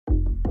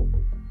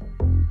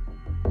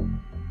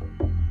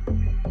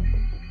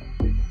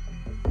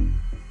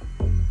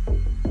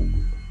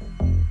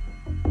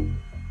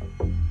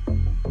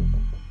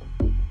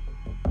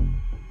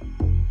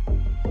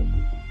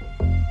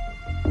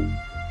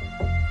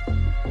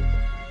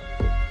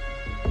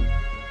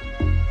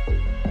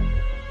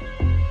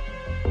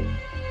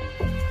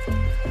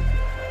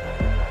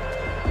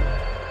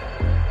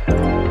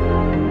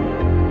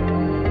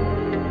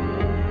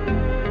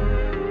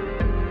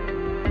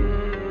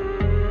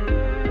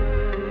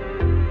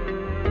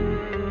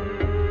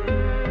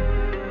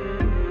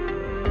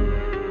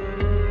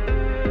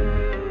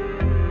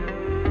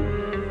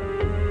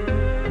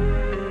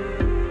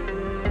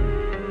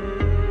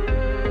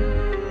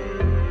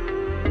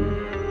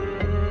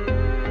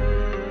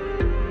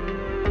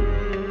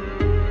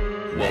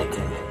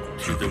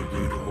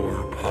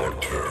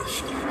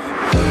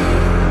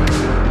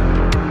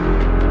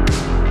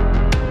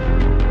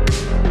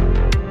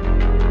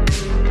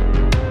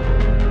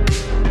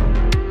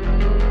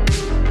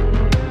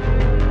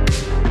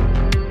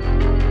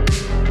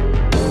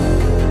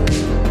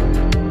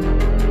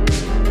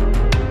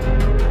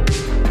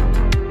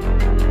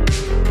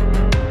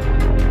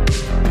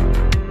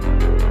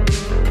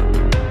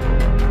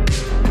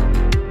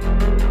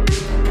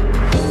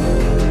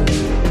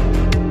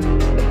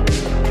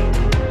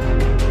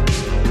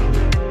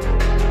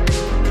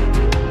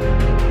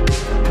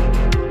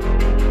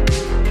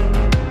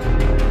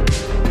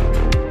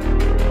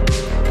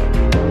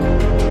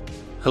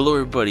Hello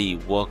everybody,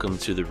 welcome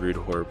to the Rude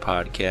Horror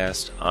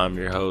Podcast. I'm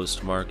your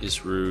host,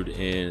 Marcus Rude,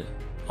 and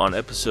on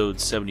episode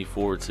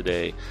 74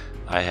 today,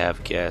 I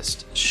have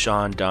guest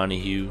Sean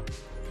Donahue,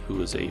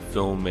 who is a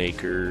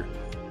filmmaker,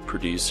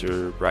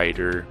 producer,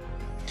 writer,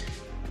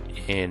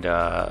 and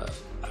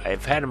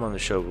I've had him on the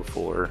show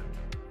before,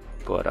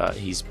 but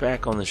he's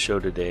back on the show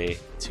today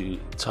to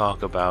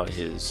talk about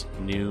his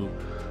new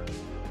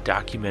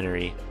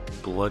documentary,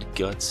 Blood,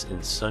 Guts,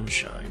 and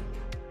Sunshine,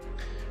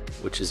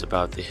 which is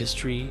about the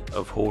history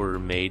of horror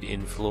made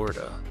in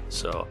Florida.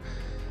 So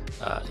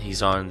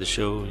he's on the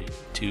show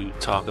to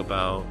talk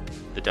about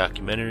the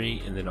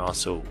documentary and then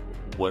also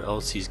what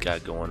else he's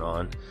got going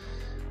on.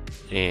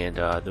 And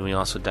then we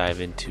also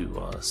dive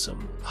into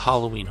some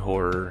Halloween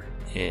horror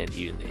and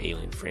even the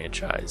Alien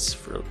franchise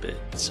for a bit.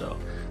 So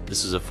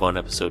this is a fun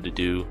episode to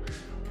do.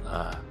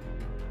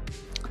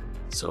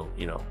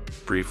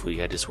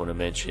 Briefly, I just want to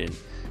mention,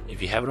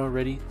 if you haven't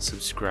already,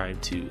 subscribe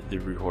to the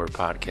Rude Horror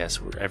Podcast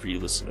wherever you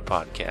listen to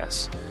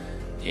podcasts.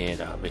 And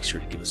make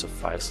sure to give us a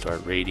 5-star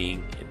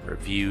rating and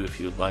review if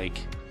you would like.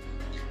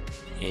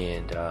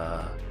 And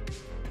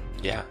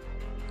it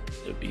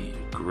would be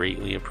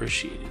greatly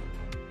appreciated.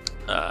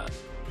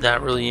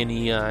 Not really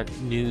any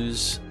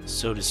news,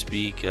 so to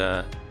speak,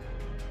 as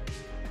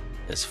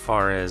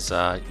far as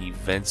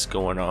events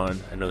going on.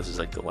 I know this is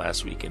like the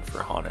last weekend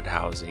for haunted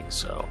housing,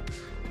 so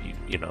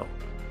you know,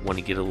 want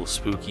to get a little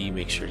spooky,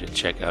 make sure to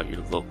check out your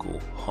local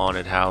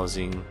haunted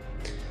housing.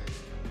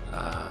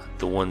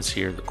 The ones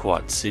here in the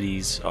Quad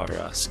Cities are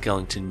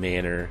Skellington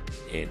Manor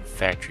and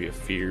Factory of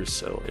Fears,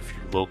 so if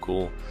you're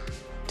local,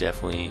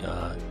 definitely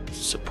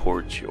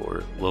support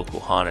your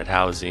local haunted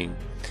housing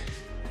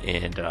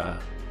and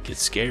get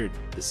scared.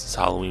 This is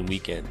Halloween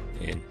weekend,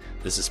 and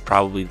this is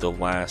probably the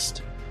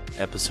last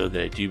episode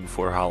that I do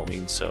before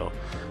Halloween, so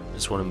I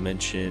just want to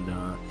mention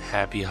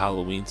happy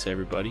Halloween to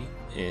everybody,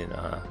 and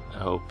I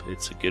hope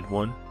it's a good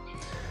one,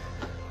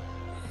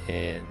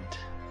 and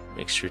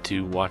make sure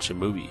to watch a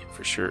movie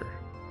for sure.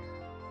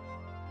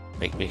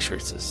 Make sure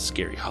it's a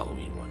scary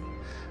Halloween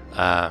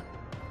one.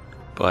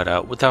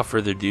 But without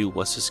further ado,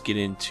 let's just get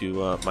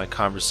into my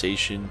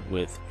conversation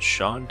with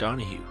Sean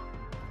Donahue.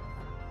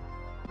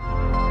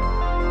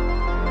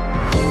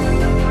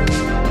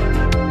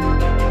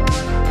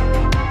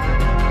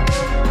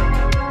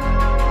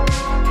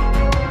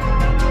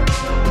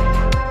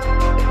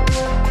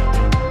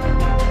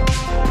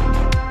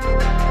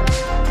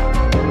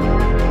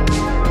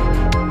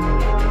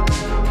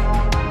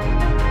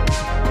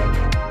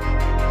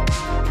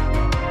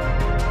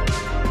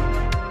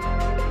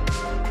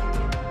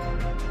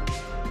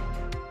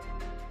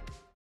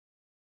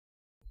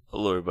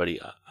 Hello everybody,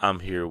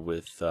 I'm here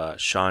with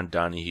Sean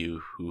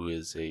Donahue, who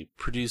is a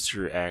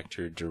producer,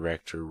 actor,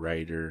 director,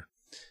 writer,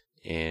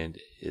 and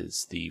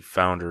is the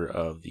founder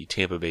of the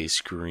Tampa Bay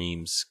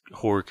Screams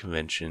Horror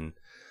Convention.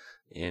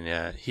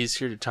 And he's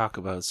here to talk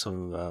about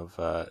some of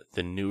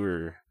the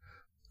newer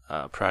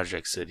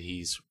projects that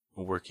he's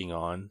working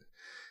on.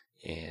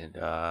 And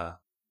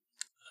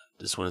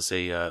just want to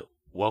say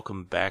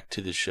welcome back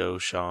to the show,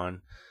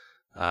 Sean.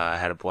 I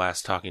had a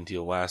blast talking to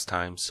you last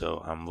time,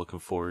 so I'm looking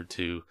forward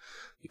to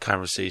the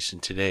conversation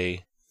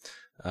today.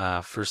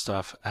 First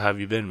off, how have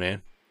you been,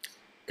 man?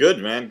 Good,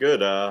 man. Good.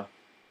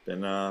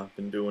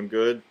 Been doing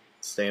good.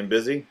 Staying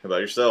busy. How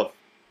about yourself?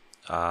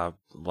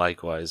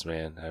 Likewise,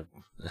 man. I've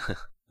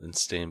been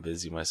staying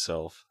busy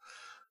myself.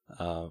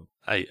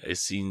 I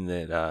seen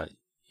that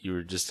you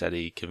were just at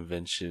a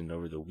convention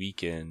over the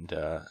weekend.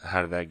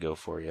 How did that go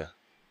for you?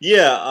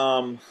 Yeah.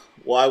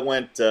 Well, I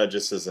went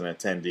just as an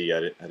attendee.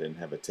 I didn't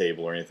have a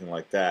table or anything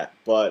like that.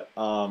 But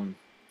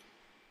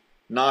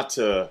not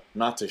to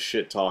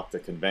shit talk the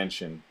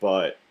convention,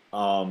 but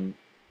I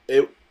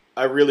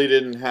really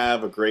didn't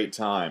have a great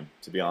time,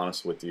 to be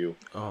honest with you.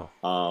 Oh.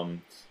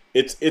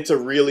 It's a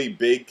really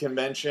big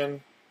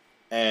convention,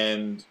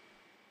 and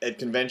at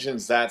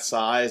conventions that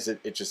size,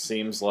 it just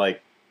seems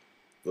like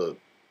the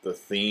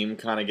theme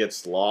kind of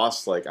gets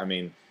lost. Like, I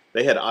mean,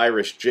 they had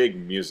Irish jig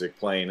music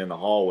playing in the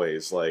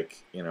hallways.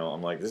 Like, you know,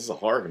 I'm like, this is a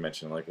horror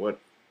convention. Like, what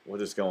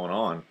is going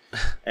on?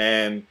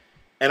 And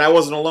I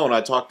wasn't alone.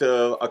 I talked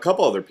to a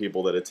couple other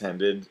people that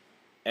attended,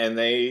 and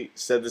they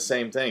said the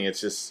same thing.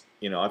 It's just,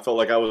 you know, I felt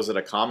like I was at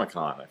a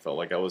Comic-Con. I felt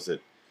like I was at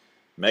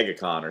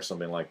MegaCon or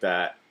something like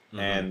that. Mm-hmm.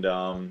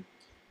 And,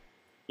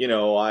 you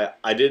know,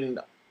 I didn't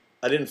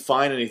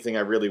find anything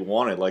I really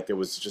wanted. Like, there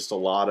was just a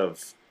lot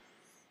of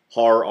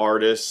horror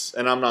artists,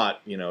 and I'm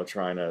not, you know,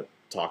 trying to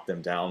talk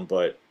them down,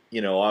 but,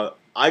 you know,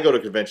 I go to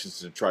conventions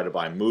to try to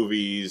buy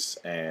movies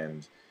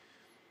and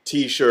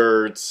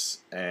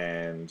T-shirts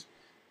and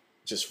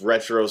just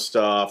retro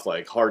stuff,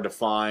 like hard to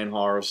find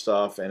horror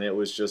stuff, and it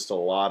was just a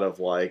lot of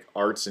like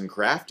arts and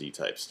crafty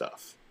type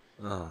stuff.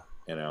 You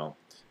know,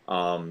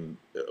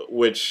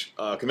 which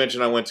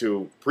convention I went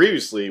to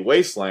previously,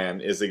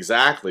 Wasteland, is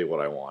exactly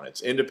what I want.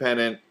 It's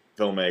independent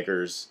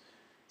filmmakers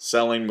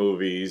selling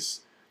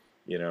movies,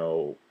 you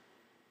know,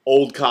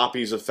 old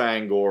copies of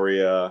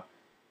Fangoria,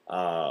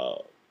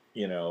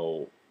 you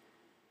know,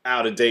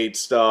 out of date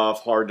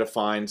stuff, hard to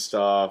find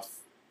stuff,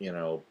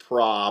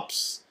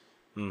 props,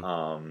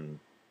 Mm.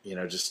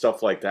 just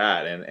stuff like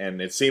that.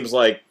 And it seems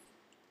like,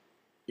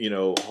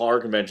 horror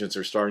conventions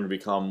are starting to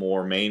become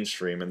more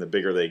mainstream, and the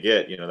bigger they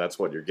get, that's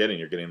what you're getting.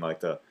 You're getting like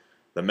the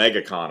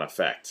MegaCon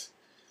effect.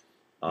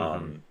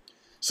 Mm-hmm.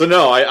 So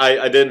no,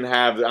 I didn't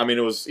have. I mean,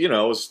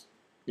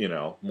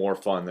 more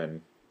fun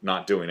than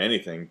not doing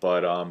anything,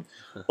 but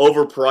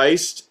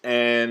overpriced,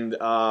 and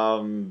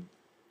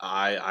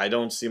I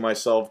don't see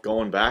myself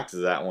going back to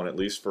that one, at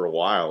least for a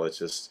while. It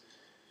just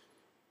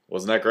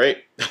wasn't that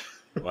great.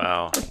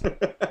 Wow.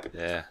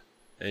 Yeah.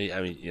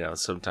 I mean,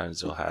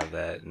 sometimes we'll have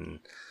that, and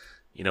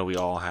we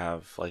all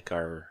have like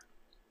our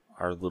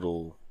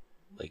little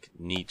like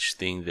niche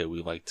thing that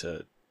we like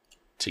to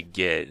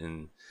get,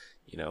 and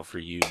for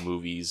you,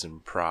 movies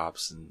and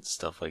props and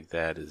stuff like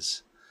that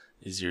is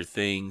your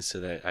thing. So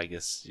that, I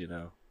guess,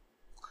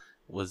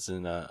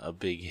 wasn't a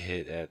big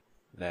hit at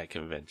that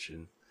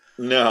convention.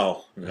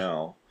 No.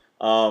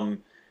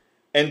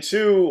 And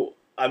two,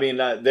 I mean,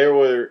 there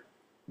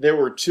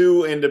were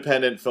two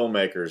independent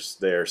filmmakers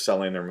there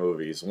selling their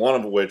movies. One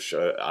of which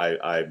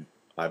I've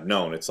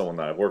known. It's someone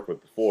that I've worked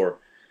with before.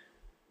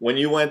 When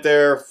you went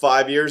there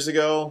 5 years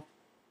ago,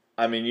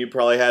 I mean, you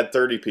probably had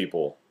 30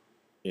 people,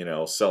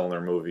 selling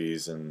their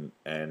movies, and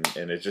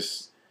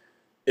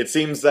it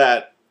seems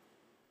that,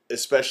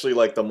 especially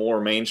like the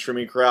more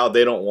mainstreamy crowd,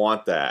 they don't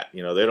want that.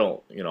 They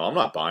don't. I'm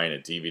not buying a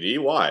DVD.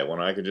 Why?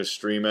 When I can just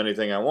stream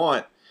anything I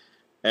want.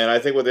 And I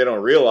think what they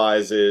don't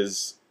realize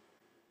is,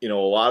 a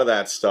lot of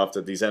that stuff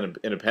that these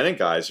independent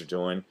guys are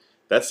doing,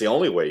 that's the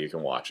only way you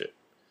can watch it.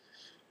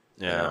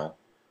 Yeah.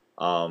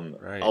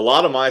 Right. A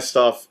lot of my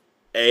stuff,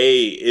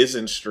 A,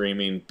 isn't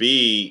streaming.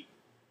 B,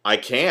 I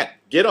can't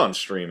get on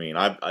streaming.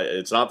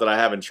 It's not that I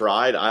haven't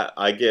tried.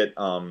 I get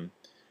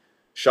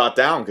shot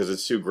down because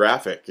it's too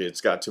graphic.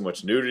 It's got too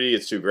much nudity.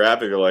 It's too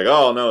graphic. They're like,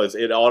 oh no,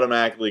 it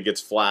automatically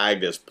gets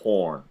flagged as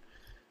porn.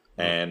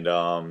 And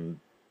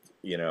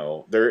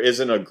there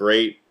isn't a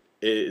great.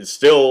 It's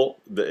still,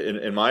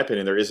 in my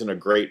opinion, there isn't a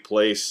great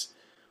place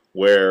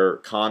where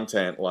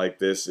content like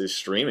this is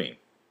streaming.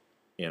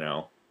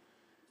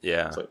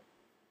 Yeah. Like,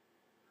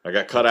 I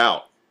got cut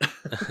out.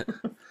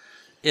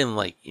 And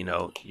like,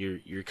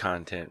 your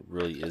content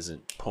really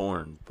isn't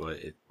porn, but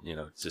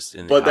it's just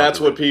in the But that's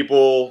what algorithm.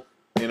 people,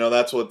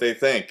 that's what they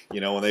think.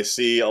 When they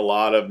see a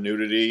lot of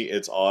nudity,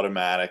 it's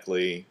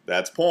automatically,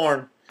 that's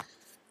porn.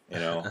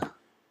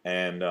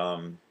 And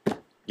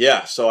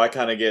yeah, so I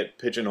kind of get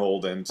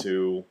pigeonholed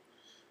into,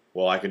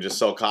 well, I can just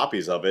sell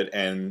copies of it.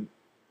 And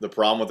the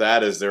problem with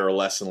that is there are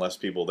less and less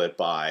people that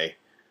buy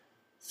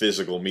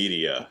physical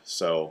media.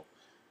 So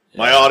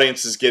my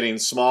audience is getting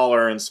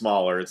smaller and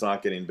smaller. It's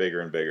not getting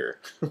bigger and bigger.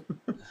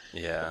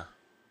 Yeah.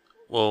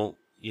 Well,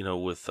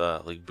 with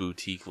like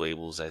boutique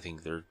labels, I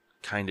think they're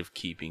kind of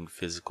keeping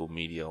physical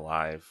media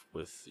alive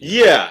with.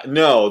 Yeah,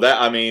 no,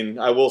 I mean,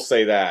 I will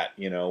say that,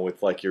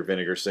 with like your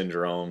Vinegar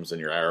Syndromes and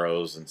your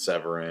Arrows and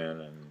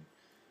Severin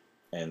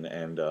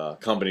and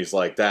companies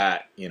like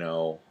that,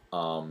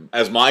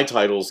 as my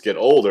titles get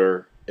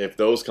older, if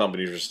those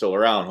companies are still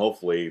around,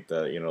 hopefully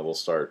they'll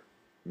start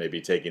maybe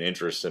taking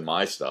interest in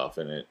my stuff,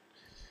 and it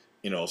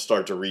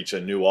start to reach a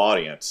new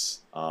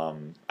audience. I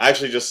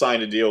actually just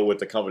signed a deal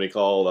with a company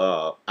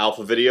called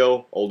Alpha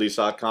Video,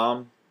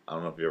 oldies.com. I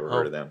don't know if you ever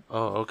heard of them.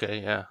 Oh,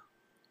 okay, yeah.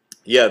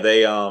 Yeah,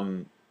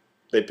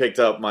 they picked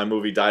up my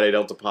movie Die Day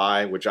Delta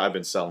Pi, which I've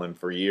been selling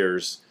for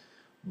years,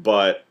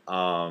 but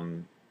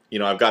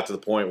I've got to the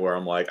point where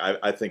I'm like,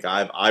 I think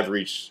I've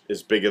reached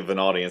as big of an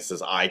audience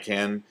as I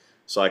can,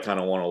 so I kind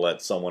of want to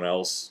let someone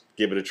else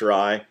give it a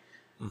try.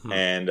 Mm-hmm.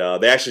 And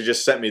they actually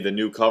just sent me the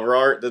new cover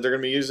art that they're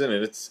going to be using,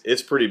 and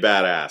it's pretty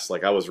badass.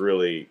 Like, I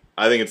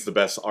think it's the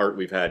best art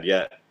we've had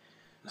yet.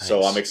 Nice.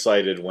 So I'm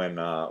excited when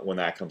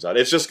that comes out.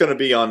 It's just going to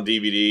be on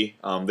DVD.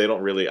 They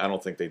don't really, I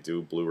don't think they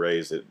do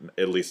Blu-rays.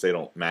 At least they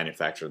don't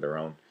manufacture their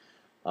own.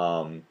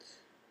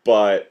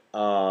 But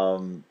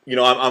I'm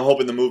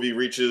hoping the movie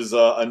reaches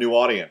a new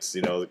audience.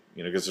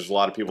 Because there's a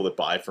lot of people that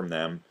buy from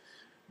them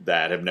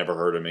that have never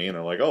heard of me, and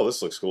they're like, "Oh,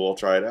 this looks cool. I'll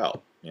try it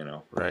out."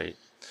 Right.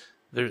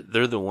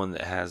 They're the one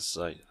that has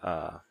like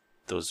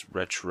those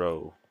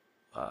retro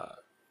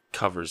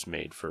covers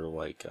made for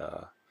like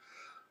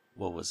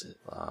what was it?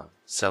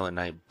 Silent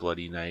Night,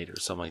 Bloody Night, or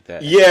something like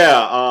that.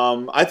 Yeah.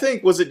 I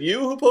think, was it you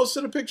who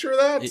posted a picture of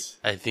that?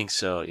 I think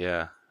so.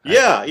 Yeah.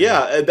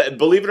 Yeah.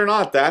 Believe it or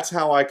not, that's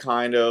how I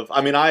kind of.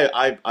 I mean,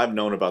 I've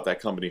known about that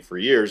company for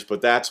years,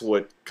 but that's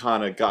what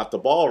kind of got the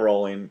ball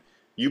rolling.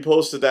 You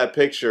posted that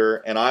picture,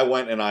 and I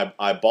went and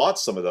I bought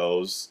some of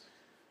those.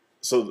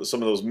 So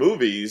some of those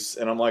movies,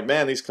 and I'm like,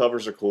 man, these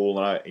covers are cool,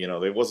 and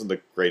they wasn't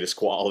the greatest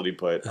quality,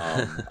 but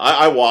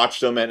I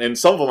watched them, and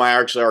some of them I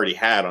actually already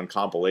had on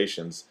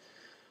compilations,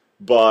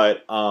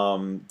 but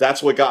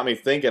that's what got me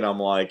thinking. I'm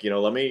like,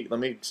 let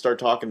me start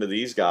talking to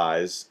these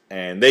guys,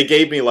 and they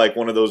gave me like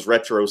one of those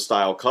retro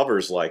style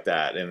covers like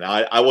that, and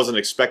I wasn't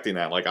expecting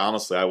that. Like,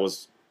 honestly, I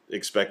was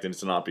expecting it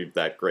to not be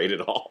that great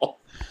at all.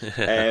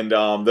 And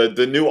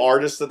the new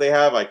artist that they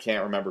have, I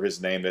can't remember his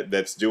name,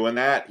 that's doing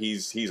that.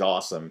 He's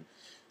awesome.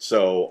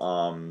 So,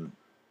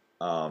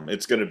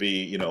 It's going to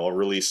be, a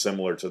release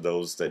similar to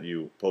those that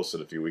you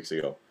posted a few weeks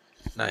ago.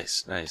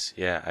 Nice, nice.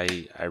 Yeah,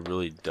 I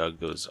really dug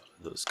those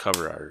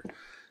cover art,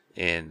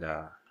 and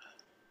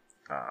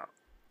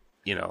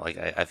like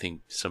I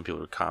think some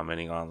people are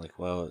commenting on like,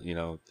 well,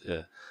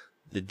 the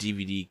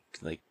DVD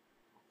like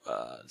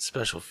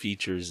special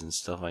features and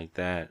stuff like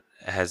that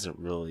wasn't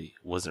really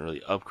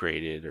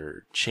upgraded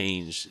or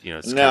changed. It's kind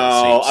of the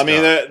No, same I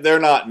mean stuff. they're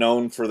not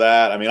known for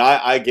that. I mean,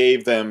 I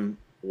gave them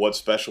what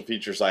special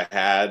features I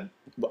had.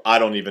 I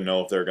don't even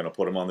know if they're going to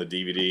put them on the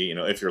DVD.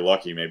 If you're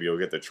lucky, maybe you'll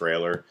get the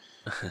trailer.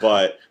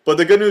 But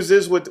the good news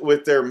is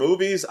with their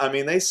movies, I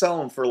mean, they sell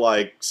them for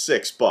like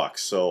 $6.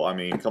 So I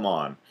mean, come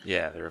on.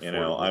 Yeah, they're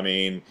affordable. I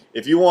mean,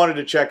 if you wanted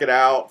to check it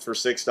out for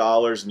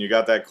 $6 and you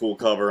got that cool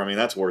cover, I mean,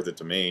 that's worth it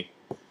to me.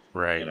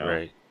 Right,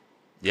 right.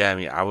 Yeah, I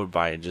mean, I would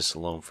buy it just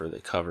alone for the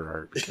cover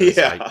art. Because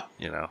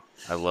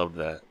I love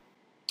that.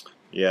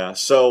 Yeah.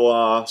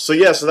 So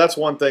that's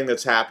one thing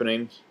that's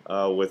happening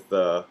with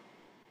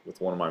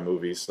one of my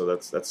movies. So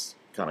that's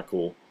kind of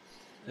cool.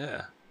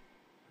 Yeah.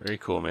 Very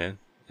cool, man.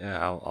 Yeah,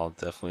 I'll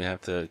definitely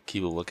have to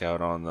keep a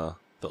lookout on the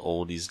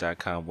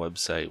oldies.com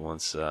website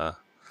once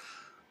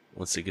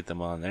they get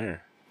them on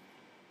there.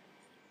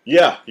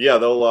 Yeah,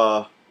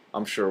 they'll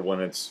I'm sure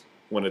when it's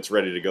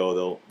ready to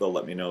go, they'll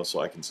let me know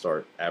so I can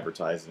start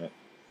advertising it.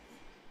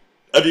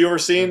 Have you ever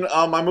seen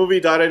my movie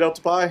Die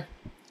Delta Pi?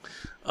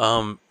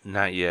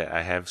 Not yet.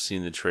 I have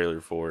seen the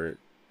trailer for it.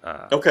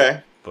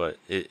 Okay. But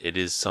it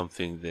is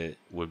something that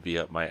would be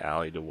up my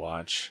alley to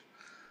watch.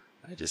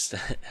 I just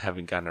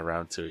haven't gotten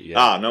around to it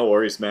yet. No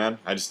worries, man.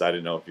 I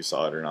didn't know if you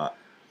saw it or not.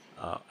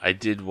 I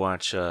did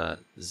watch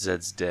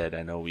Zed's Dead.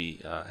 I know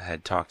we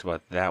had talked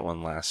about that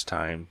one last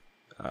time.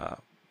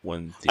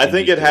 When I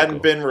think it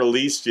hadn't been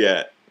released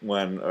yet.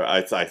 When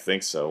I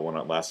think so.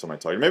 Last time I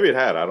talked, maybe it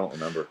had. I don't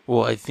remember.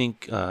 Well, I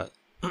think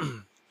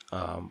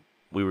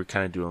we were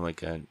kind of doing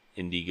like an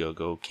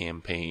Indiegogo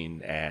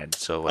campaign ad.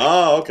 So like,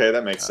 okay,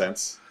 that makes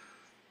sense.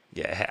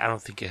 Yeah, I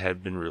don't think it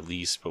had been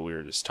released, but we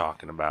were just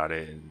talking about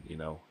it, and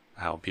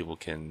how people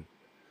can,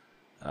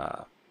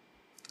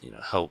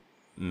 help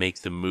make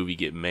the movie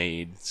get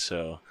made.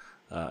 So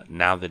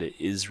now that it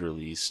is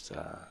released,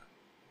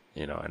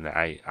 and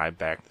I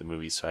backed the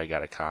movie, so I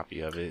got a copy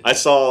of it. I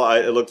saw.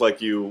 It looked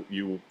like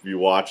you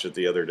watched it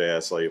the other day. I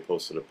saw you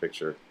posted a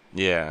picture.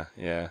 Yeah.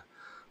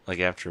 Like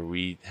after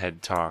we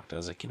had talked, I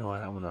was like, you know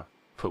what, I'm gonna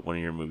put one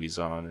of your movies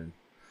on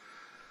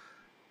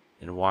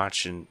and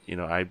watch, and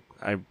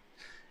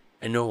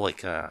I know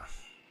like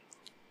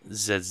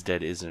Zed's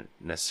Dead isn't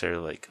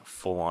necessarily like a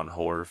full-on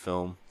horror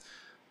film,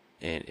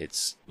 and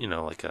it's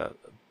like a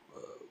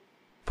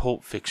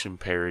Pulp Fiction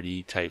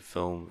parody type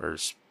film, or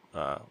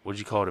would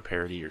you call it, a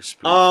parody or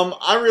spoof?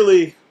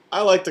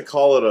 I like to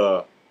call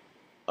it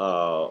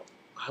I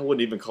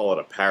wouldn't even call it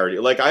a parody.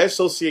 Like, I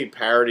associate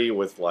parody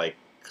with like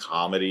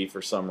comedy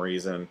for some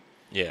reason.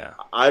 Yeah,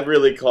 I'd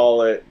really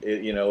call it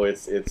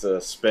it's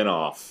a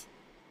spin-off,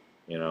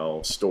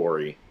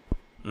 story.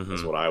 Mm-hmm.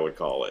 Is what I would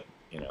call it.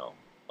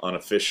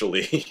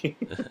 Unofficially.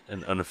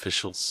 An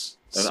unofficial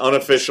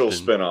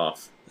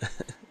spin-off.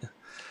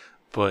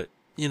 But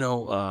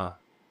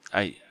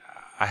I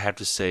have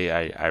to say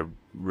I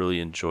really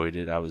enjoyed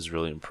it. I was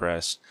really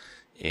impressed,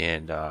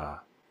 and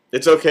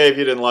it's okay if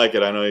you didn't like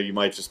it. I know you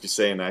might just be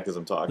saying that because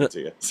I'm talking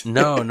to you.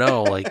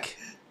 No, like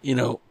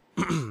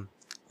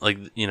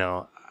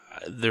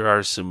there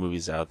are some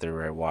movies out there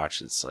where I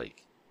watch. It's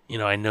like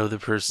I know the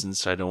person,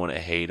 so I don't want to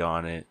hate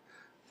on it.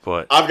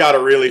 But I've got a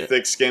really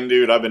thick skin,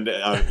 dude. I've been,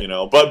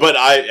 but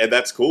and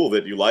that's cool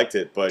that you liked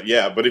it. But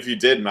yeah, but if you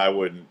didn't, I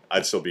wouldn't.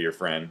 I'd still be your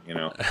friend,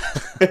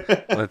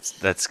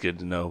 That's good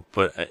to know.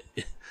 But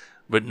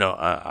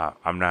no,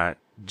 I'm not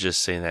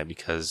just saying that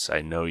because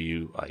I know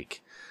you.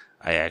 Like,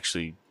 I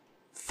actually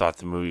thought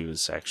the movie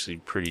was actually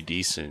pretty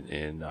decent,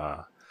 and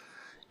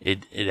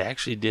it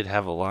actually did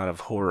have a lot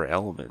of horror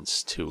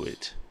elements to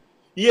it.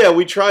 Yeah,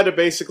 we try to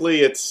basically.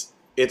 It's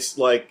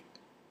like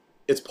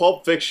it's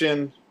Pulp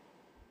Fiction.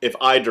 If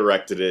I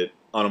directed it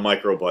on a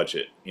micro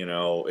budget,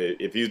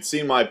 if you'd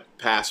seen my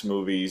past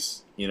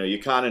movies,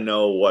 you kind of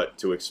know what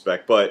to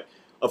expect. But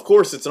of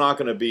course, it's not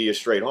going to be a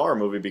straight horror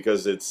movie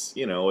because it's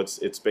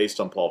based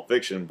on Pulp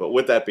Fiction. But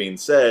with that being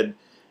said,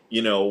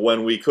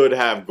 when we could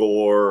have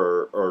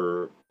gore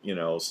or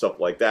stuff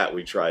like that,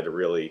 we try to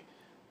really,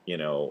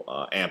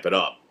 amp it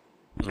up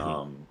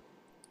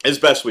as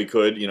best we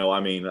could.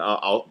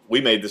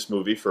 We made this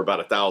movie for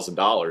about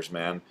 $1,000,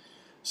 man.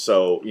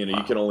 So, wow.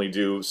 You can only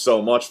do so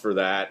much for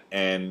that.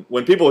 And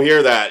when people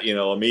hear that,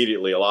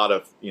 immediately a lot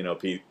of,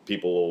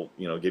 people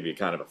will, give you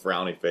kind of a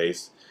frowny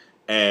face.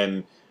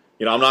 And,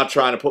 I'm not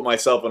trying to put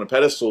myself on a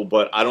pedestal,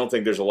 but I don't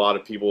think there's a lot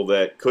of people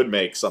that could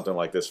make something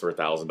like this for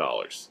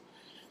 $1,000.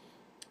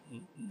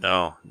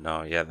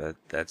 No, yeah,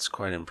 that's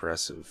quite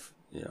impressive,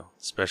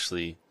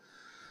 especially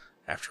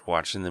after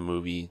watching the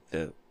movie.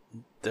 That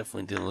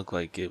definitely didn't look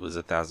like it was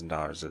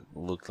 $1,000. It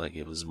looked like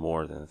it was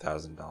more than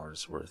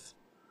 $1,000 worth.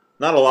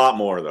 Not a lot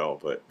more, though,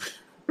 but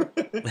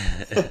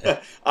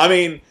I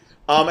mean,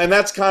 and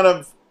that's kind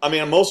of,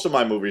 most of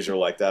my movies are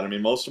like that.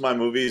 Most of my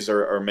movies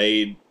are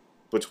made,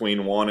 between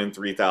 $1,000 and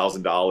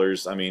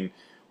 $3,000. I mean,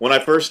 when I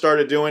first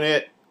started doing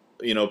it,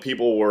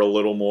 people were a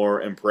little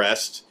more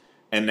impressed.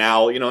 And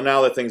now,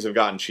 now that things have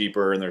gotten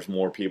cheaper and there's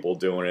more people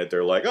doing it,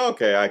 they're like, oh,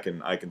 okay, I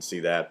can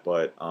see that.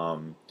 But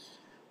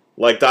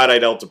like Die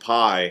Delta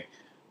Pi,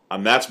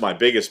 that's my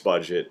biggest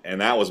budget,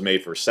 and that was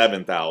made for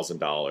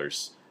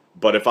 $7,000.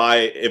 But if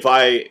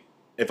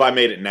I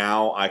made it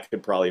now, I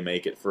could probably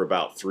make it for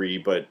about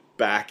 $3,000. But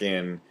back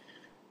in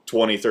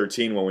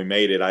 2013 when we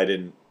made it, I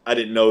didn't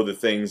know the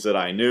things that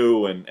I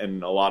knew,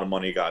 and a lot of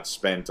money got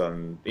spent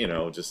on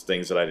just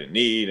things that I didn't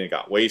need and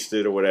got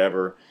wasted or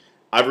whatever.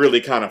 I've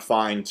really kind of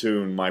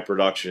fine-tuned my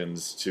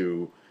productions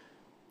to,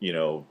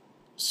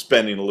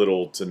 spending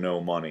little to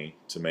no money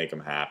to make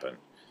them happen.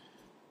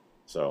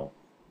 So.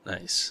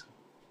 Nice.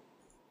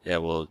 Yeah,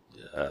 well,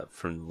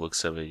 from the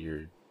looks of it,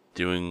 you're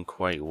doing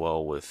quite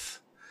well with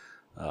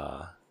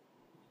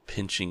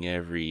pinching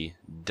every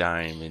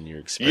dime in your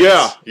expense.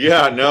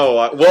 Yeah,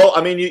 no. Well,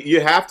 I mean,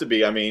 you have to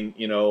be. I mean,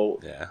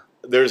 yeah.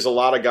 There's a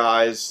lot of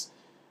guys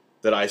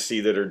that I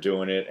see that are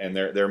doing it, and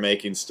they're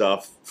making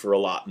stuff for a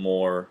lot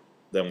more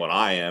than what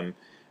I am.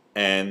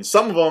 And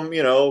some of them,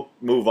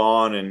 move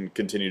on and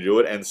continue to do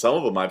it, and some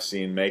of them I've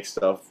seen make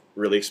stuff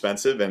really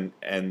expensive,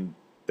 and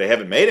they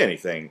haven't made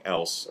anything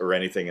else or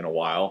anything in a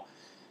while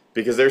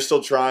because they're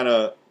still trying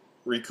to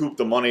recoup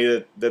the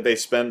money that they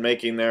spent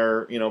making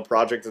their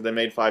project that they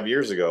made 5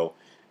 years ago.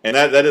 And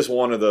that is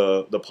one of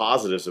the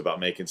positives about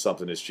making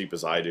something as cheap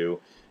as I do,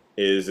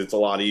 is it's a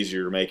lot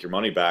easier to make your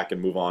money back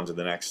and move on to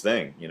the next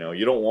thing.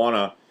 You don't want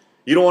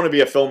to be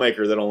a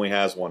filmmaker that only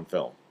has one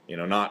film.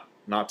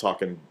 Not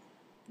talking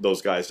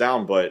those guys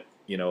down, but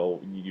you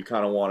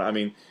kind of want to. I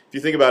mean, if you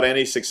think about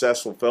any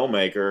successful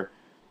filmmaker,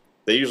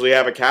 they usually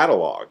have a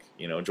catalog.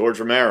 George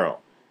Romero,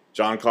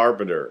 John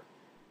Carpenter,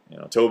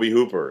 Tobe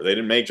Hooper. They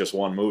didn't make just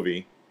one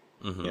movie.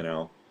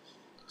 Mm-hmm.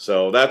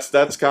 So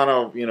that's kind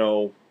of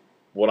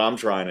what I'm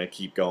trying to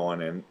keep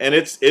going, and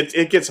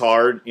it gets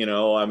hard.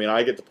 I mean,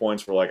 I get to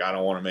points where like I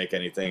don't want to make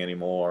anything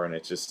anymore, and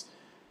it's just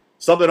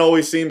something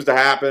always seems to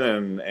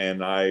happen,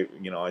 and I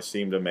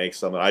seem to make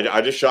something.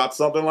 I just shot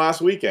something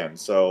last weekend,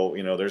 so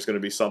there's going to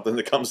be something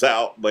that comes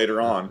out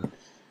later on.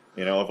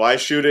 If I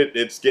shoot it,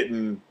 it's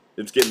getting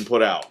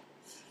put out.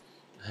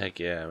 Heck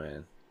yeah,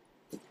 man.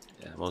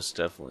 Yeah, most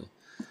definitely.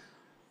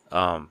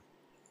 I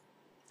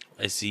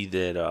see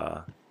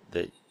that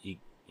that you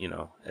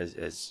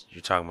as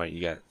you're talking about,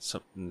 you got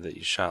something that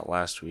you shot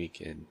last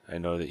week, and I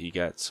know that you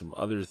got some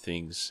other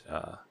things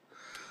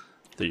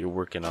that you're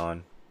working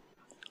on.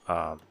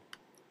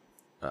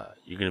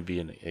 You're going to be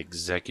an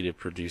executive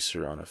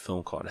producer on a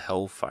film called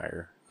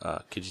Hellfire.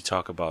 Could you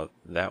talk about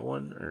that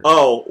one? Or?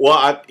 Oh, well,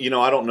 I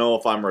don't know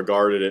if I'm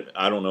regarded it.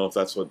 I don't know if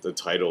that's what the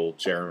title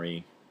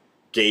Jeremy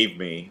gave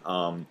me.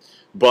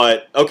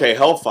 But okay,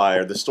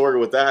 Hellfire. The story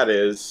with that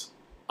is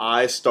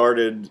I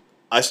started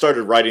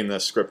writing the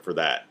script for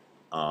that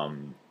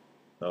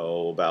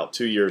about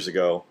 2 years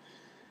ago,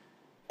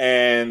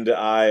 and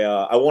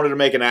I wanted to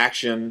make an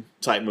action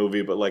type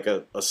movie, but like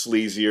a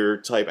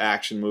sleazier type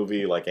action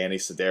movie, like Andy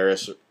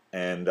Sedaris,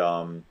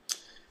 and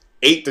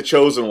Eight, the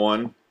Chosen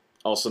One,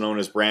 also known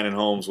as Brandon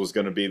Holmes, was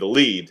going to be the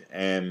lead,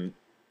 and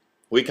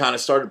we kind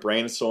of started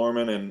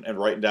brainstorming and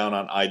writing down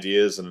on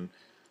ideas, and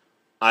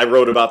I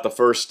wrote about the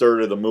first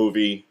third of the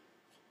movie,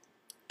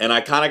 and I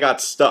kind of got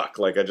stuck.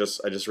 Like I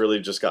just really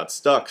just got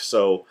stuck.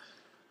 So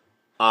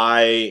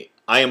I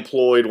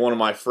employed one of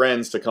my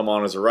friends to come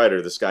on as a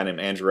writer. This guy named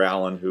Andrew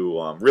Allen,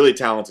 who really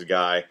talented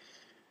guy.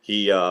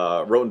 He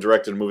wrote and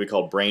directed a movie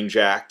called Brain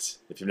Jacked,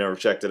 if you've never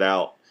checked it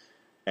out.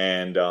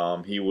 And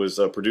he was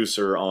a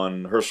producer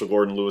on Herschel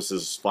Gordon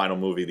Lewis's final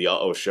movie, The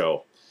Uh-Oh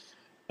Show.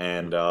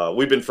 And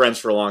we've been friends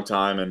for a long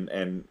time,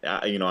 and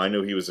I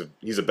knew he's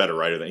a better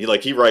writer than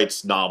he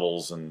writes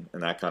novels and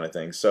that kind of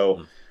thing.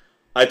 So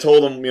I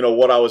told him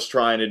what I was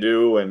trying to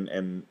do,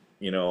 and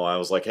I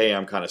was like, hey,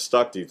 I'm kind of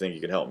stuck. Do you think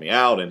you could help me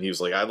out? And he was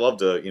like, I'd love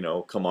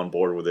to come on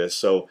board with this.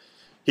 So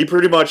he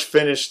pretty much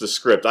finished the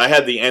script. I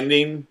had the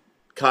ending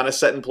kind of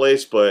set in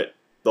place, but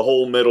the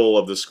whole middle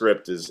of the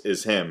script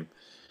is him.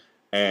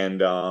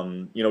 And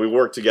we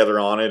worked together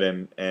on it,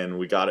 and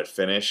we got it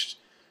finished.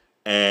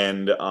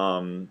 And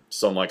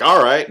so I'm like,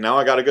 all right, now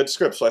I got a good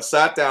script. So I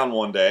sat down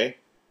one day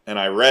and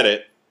I read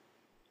it,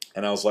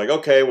 and I was like,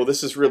 okay, well,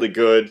 this is really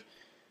good.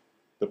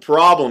 The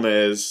problem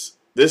is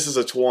this is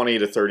a $20,000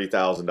 to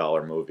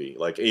 $30,000 movie,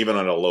 like even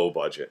on a low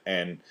budget.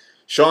 And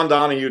Sean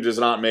Donahue does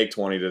not make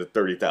 $20,000 to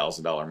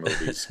 $30,000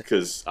 movies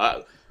because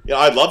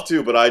I'd love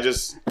to, but I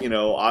just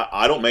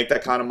I don't make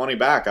that kind of money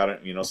back. I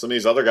don't some of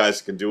these other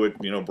guys can do it,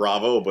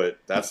 bravo, but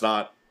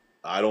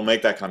I don't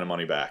make that kind of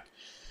money back.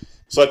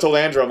 So I told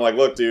Andrew, I'm like,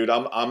 look, dude,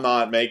 I'm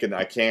not making.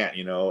 I can't.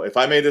 If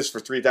I made this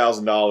for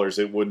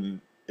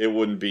 $3,000, it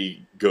wouldn't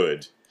be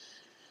good.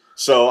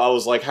 So I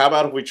was like, how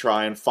about if we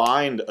try and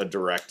find a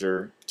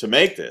director to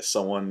make this,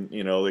 someone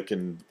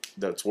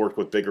that's worked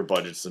with bigger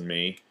budgets than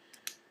me.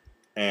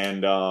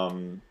 And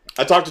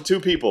I talked to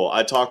two people.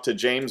 I talked to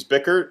James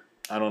Bickert.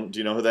 Do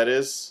you know who that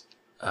is?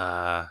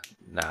 Nah,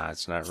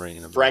 it's not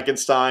ringing a bell.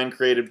 Frankenstein,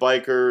 Created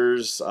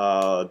Bikers,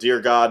 Dear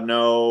God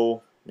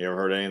No. You ever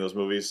heard any of those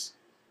movies?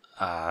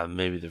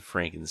 Maybe the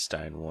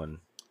Frankenstein one.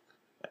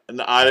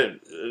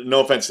 No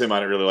offense to him, I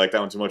didn't really like that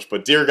one too much.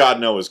 But Dear God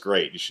No is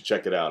great. You should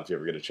check it out if you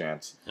ever get a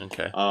chance.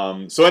 Okay.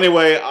 So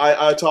anyway,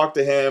 I talked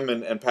to him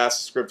and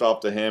passed the script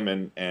off to him,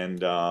 and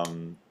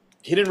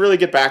he didn't really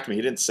get back to me.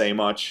 He didn't say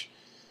much.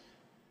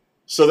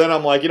 So then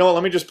I'm like, you know what?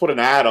 Let me just put an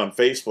ad on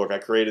Facebook. I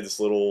created this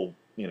little,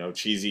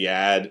 cheesy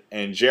ad,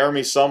 and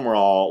Jeremy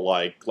Sumrall,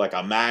 like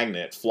a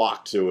magnet,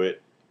 flocked to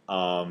it.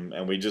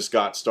 And we just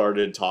got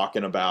started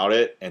talking about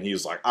it, and he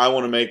was like, I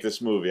want to make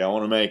this movie. I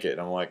want to make it.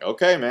 And I'm like,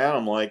 okay, man.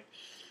 I'm like,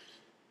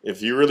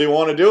 if you really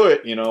want to do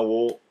it,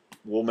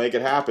 we'll make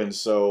it happen.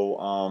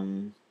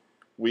 So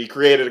we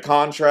created a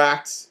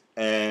contract,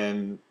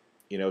 and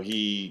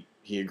he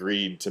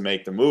agreed to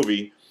make the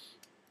movie.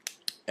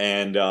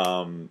 And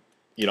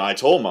I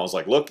told him, I was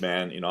like, look,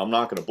 man, I'm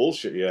not going to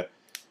bullshit you.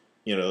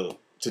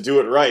 To do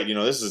it right,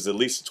 this is at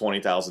least a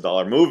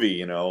 $20,000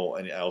 movie. And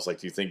I was like,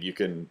 do you think you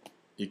can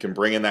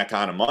bring in that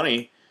kind of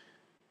money?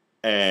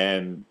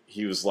 And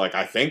he was like,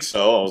 I think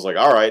so. I was like,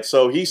 all right.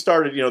 So he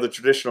started, the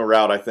traditional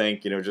route, I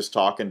think, just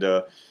talking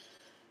to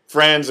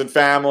friends and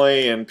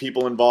family and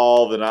people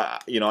involved. And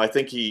I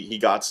think he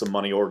got some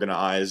money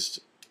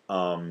organized,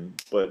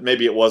 but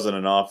maybe it wasn't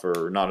enough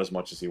or not as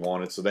much as he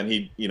wanted. So then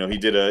he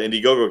did an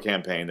Indiegogo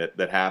campaign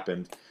that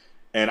happened.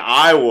 And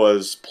I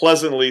was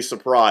pleasantly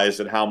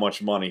surprised at how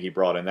much money he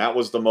brought in. That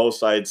was the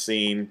most I had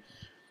seen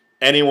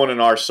anyone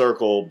in our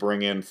circle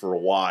bring in for a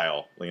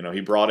while.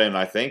 He brought in,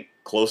 I think,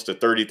 close to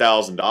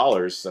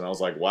 $30,000, and I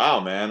was like, wow,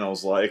 man. I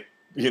was like,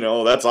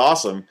 that's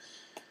awesome.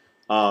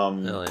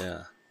 Hell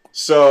yeah.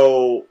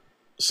 So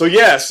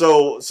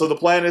the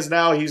plan is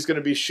now he's going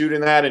to be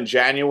shooting that in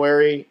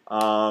January.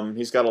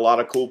 He's got a lot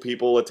of cool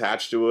people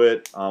attached to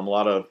it, a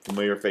lot of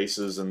familiar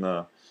faces in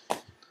the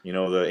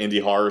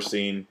indie horror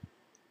scene,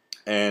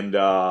 and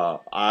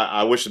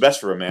I wish the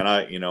best for him, man.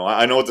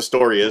 I know what the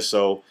story is,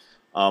 so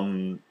I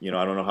don't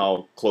know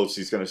how close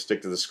he's going to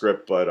stick to the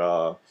script,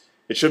 but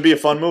it should be a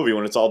fun movie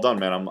when it's all done,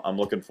 man. I'm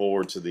looking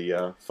forward to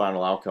the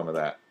final outcome of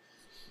that.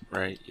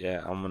 Right,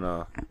 yeah. I'm going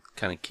to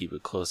kind of keep a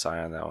close eye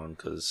on that one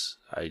because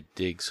I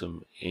dig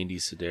some Andy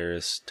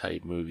Sedaris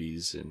type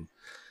movies, and,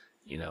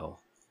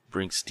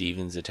 Brinke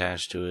Stevens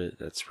attached to it.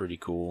 That's pretty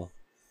cool.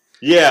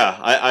 Yeah,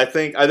 I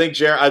think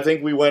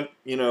we went,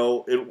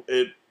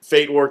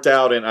 fate worked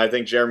out, and I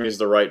think Jeremy is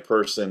the right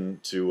person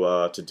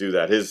to do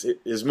that.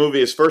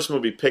 His first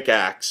movie,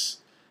 Pickaxe,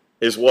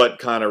 is what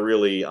kind of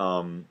really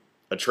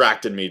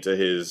attracted me to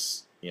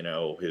his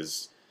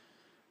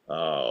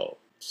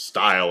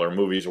style or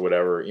movies or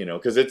whatever,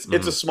 because it's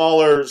a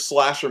smaller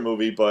slasher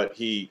movie, but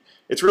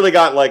it's really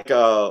got like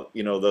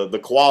the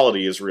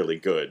quality is really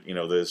good,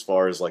 as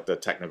far as like the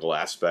technical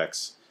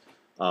aspects.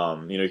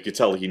 You could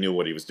tell he knew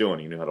what he was doing.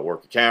 He knew how to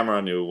work a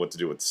camera, knew what to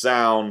do with the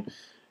sound.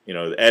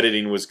 The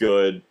editing was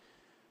good.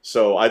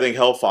 So I think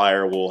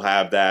Hellfire will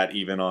have that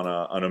even on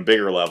a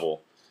bigger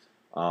level.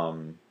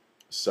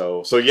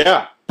 So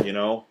yeah,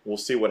 we'll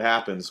see what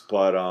happens.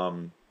 But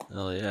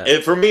yeah.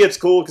 For me, it's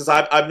cool because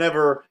I've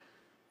never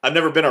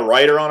been a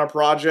writer on a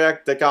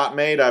project that got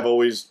made. I've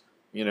always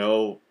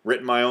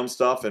written my own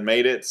stuff and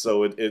made it.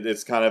 So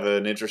it's kind of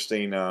an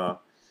interesting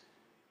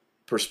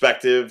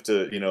perspective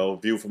to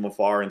view from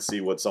afar and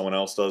see what someone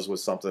else does with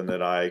something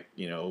that I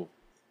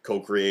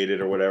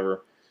co-created or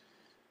whatever.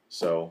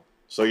 So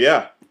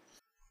yeah.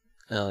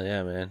 Hell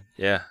yeah, man.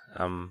 Yeah,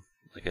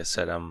 like I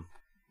said, I'm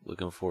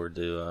looking forward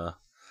to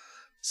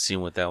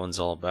seeing what that one's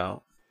all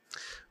about.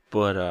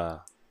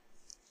 But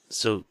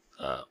so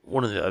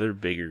one of the other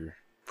bigger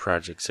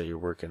projects that you're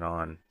working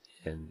on,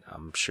 and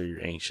I'm sure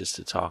you're anxious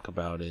to talk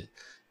about it,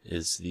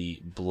 is the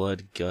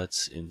Blood,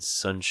 Guts, and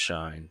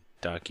Sunshine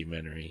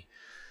documentary.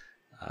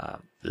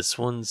 This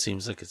one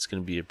seems like it's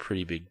going to be a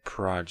pretty big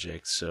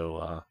project.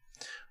 So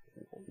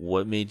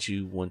what made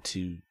you want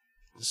to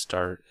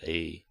start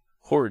a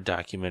horror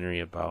documentary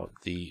about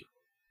the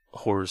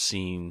horror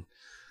scene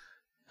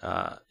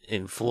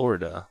in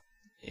Florida?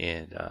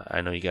 And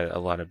I know you got a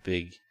lot of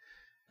big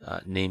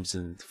names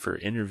for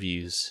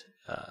interviews.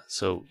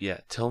 So yeah,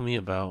 tell me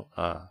about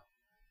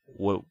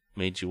what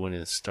made you want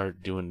to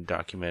start doing a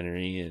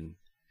documentary,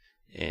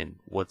 and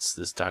what's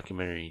this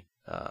documentary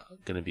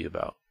going to be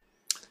about?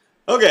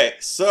 Okay,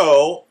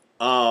 so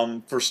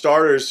for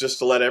starters, just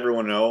to let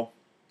everyone know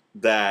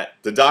that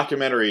the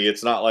documentary,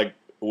 it's not like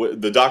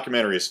the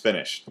documentary is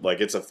finished. Like,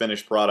 it's a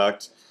finished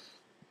product.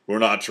 We're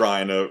not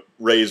trying to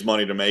raise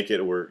money to make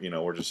it.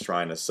 We're just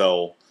trying to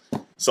sell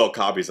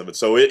copies of it.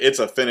 So it's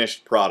a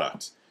finished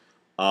product.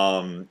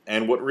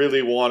 And what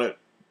really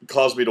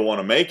caused me to want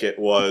to make it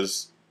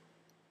was,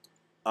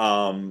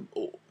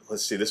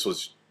 let's see, this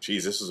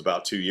was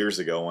about 2 years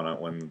ago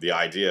when the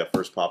idea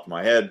first popped in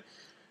my head.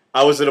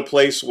 I was at a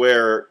place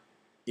where,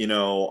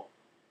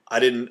 I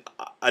didn't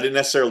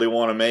necessarily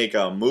want to make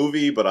a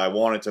movie, but I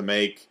wanted to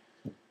make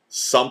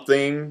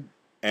something.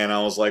 And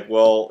I was like,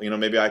 well,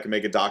 maybe I can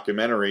make a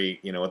documentary,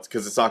 it's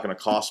because it's not going to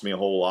cost me a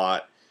whole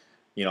lot.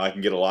 I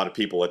can get a lot of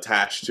people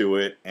attached to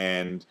it,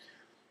 and,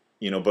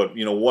 but,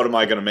 what am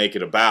I going to make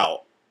it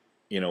about?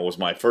 was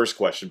my first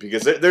question,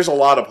 because there's a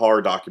lot of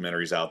horror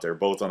documentaries out there,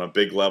 both on a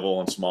big level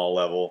and small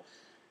level,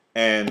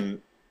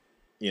 and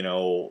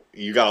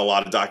you got a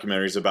lot of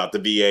documentaries about the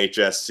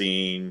VHS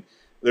scene.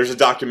 There's a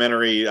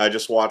documentary I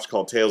just watched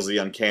called Tales of the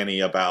Uncanny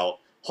about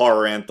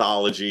horror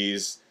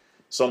anthologies.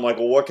 So I'm like,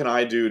 well, what can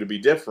I do to be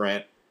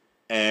different?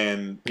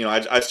 And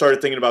I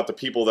started thinking about the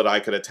people that I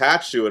could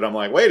attach to it. I'm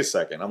like, wait a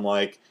second. I'm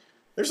like,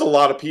 there's a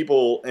lot of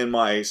people in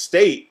my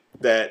state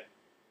that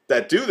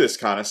do this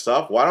kind of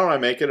stuff. Why don't I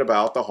make it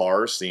about the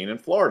horror scene in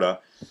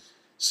Florida?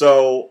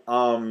 So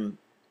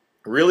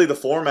really the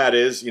format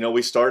is,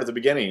 we start at the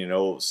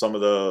beginning. Some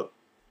of the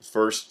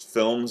first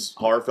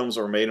horror films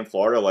that were made in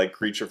Florida, like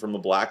Creature from the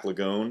Black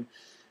Lagoon,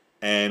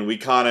 and we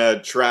kind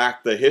of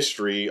track the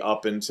history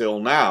up until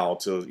now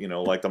to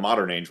like the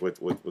modern age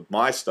with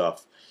my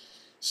stuff.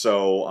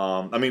 So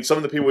some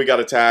of the people we got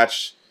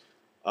attached,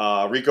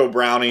 Rico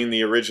Browning,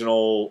 the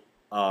original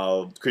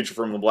Creature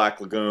from the Black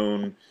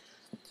Lagoon,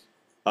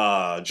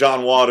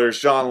 John Waters,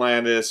 John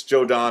Landis,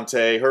 Joe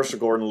Dante, Herschel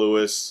Gordon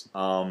Lewis.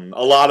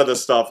 A lot of the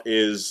stuff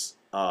is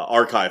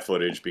archive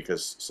footage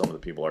because some of the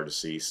people are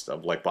deceased,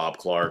 like Bob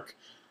Clark.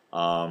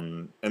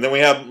 And then we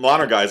have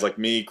modern guys like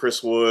me,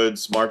 Chris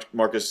Woods,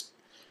 Marcus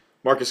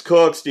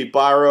Cook, Steve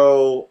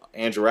Biro,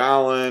 Andrew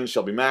Allen,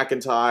 Shelby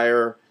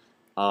McIntyre.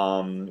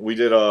 We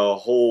did a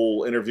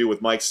whole interview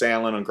with Mike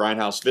Sandlin on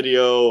Grindhouse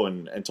Video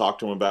and talked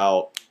to him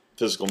about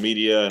physical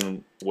media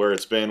and where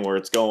it's been, where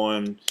it's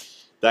going,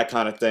 that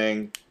kind of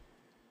thing.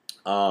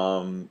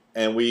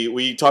 And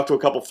we talked to a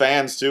couple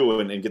fans too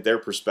and get their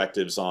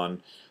perspectives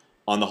on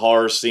the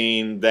horror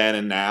scene then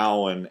and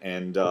now, and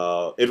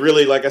it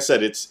really, like I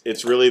said,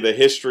 it's really the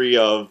history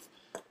of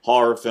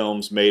horror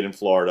films made in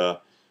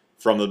Florida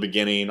from the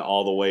beginning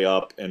all the way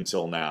up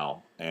until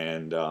now.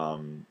 And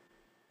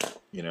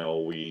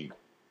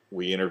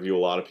we interview a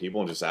lot of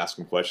people and just ask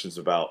them questions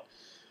about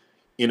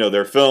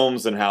their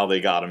films and how they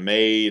got them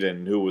made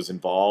and who was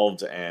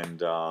involved.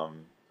 And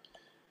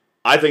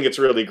I think it's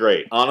really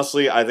great.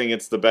 Honestly, I think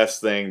it's the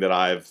best thing that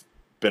I've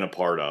been a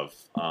part of.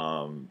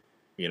 And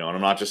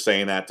I'm not just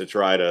saying that to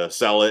try to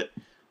sell it.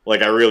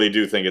 Like, I really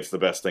do think it's the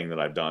best thing that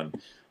I've done.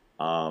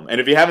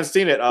 And if you haven't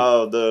seen it,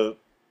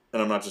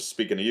 and I'm not just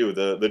speaking to you,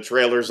 the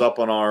trailer's up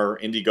on our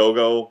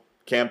Indiegogo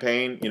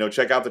campaign.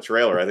 Check out the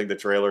trailer. I think the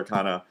trailer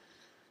kind of,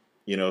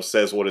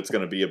 says what it's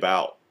going to be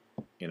about,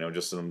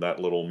 just in that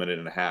little minute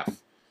and a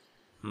half.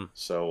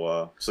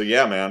 So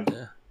yeah, man.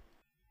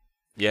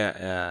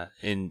 Yeah.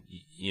 And,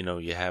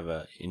 you have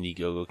a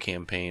Indiegogo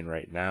campaign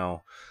right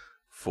now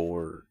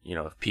for,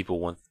 if people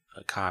want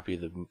a copy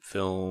of the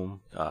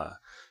film,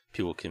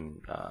 people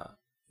can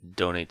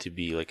donate to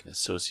be like an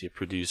associate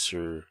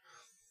producer,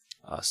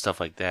 stuff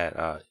like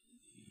that.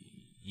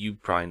 You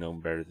probably know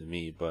better than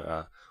me,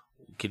 but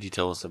could you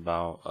tell us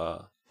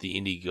about the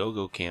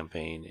Indiegogo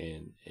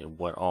campaign and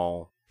what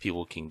all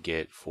people can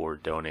get for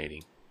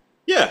donating?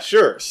 Yeah,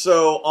 sure.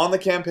 So on the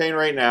campaign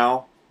right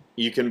now,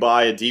 you can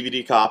buy a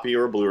DVD copy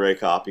or a Blu-ray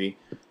copy.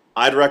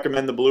 I'd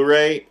recommend the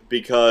Blu-ray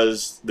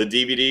because the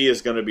DVD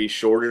is going to be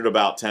shorter to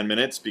about 10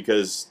 minutes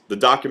because the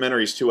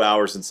documentary is 2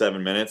 hours and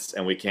 7 minutes,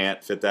 and we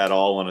can't fit that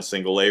all on a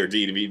single layer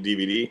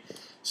DVD.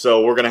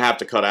 So we're going to have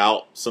to cut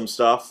out some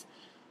stuff.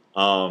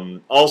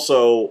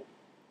 Also,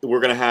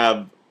 we're going to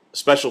have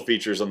special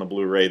features on the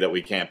Blu-ray that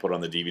we can't put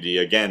on the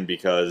DVD, again,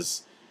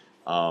 because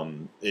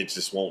it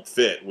just won't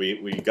fit.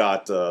 We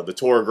got the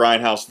tour of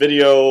Grindhouse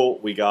Video.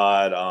 We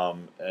got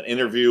an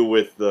interview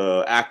with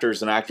the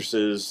actors and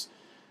actresses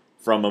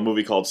from a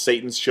movie called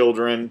Satan's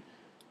Children.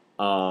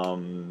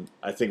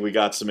 I think we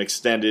got some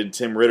extended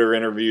Tim Ritter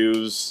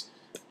interviews,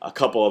 a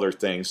couple other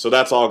things. So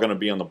that's all going to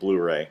be on the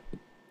Blu-ray.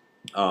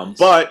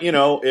 But,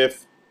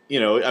 if,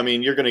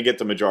 you're going to get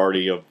the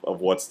majority of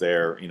what's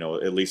there,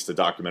 at least the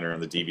documentary on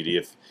the DVD.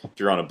 If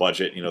you're on a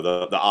budget,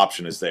 the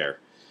option is there.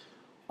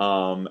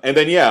 And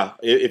then, yeah,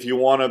 if you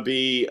want to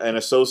be an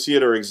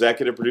associate or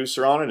executive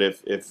producer on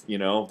it, if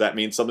that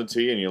means something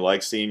to you and you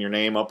like seeing your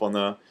name up on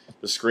the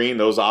screen,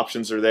 those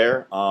options are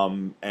there.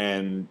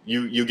 And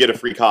you get a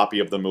free copy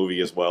of the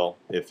movie as well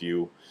if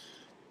you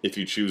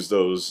choose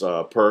those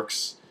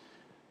perks.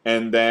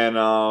 And then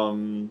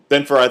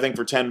for I think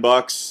for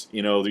 $10,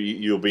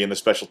 you'll be in the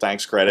special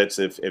thanks credits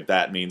if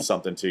that means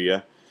something to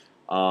you.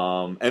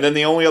 And then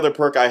the only other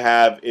perk I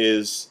have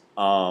is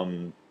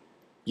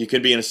you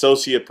can be an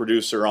associate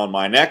producer on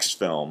my next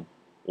film,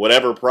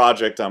 whatever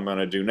project I'm going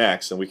to do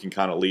next, and we can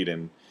kind of lead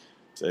in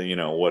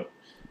to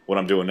what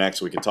I'm doing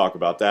next. We can talk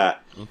about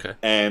that. Okay.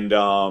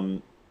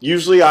 And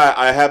usually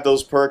I have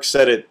those perks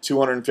set at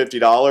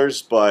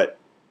 $250, but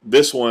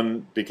this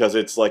one, because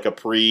it's like a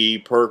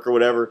pre-perk or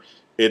whatever,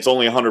 it's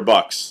only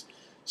 $100.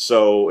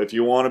 So if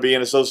you want to be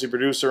an associate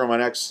producer on my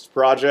next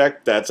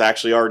project that's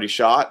actually already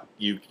shot,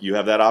 you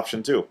have that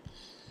option too.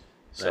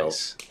 So.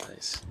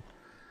 Nice.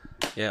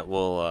 Yeah,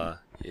 well,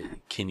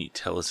 can you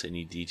tell us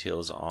any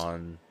details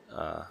on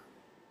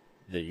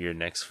your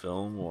next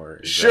film? Or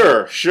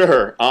Sure.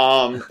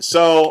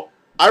 So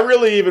I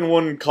really even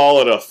wouldn't call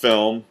it a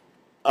film,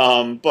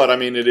 but I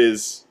mean it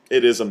is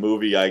a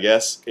movie, I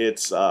guess.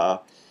 It's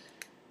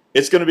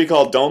It's going to be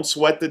called Don't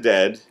Sweat the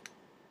Dead.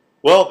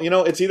 Well,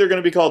 it's either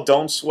going to be called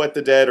Don't Sweat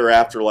the Dead or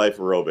Afterlife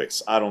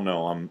Aerobics. I don't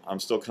know. I'm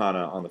still kind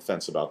of on the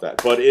fence about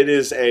that. But it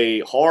is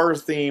a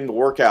horror-themed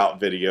workout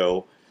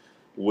video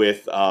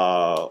with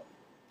my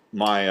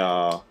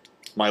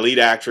lead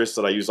actress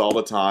that I use all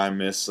the time,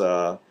 Miss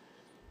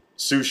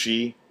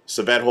Sushi,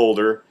 Savette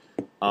Holder.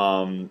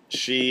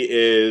 She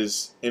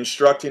is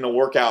instructing a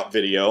workout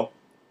video.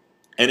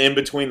 And in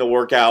between the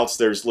workouts,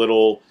 there's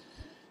little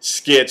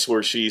skits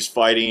where she's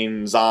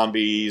fighting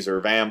zombies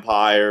or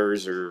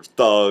vampires or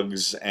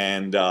thugs,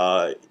 and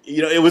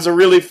it was a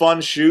really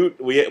fun shoot.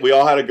 We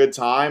all had a good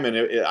time, and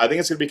I think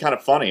it's going to be kind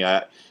of funny.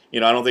 I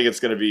don't think it's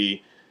going to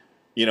be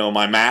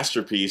my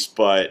masterpiece,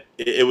 but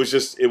it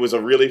was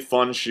a really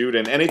fun shoot.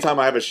 And anytime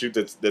I have a shoot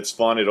that's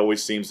fun, it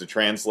always seems to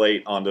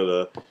translate onto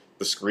the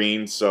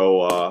screen.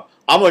 So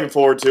I'm looking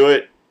forward to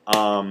it.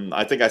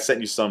 I think I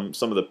sent you some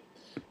of the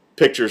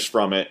pictures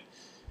from it.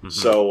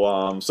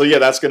 Mm-hmm. So yeah,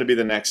 that's going to be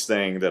the next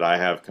thing that I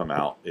have come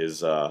out is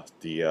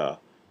the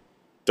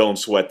Don't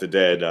Sweat the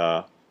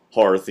Dead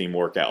horror theme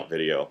workout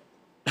video.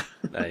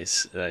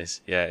 Nice.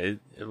 Yeah, it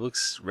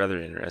looks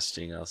rather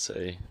interesting, I'll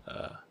say.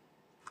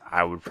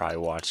 I would probably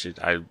watch it.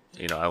 I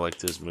like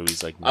those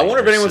movies like I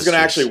wonder if anyone's going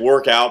to actually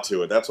work out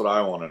to it. That's what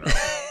I want to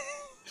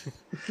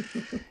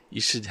know. You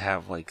should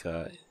have like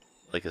a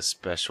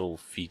special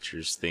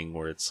features thing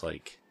where it's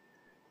like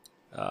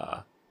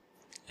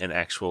an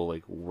actual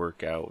like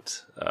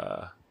workout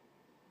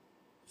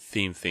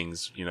theme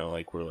things,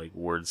 like where like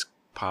words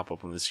pop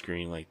up on the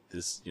screen like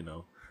this,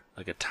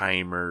 like a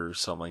timer or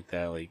something like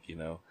that, like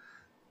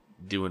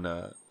doing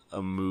a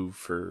move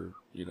for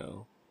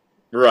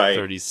right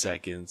 30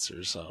 seconds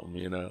or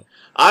something.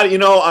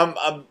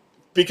 I'm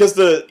because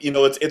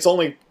it's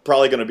only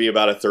probably going to be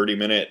about a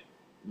 30-minute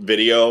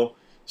video,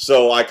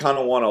 so I kind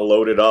of want to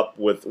load it up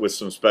with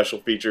some special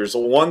features. So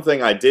one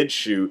thing I did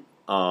shoot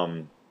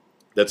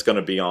that's going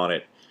to be on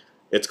it,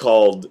 it's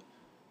called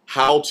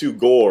How to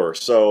Gore.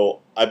 So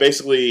I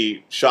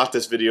basically shot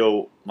this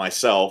video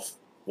myself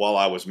while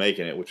I was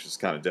making it, which is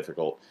kind of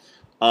difficult.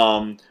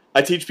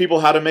 I teach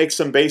people how to make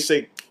some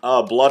basic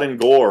blood and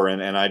gore,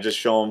 and I just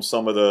show them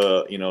some of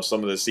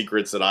the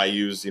secrets that I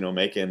use,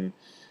 making,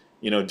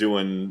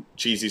 doing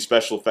cheesy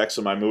special effects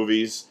in my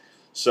movies.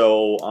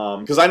 So,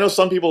 because I know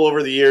some people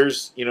over the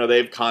years,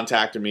 they've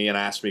contacted me and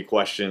asked me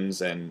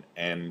questions, and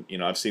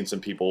I've seen some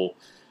people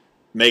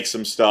make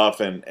some stuff,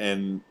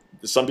 and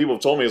some people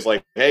have told me, it's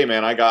like, hey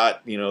man, I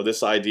got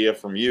this idea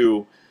from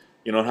you,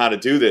 how to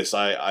do this.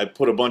 I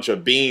put a bunch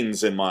of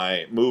beans in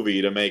my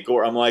movie to make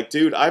gore. I'm like,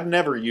 dude, I've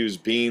never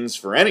used beans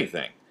for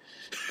anything.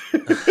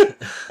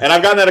 And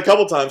I've gotten that a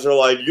couple times. They're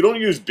like, you don't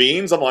use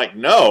beans? I'm like,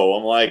 no.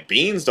 I'm like,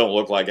 beans don't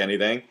look like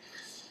anything.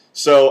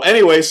 So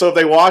anyway, if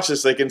they watch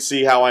this, they can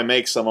see how I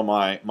make some of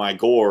my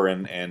gore,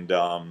 and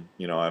I'm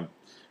a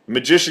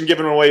magician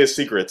giving away his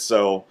secrets.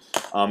 So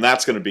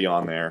that's going to be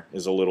on there,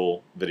 is a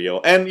little video.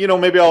 And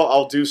maybe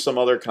I'll do some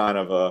other kind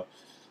of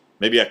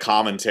maybe a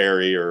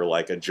commentary or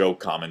like a joke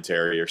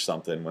commentary or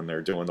something when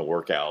they're doing the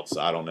workouts.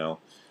 I don't know.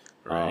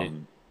 Right.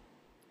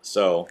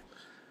 So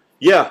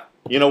yeah,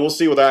 we'll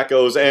see where that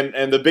goes.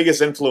 And the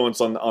biggest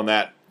influence on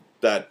that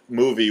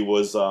movie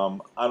was I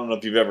don't know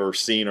if you've ever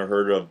seen or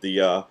heard of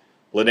the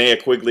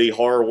Linnea Quigley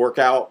horror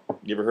workout.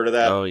 You ever heard of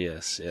that? Oh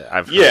yes, yeah,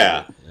 I've heard yeah.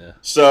 of it. Yeah.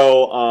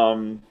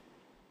 So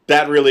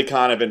that really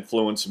kind of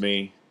influenced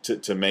me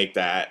to make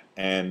that.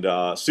 And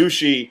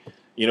Sushi,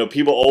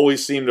 people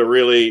always seem to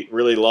really,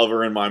 really love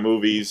her in my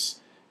movies,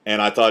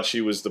 and I thought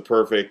she was the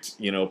perfect,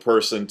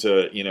 person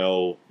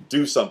to,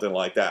 do something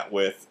like that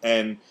with.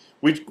 And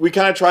we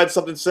kind of tried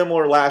something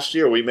similar last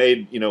year. We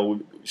made,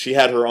 she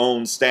had her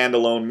own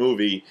standalone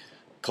movie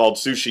called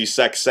Sushi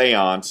Sex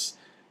Seance,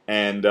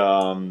 and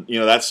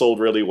that sold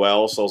really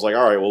well. So I was like,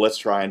 all right, well, let's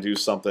try and do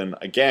something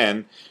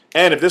again.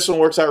 And if this one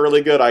works out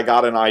really good, I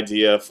got an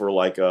idea for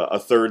like a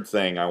third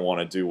thing I want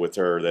to do with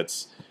her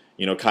that's,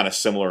 kind of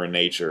similar in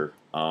nature.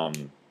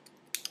 And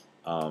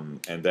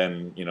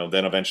then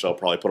eventually I'll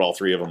probably put all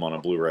three of them on a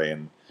Blu-ray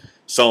and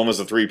sell them as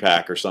a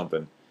 3-pack or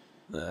something.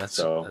 That's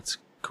a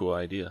cool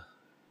idea.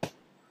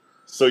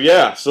 So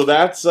yeah, so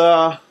that's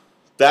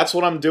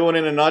what I'm doing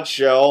in a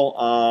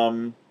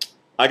nutshell.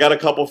 I got a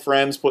couple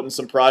friends putting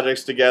some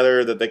projects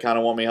together that they kind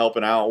of want me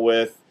helping out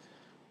with.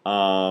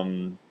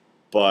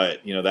 But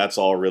that's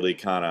all really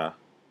kind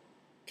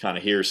of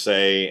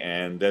hearsay.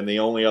 And then the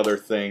only other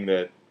thing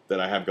that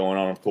I have going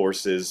on, of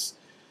course, is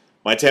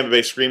my Tampa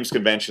Bay Screams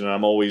convention, and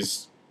I'm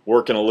always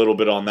working a little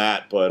bit on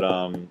that. But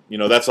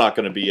that's not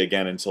going to be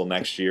again until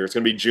next year. It's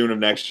going to be June of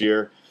next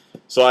year.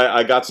 So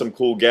I got some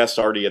cool guests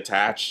already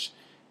attached,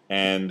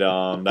 and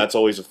that's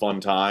always a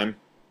fun time.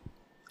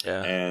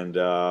 Yeah.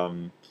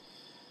 And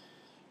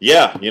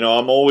yeah,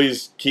 I'm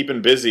always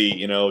keeping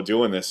busy,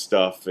 doing this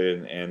stuff,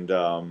 and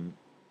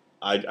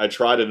I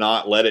try to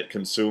not let it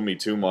consume me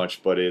too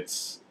much, but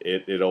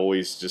it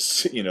always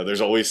just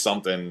there's always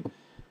something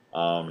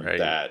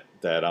right.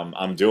 that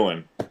I'm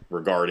doing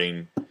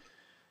regarding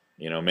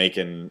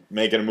making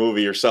a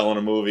movie or selling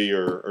a movie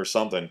or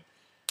something.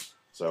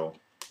 So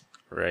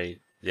right.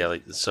 Yeah,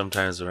 like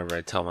sometimes whenever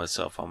I tell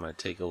myself I'm gonna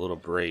take a little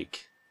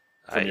break,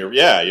 from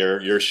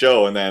your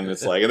show, and then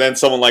it's like, and then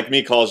someone like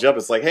me calls you up.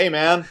 It's like, hey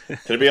man,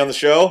 can I be on the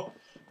show?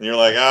 And you're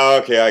like, oh,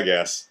 okay, I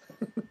guess.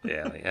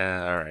 yeah, like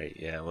all right,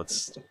 yeah,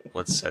 let's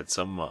set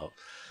something up.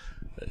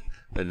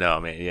 But no,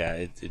 man, yeah,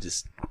 it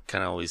just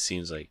kind of always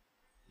seems like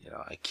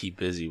I keep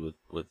busy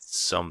with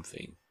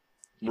something.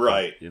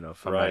 Right.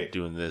 If I'm not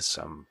doing this,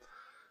 I'm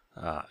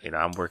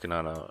working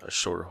on a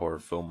short horror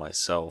film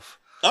myself.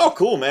 Oh,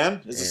 cool,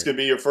 man! Is this gonna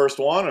be your first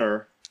one,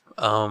 or?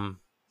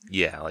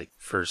 Yeah, like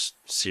first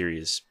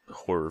serious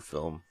horror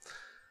film,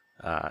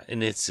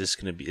 and it's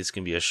gonna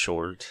be a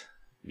short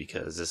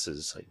because this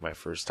is like my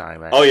first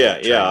time. Oh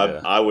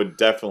yeah. I would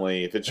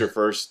definitely, if it's your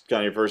first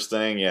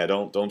thing, yeah,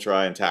 don't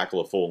try and tackle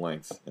a full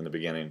length in the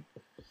beginning.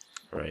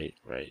 Right.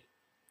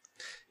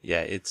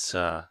 Yeah, it's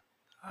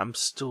I'm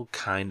still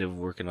kind of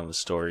working on the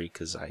story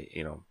because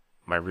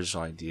my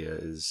original idea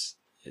is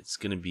it's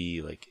gonna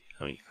be like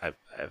I've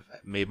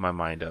made my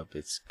mind up.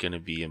 It's gonna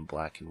be in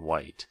black and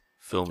white,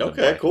 filmed in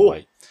black and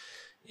white,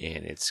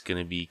 and it's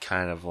gonna be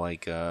kind of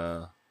like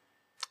a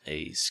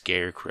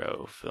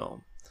scarecrow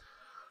film.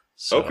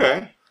 So,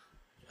 okay.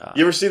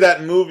 You ever see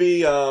that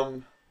movie?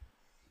 Well,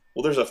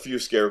 there's a few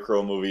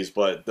Scarecrow movies,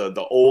 but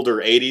the older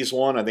 '80s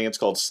one, I think it's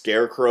called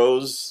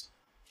Scarecrows.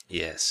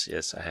 Yes,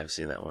 I have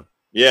seen that one.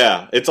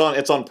 Yeah, it's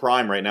on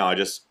Prime right now.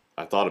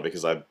 I thought of it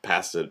because I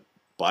passed it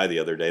by the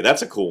other day.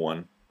 That's a cool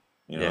one.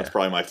 That's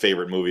probably my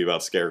favorite movie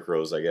about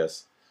scarecrows, I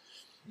guess.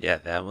 Yeah,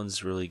 that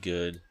one's really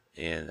good.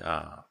 And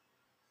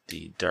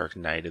The Dark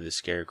Knight of the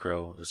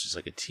Scarecrow, which is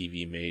like a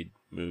TV made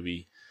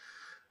movie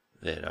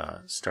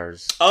that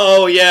stars.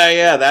 Oh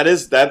yeah,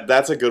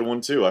 that's a good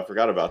one too. I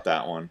forgot about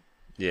that one.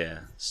 Yeah,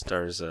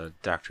 stars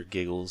Dr.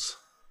 Giggles.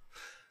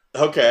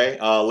 Okay,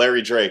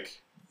 Larry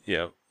Drake.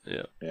 Yep.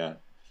 Yeah,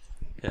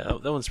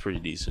 that one's pretty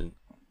decent.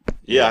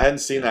 Yeah, I hadn't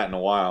seen that in a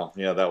while.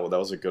 Yeah, that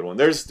was a good one.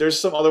 There's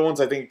some other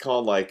ones I think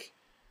called like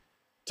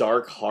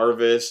Dark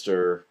Harvest,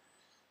 or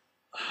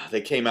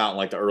they came out in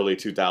like the early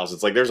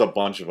 2000s. Like there's a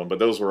bunch of them, but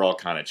those were all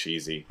kind of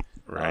cheesy.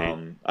 Right.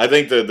 I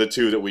think the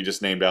two that we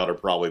just named out are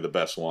probably the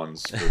best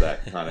ones for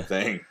that kind of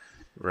thing.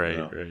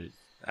 Right.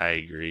 I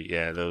agree.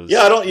 Yeah, those.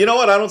 Yeah, I don't. You know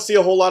what? I don't see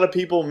a whole lot of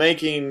people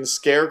making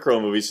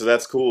scarecrow movies, so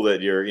that's cool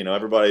that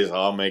everybody's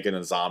making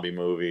a zombie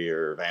movie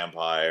or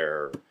vampire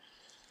or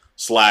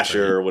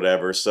slasher or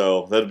whatever.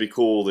 So that'd be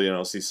cool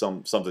to see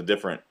something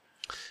different.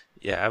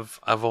 Yeah,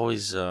 I've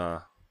always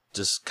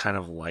just kind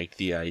of liked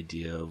the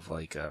idea of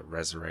like a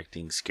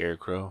resurrecting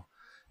scarecrow,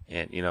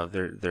 and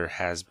there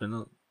has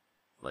been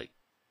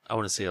I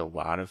wouldn't say a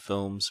lot of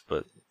films,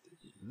 but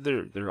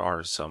there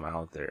are some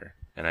out there,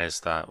 and I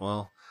just thought,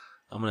 well,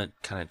 I'm gonna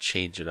kind of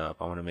change it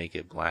up. I want to make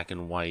it black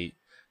and white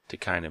to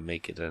kind of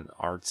make it an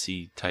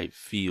artsy type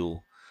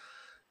feel,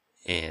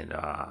 and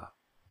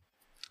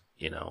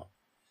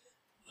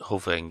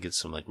hopefully I can get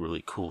some like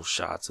really cool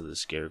shots of the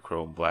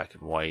scarecrow in black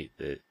and white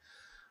that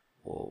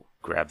will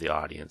grab the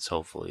audience,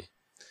 hopefully.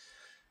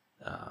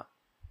 And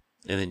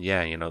then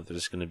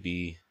there's gonna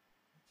be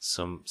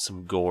some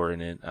gore in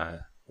it.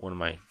 One of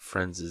my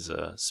friends is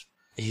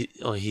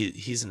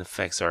he's an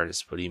effects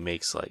artist, but he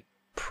makes like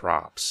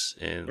props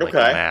and like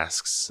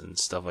masks and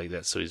stuff like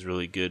that. So he's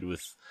really good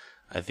with.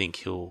 I think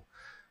he'll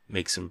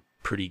make some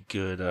pretty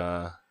good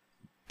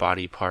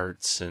body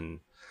parts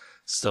and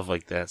stuff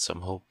like that. So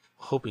I'm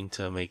hoping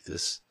to make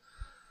this,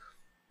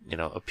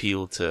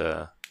 appeal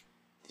to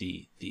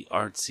the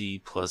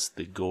artsy plus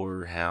the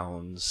gore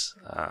hounds.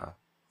 I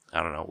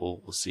don't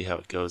know. We'll see how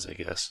it goes, I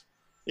guess.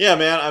 Yeah,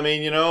 man. I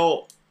mean,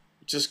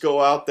 just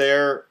go out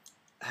there,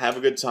 have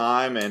a good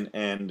time,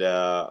 and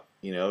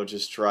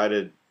just try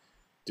to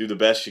do the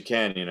best you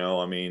can.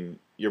 I mean,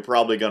 you're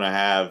probably going to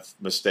have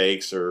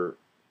mistakes or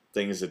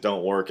things that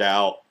don't work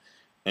out,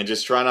 and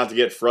just try not to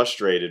get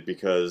frustrated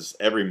because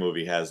every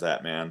movie has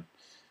that, man.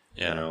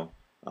 Yeah.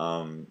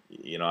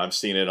 I've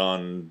seen it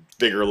on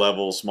bigger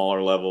level,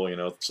 smaller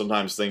level.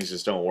 Sometimes things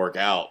just don't work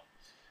out.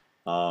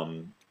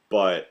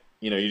 But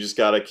you just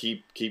gotta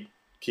keep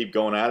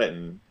going at it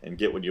and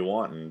get what you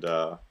want. And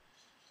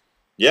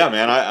yeah,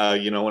 man, I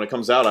when it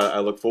comes out, I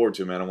look forward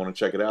to it, man. I want to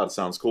check it out. It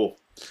sounds cool.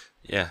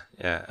 Yeah.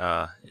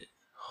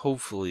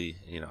 Hopefully,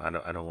 I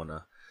don't want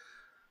to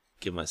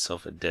give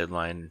myself a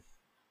deadline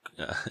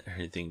or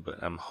anything, but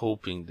I'm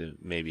hoping to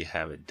maybe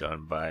have it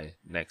done by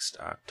next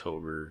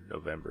October,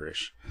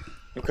 November-ish.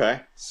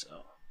 Okay.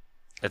 So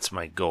that's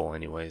my goal,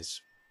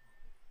 anyways.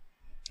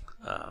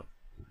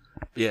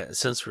 Yeah,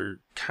 since we're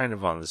kind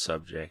of on the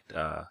subject,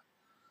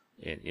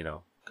 and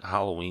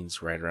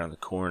Halloween's right around the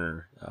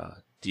corner.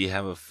 Do you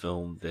have a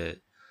film that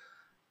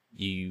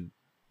you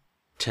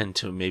tend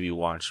to maybe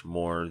watch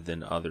more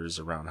than others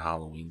around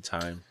Halloween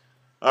time?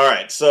 All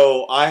right,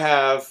 so I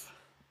have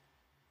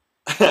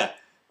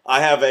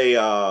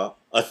a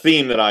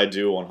theme that I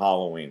do on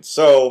Halloween.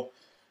 So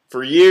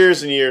for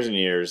years and years and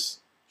years,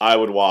 I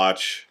would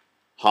watch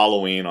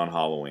Halloween on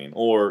Halloween,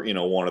 or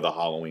one of the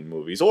Halloween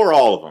movies, or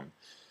all of them.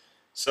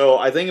 So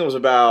I think it was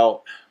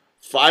about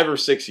 5 or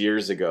 6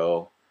 years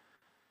ago.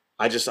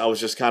 I was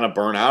just kind of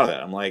burnt out of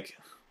that. I'm like,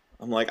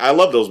 I'm like, I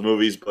love those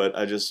movies, but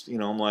I just,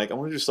 I'm like, I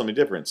want to do something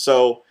different.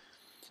 So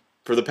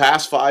for the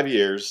past 5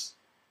 years,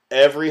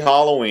 every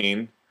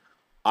Halloween,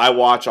 I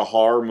watch a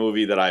horror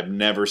movie that I've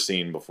never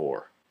seen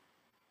before.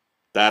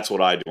 That's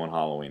what I do on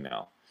Halloween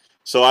now.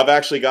 So I've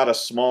actually got a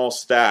small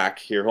stack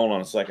here. Hold on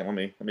a second. Let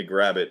me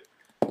grab it.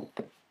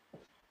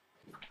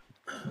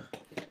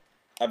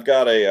 I've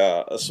got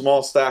a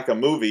small stack of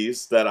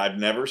movies that I've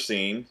never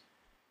seen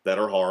that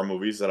are horror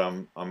movies that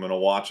I'm gonna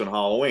watch on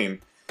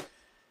Halloween.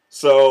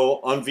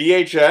 So on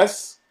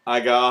VHS, I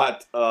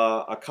got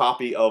a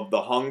copy of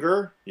The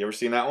Hunger. You ever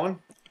seen that one?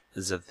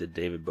 Is that the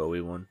David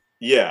Bowie one?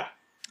 Yeah.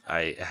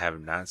 I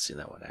have not seen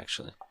that one,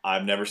 actually.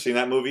 I've never seen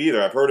that movie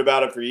either. I've heard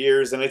about it for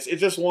years, and it's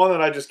just one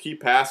that I just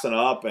keep passing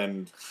up,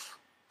 and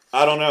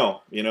I don't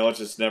know. It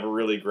just never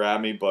really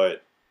grabbed me,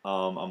 but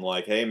I'm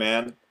like, hey,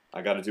 man,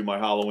 I got to do my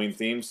Halloween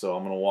theme, so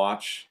I'm going to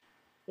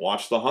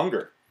watch The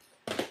Hunger.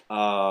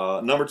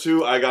 Number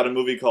 2, I got a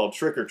movie called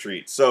Trick or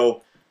Treat.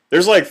 So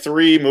there's like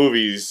 3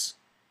 movies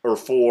or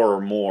 4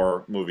 or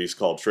more movies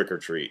called Trick or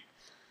Treat.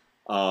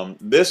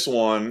 This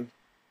one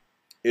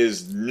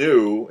is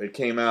new. It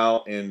came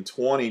out in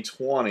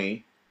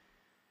 2020.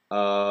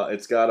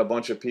 It's got a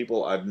bunch of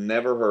people I've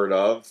never heard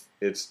of.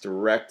 It's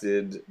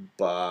directed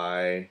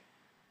by...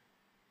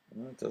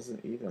 Well, it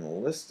doesn't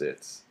even list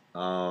it.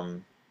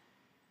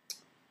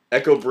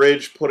 Echo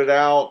Bridge put it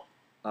out.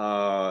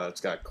 It's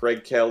got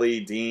Craig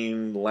Kelly,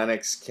 Dean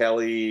Lennox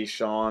Kelly,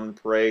 Sean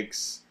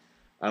Frakes.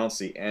 I don't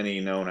see any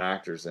known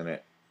actors in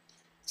it.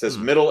 It says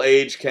middle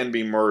age can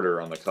be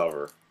murder on the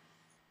cover.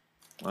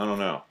 I don't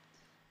know.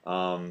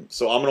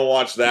 So I'm gonna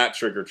watch that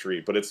Trick or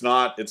Treat, but it's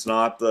not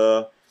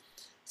the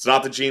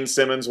Gene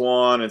Simmons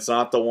one. It's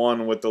not the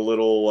one with the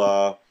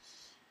little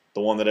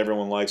the one that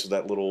everyone likes with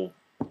that little.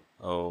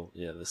 Oh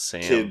yeah, the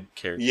Sam kid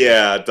character.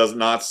 Yeah, it does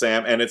not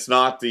Sam, and it's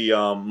not the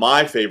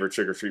my favorite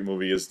Trick or Treat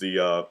movie is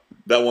the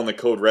that one that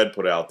Code Red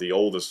put out, the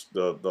old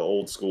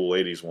school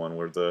 '80s one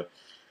where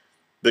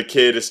the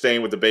kid is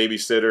staying with the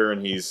babysitter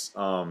and he's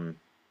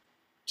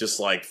just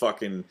like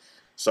fucking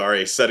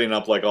setting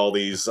up like all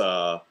these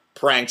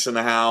pranks in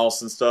the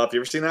house and stuff. You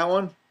ever seen that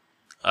one?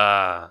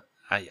 I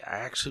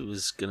actually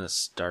was gonna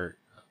start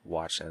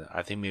watching it.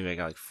 I think maybe I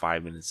got like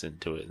 5 minutes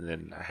into it and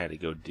then I had to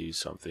go do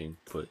something,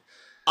 but.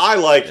 I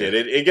like it.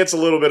 It gets a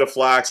little bit of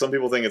flack. Some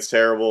people think it's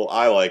terrible.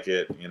 I like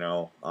it,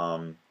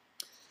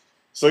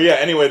 So yeah,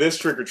 anyway, this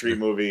Trick or Treat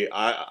movie,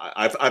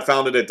 I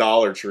found it at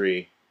Dollar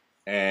Tree,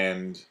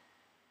 and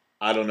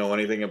I don't know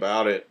anything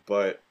about it,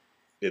 but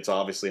it's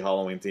obviously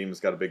Halloween themed. It's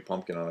got a big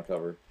pumpkin on the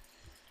cover.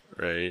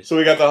 Right. So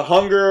we got The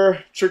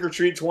Hunger, Trick or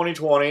Treat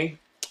 2020.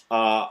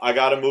 I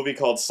got a movie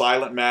called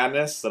Silent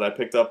Madness that I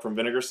picked up from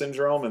Vinegar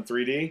Syndrome in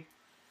 3D.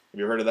 Have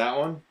you heard of that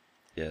one?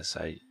 Yes,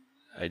 I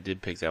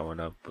did pick that one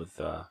up with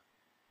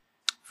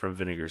from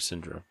Vinegar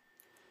Syndrome.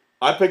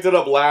 I picked it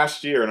up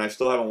last year, and I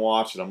still haven't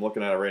watched it. I'm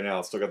looking at it right now.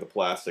 It's still got the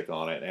plastic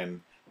on it.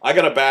 And I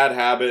got a bad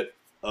habit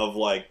of,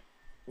 like,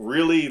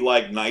 really,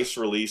 like, nice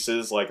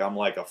releases. Like, I'm,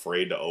 like,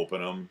 afraid to open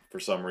them for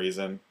some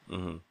reason.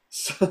 Mm-hmm.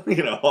 So,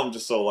 I'm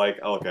just so,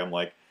 like, okay, I'm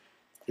like,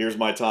 here's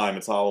my time.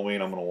 It's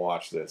Halloween. I'm going to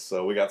watch this.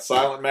 So we got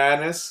Silent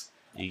Madness.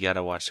 You got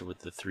to watch it with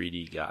the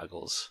 3D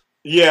goggles.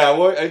 Yeah,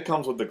 well, it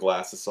comes with the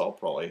glasses, so I'll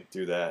probably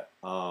do that.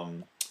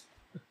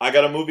 I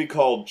got a movie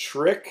called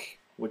Trick,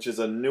 which is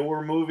a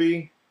newer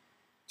movie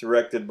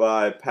directed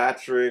by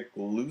Patrick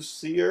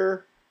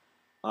Lussier.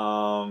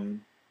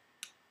 Don't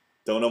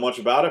know much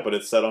about it, but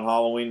it's set on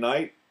Halloween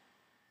night.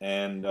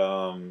 And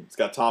it's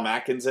got Tom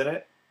Atkins in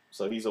it,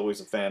 so he's always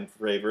a fan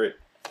favorite.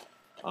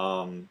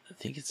 I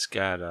think it's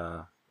got,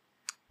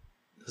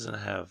 doesn't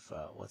have,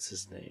 what's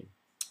his name?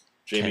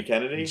 Jamie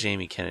Kennedy?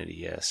 Jamie Kennedy,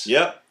 yes.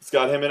 Yep, it's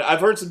got him in it. I've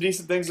heard some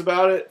decent things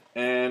about it,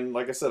 and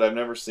like I said, I've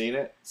never seen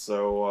it,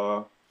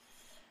 so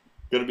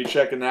going to be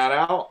checking that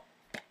out.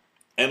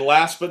 And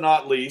last but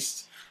not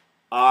least,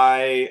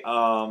 I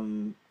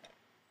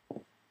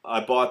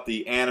bought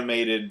the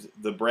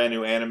brand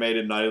new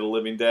animated Night of the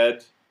Living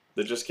Dead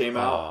that just came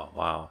out. Oh,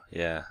 wow,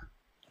 yeah.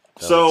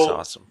 That looks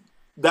awesome.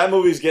 That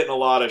movie's getting a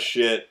lot of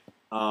shit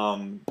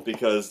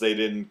because they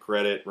didn't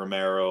credit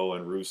Romero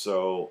and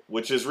Russo,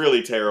 which is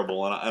really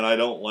terrible, and I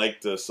don't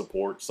like to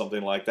support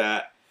something like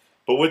that.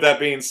 But with that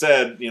being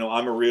said,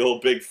 I'm a real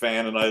big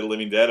fan of Night of the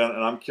Living Dead,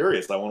 and I'm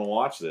curious. I want to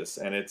watch this,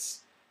 and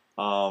it's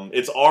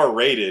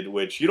R-rated,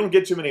 which you don't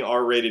get too many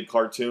R-rated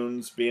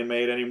cartoons being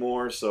made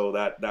anymore, so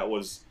that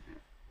was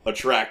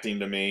attracting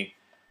to me.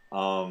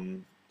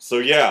 So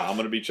yeah, I'm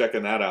going to be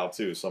checking that out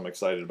too, so I'm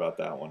excited about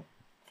that one.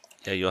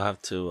 Yeah, you'll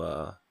have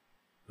to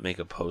make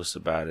a post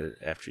about it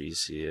after you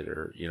see it,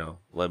 or,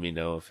 let me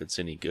know if it's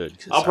any good.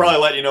 I'll probably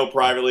let you know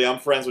privately. I'm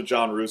friends with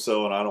John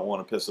Russo, and I don't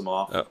want to piss him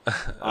off.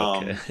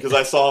 Oh, okay. Because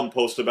I saw him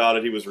post about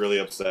it. He was really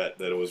upset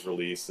that it was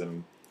released,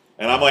 and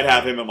I might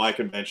have him at my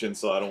convention,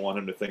 so I don't want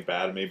him to think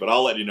bad of me. But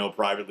I'll let you know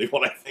privately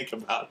what I think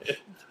about it.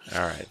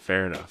 All right,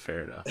 fair enough.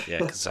 Yeah,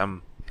 because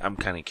I'm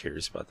kind of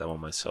curious about that one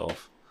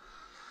myself.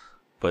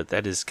 But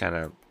that is kind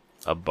of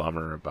a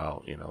bummer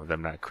about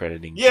them not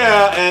crediting.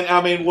 Yeah, and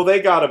I mean, well,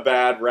 they got a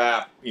bad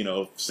rap,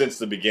 since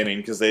the beginning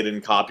because they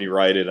didn't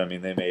copyright it. I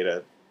mean, they made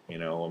a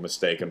a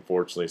mistake,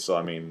 unfortunately. So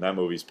I mean, that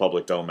movie's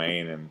public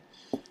domain, and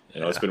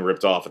it's been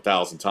ripped off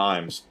 1,000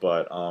 times.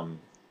 But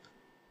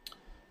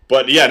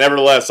yeah,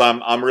 nevertheless,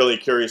 I'm really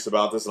curious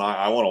about this, and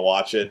I want to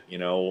watch it.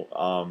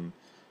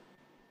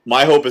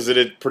 My hope is that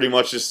it pretty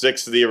much just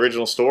sticks to the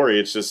original story.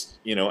 It's just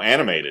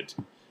animated,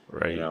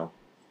 right?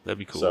 That'd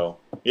be cool. So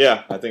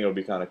yeah, I think it would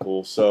be kind of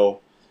cool.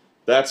 So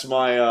that's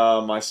my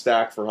my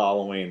stack for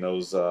Halloween.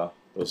 Those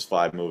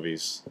 5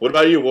 movies. What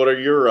about you? What are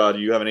your? Do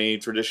you have any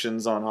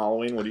traditions on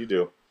Halloween? What do you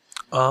do?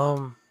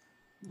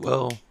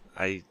 Well,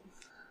 I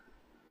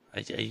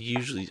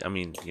usually, I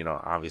mean,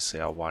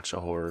 obviously, I'll watch a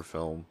horror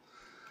film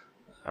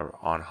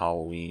on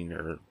Halloween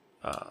or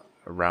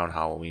around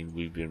Halloween.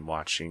 We've been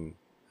watching.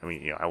 I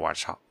mean, I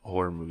watch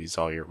horror movies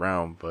all year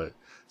round, but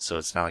so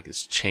it's not like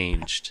it's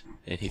changed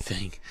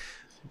anything.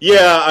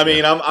 Yeah, I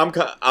mean,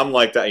 I'm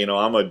like that.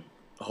 I'm a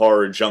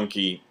horror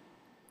junkie,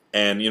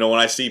 and when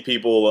I see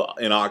people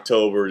in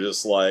October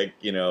just like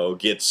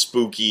get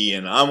spooky,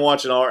 and I'm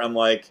watching horror, I'm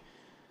like,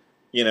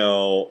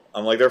 they're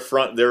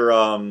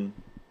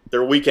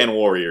weekend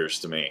warriors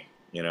to me.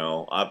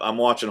 I'm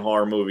watching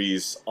horror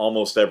movies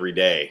almost every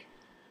day.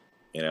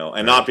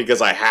 And not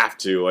because I have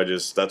to.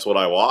 That's what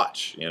I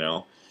watch.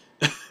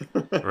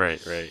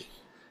 Right.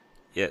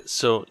 Yeah,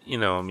 so,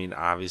 I mean,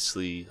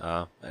 obviously,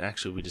 and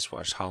actually we just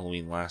watched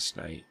Halloween last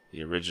night,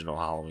 the original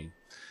Halloween.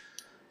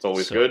 It's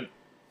always good.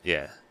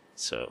 Yeah,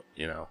 so,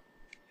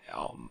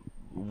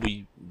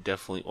 we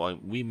definitely,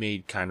 we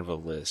made kind of a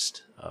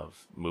list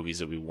of movies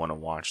that we want to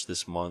watch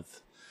this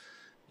month,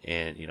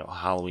 and,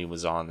 Halloween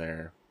was on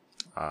there.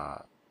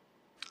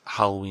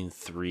 Halloween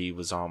 3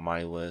 was on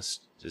my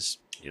list. Just,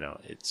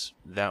 it's,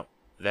 that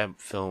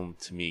film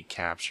to me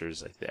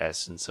captures, like, the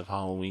essence of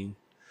Halloween.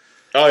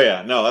 Oh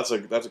yeah, no, that's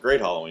a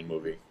great Halloween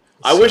movie.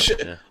 I wish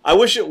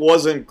it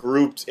wasn't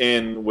grouped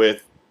in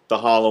with the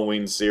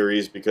Halloween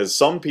series, because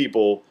some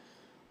people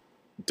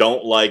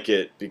don't like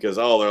it because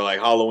they're like,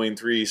 Halloween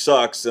 3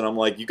 sucks, and I'm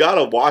like, you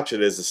gotta watch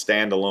it as a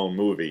standalone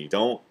movie.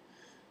 Don't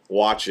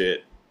watch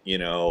it,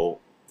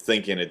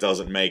 thinking it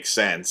doesn't make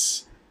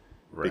sense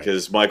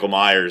because Michael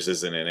Myers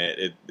isn't in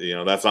it.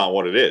 That's not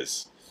what it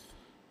is.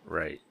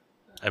 Right.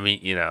 I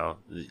mean,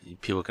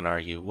 people can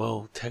argue,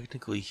 well,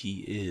 technically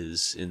he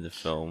is in the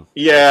film.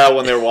 Yeah,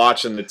 when they're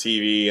watching the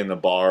TV in the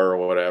bar or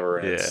whatever,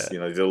 and it's, they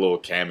did a little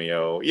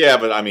cameo. Yeah,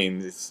 but I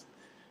mean, it's,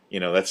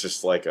 that's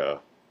just like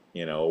a,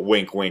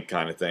 wink, wink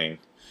kind of thing.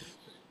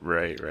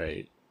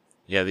 Right.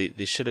 Yeah,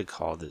 they should have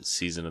called it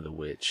Season of the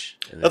Witch.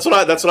 That's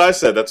what I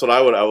said. That's what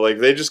I would like.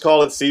 They just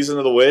called it Season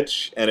of the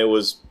Witch, and it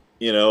was,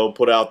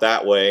 put out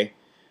that way.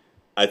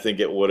 I think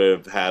it would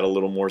have had a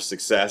little more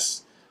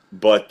success,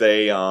 but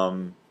they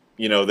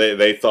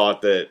they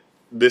thought that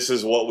this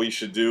is what we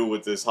should do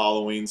with this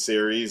Halloween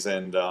series,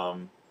 and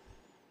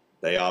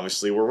they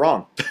obviously were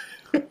wrong.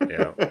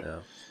 Yeah.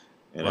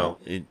 Well,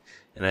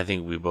 and I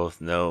think we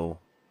both know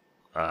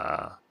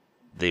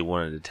they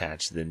wanted to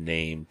attach the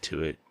name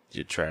to it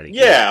to try to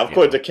get, of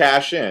course, to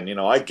cash in.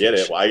 I get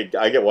it. I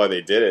get why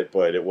they did it,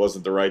 but it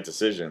wasn't the right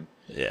decision.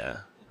 Yeah,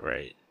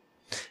 right.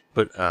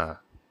 But I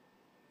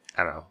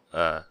don't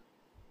know.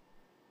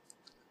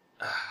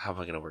 How am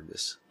I going to word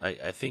this?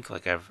 I think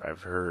like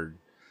I've heard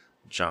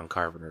John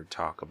Carpenter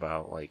talk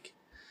about, like,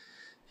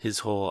 his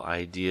whole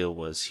idea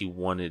was he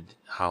wanted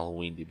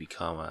Halloween to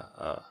become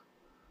a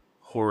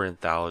horror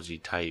anthology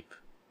type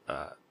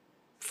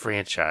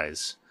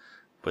franchise,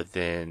 but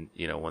then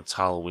once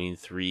Halloween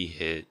 3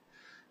 hit,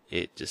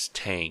 it just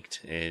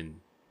tanked, and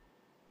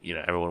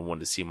everyone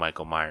wanted to see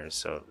Michael Myers,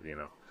 so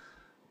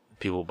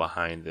people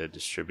behind the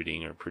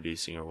distributing or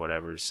producing or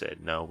whatever said,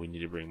 no, we need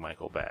to bring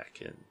Michael back,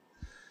 and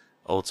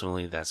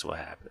ultimately, that's what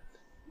happened.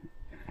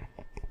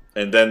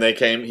 And then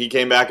he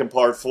came back in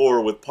part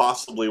 4 with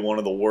possibly one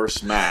of the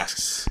worst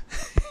masks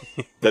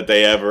that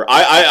they ever.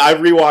 I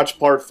rewatched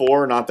part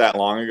 4 not that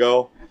long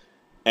ago,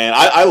 and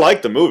I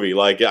like the movie.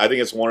 Like, I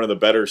think it's one of the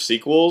better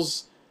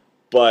sequels,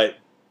 but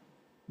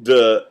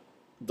the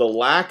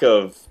lack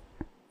of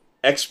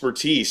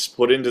expertise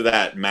put into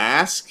that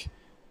mask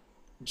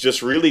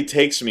just really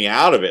takes me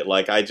out of it.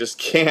 Like, I just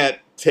can't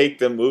take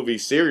the movie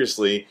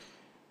seriously.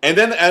 And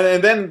then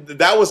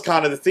that was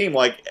kind of the theme.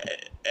 Like,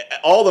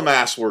 all the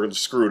masks were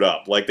screwed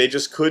up. Like, they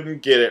just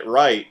couldn't get it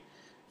right.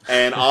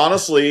 And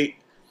honestly,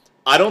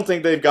 I don't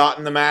think they've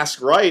gotten the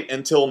mask right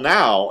until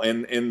now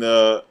in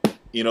the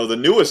the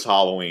newest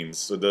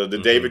Halloweens, the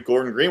David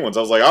Gordon Green ones. I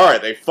was like, all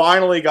right, they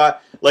finally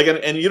got, like,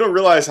 and you don't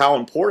realize how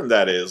important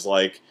that is.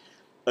 Like,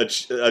 a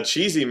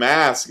cheesy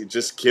mask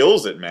just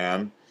kills it,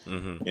 man.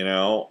 Mm-hmm.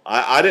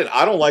 I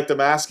don't like the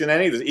mask in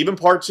any of this. Even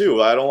part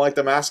 2, I don't like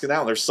the mask in that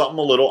one. There's something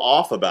a little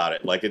off about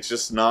it. Like, it's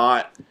just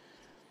not,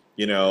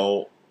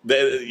 I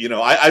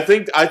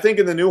think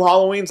in the new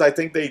Halloweens, I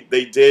think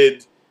they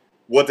did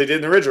what they did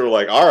in the original.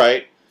 Like, all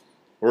right,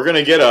 we're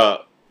gonna get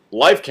a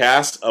life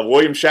cast of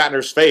William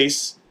Shatner's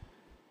face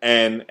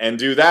and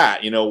do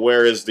that.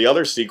 Whereas the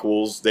other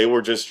sequels, they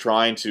were just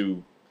trying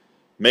to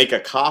make a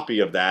copy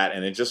of that,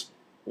 and it just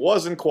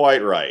wasn't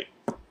quite right.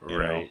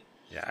 Right.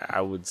 Yeah,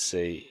 I would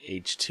say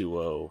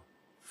H2O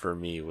for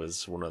me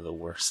was one of the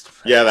worst.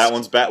 Yeah, that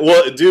one's bad.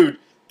 Well, dude,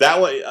 that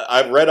one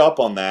I've read up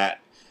on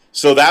that.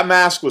 So that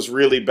mask was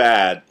really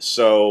bad.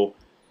 So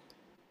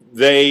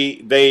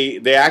they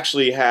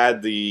actually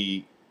had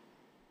the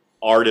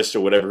artist or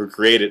whatever who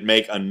created it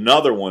make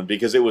another one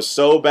because it was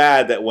so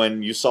bad that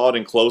when you saw it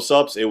in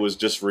close-ups, it was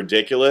just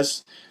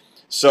ridiculous.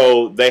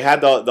 So they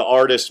had the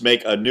artist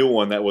make a new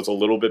one that was a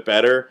little bit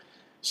better.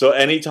 So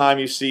anytime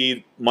you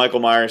see Michael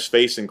Myers'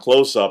 face in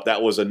close-up,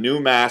 that was a new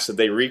mask that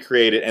they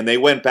recreated, and they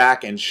went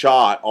back and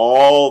reshot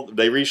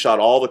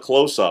all the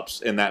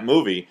close-ups in that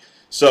movie.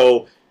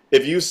 So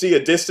if you see a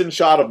distant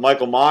shot of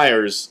Michael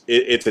Myers,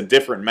 it's a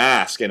different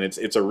mask, and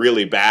it's a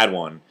really bad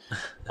one.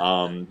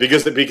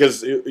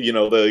 Because you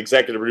know the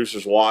executive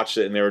producers watched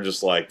it and they were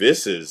just like,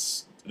 this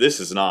is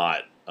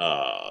not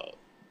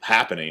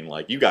happening.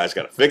 Like, you guys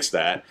got to fix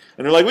that.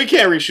 And they're like, we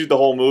can't reshoot the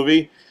whole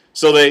movie.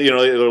 So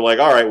they're like,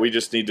 all right, we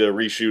just need to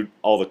reshoot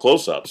all the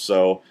close-ups.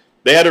 So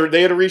they had to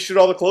reshoot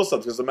all the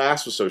close-ups because the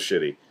mask was so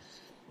shitty.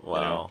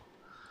 Wow.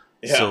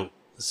 You know? Yeah.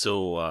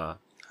 So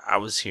I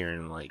was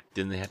hearing, like,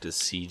 didn't they have to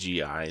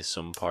CGI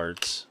some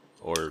parts?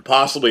 Or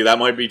possibly that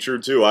might be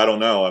true too. I don't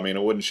know. I mean,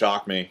 it wouldn't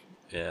shock me.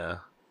 Yeah.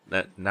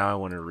 Now I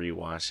want to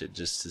rewatch it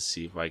just to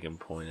see if I can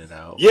point it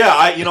out. Yeah,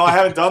 I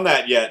haven't done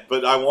that yet,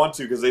 but I want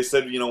to because they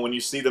said when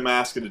you see the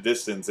mask at a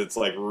distance, it's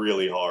like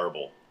really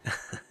horrible.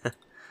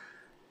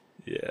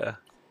 Yeah.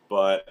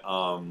 But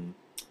well,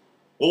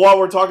 while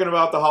we're talking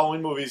about the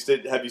Halloween movies,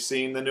 have you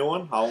seen the new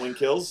one, Halloween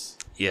Kills?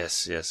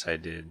 Yes, I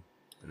did.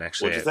 And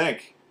actually, what'd you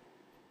think?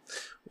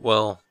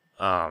 Well,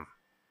 I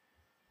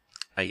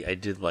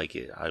did like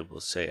it. I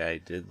will say I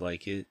did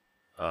like it.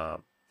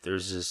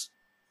 There's just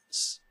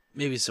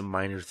maybe some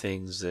minor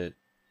things that,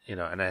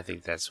 and I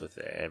think that's with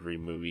every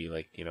movie.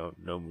 Like,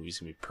 no movie's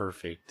gonna be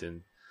perfect,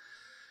 and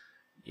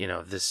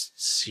this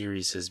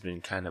series has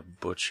been kind of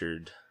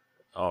butchered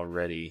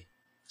already.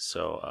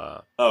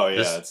 So,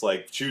 it's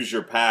like choose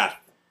your path.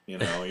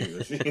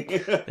 Exactly.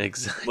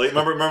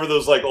 Like remember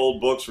those like old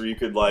books where you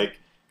could like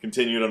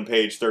continue on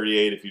page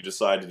 38 if you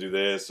decide to do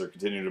this, or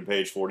continue to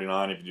page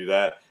 49 if you do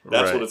that.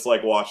 That's right. What it's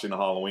like watching the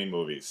Halloween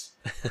movies.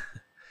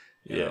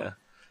 Yeah.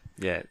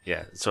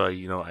 So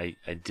I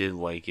did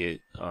like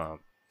it. I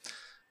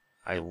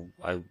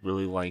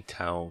really liked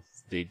how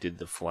they did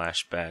the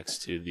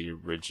flashbacks to the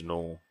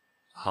original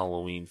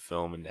Halloween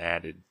film and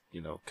added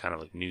kind of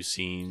like new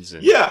scenes.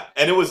 And yeah,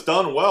 and it was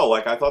done well.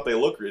 Like, I thought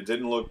it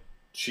didn't look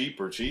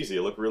cheap or cheesy.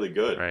 It looked really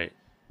good. Right.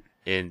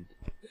 And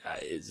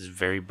it's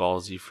very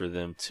ballsy for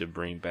them to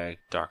bring back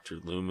Dr.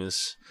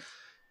 Loomis,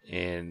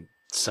 and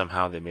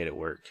somehow they made it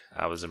work.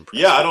 I was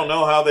impressed. Yeah, I don't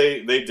know how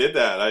they did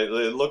that.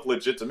 It looked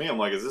legit to me. I'm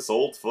like, is this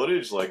old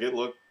footage? Like, it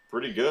looked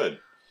pretty good.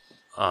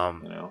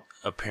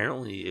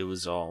 Apparently it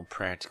was all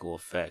practical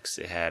effects.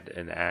 They had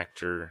an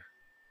actor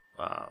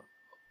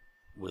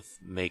with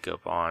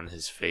makeup on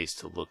his face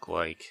to look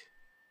like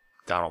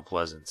Donald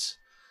Pleasance.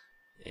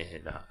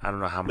 And I don't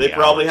know how many They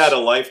probably hours. had a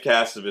life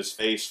cast of his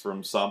face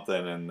from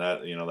something, and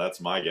that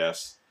that's my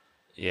guess.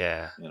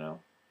 Yeah.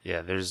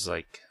 Yeah, there's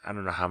like, I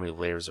don't know how many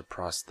layers of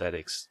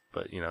prosthetics,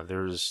 but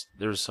there's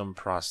some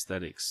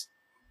prosthetics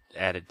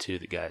added to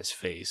the guy's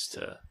face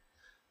to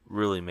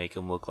really make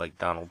him look like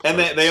Donald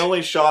Pleasance. And they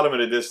only shot him at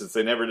a distance.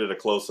 They never did a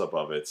close up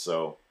of it,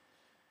 so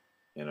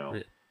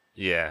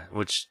Yeah,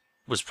 which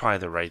was probably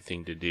the right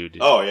thing to do.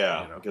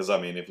 Because I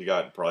mean, if you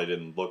probably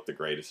didn't look the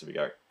greatest if you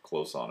got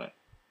close on it.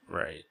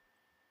 Right.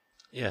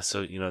 Yeah,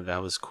 so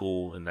that was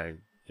cool, and I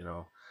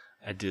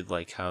did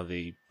like how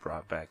they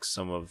brought back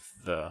some of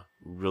the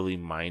really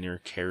minor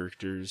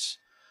characters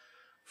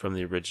from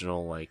the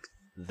original, like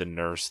the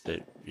nurse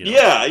that.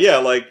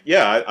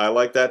 I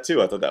like that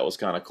too. I thought that was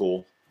kind of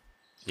cool.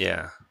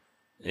 Yeah,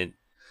 and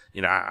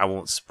I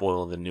won't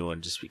spoil the new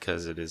one just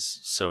because it is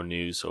so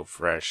new, so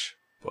fresh.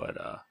 But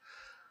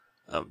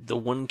the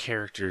one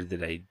character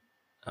that I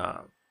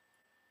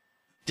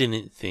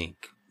didn't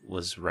think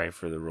was right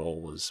for the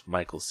role was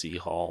Michael C.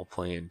 Hall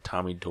playing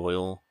Tommy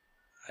Doyle.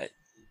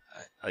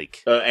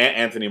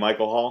 Anthony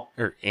Michael Hall.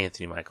 Or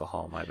Anthony Michael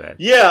Hall, my bad.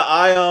 Yeah,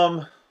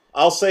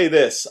 I'll say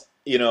this.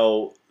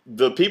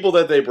 The people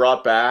that they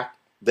brought back,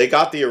 they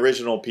got the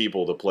original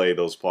people to play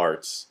those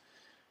parts.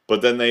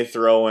 But then they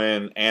throw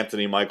in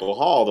Anthony Michael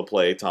Hall to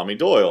play Tommy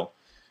Doyle.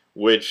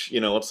 Which,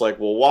 it's like,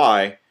 well,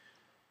 why?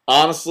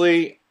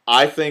 Honestly,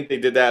 I think they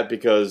did that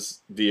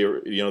because the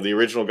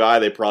original guy,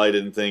 they probably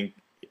didn't think,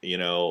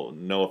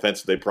 no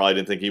offense, they probably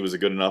didn't think he was a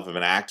good enough of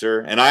an actor.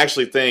 And I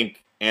actually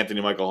think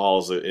Anthony Michael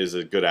Hall is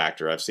a good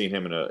actor. I've seen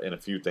him in a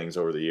few things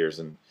over the years,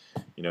 and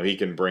he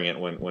can bring it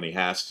when he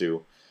has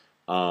to.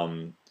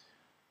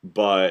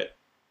 But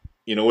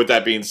with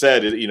that being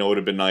said, it would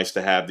have been nice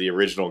to have the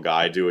original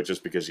guy do it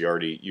just because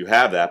you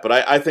have that. But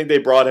I think they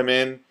brought him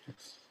in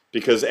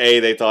because A,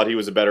 they thought he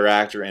was a better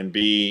actor, and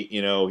B,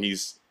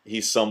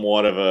 he's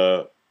somewhat of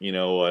a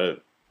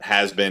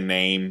has-been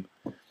name.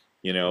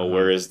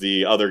 Whereas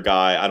the other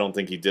guy, I don't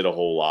think he did a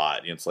whole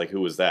lot. It's like, who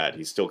was that?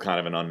 He's still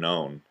kind of an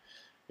unknown.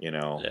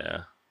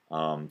 Yeah.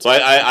 So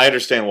I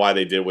understand why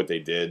they did what they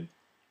did.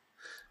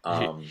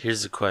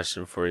 Here's a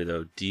question for you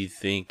though. Do you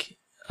think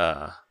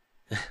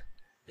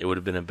it would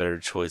have been a better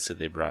choice if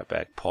they brought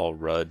back Paul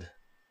Rudd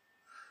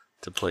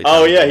to play.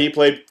 Oh Tommy yeah, Doyle. he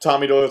played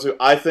Tommy Doyle too.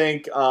 I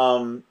think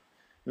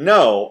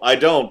no, I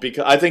don't,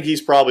 because I think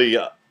he's probably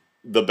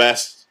the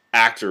best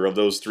actor of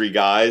those three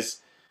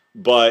guys,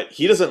 but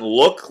he doesn't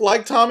look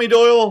like Tommy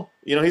Doyle.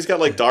 You know, he's got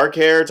like dark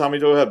hair. Tommy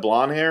Doyle had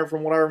blonde hair,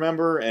 from what I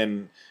remember,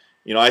 and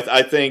you know,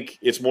 I think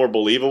it's more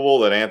believable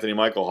that Anthony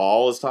Michael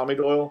Hall is Tommy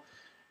Doyle,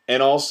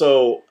 and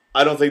also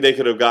I don't think they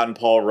could have gotten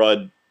Paul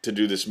Rudd to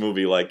do this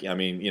movie. Like, I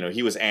mean, you know,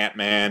 he was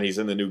Ant-Man. He's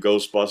in the new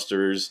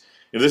Ghostbusters.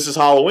 You know, this is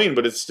Halloween,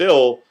 but it's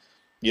still,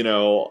 you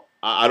know,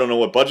 I don't know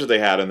what budget they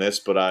had in this,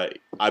 but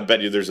I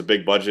bet you there's a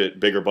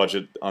bigger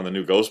budget on the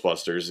new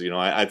Ghostbusters. You know,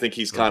 I think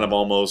he's kind of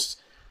almost,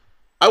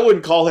 I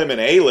wouldn't call him an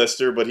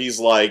A-lister, but he's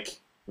like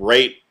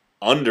right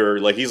under,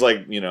 like he's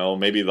like, you know,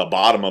 maybe the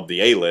bottom of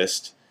the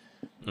A-list,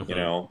 you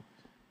know.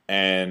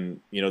 And,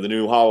 you know, the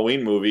new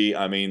Halloween movie,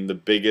 I mean, the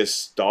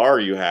biggest star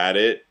you had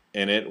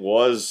in it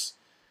was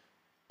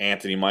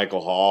Anthony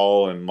Michael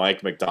Hall and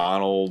Mike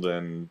McDonald,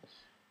 and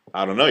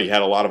I don't know, you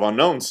had a lot of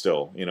unknowns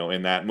still, you know,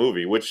 in that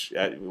movie, which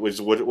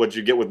was what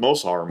you get with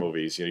most horror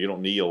movies. You know, you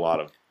don't need a lot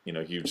of, you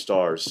know, huge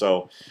stars.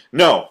 So,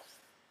 no,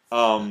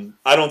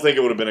 I don't think it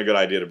would have been a good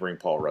idea to bring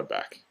Paul Rudd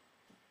back.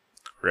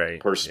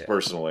 Right.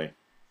 Personally.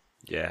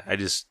 Yeah,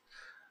 it's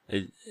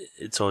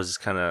always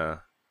just kind of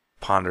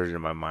pondered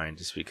in my mind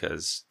just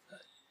because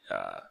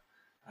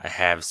I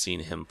have seen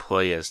him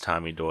play as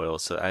Tommy Doyle,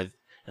 so I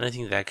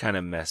think that kind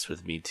of messed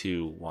with me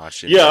too,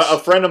 watching. Yeah, this. a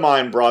friend of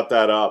mine brought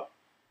that up.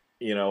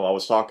 You know, I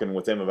was talking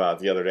with him about it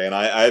the other day, and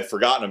I had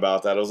forgotten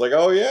about that. I was like,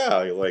 oh yeah,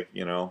 like,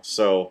 you know,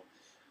 so,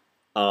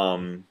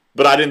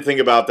 but I didn't think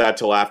about that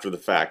till after the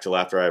fact, till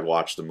after I had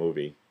watched the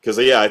movie. Because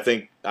yeah, I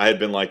think I had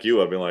been like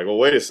you. I'd been like, well,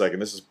 wait a second,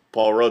 this is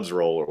Paul Rudd's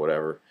role or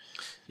whatever.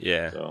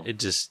 Yeah, so. It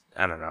just,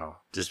 I don't know,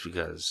 just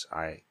because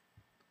I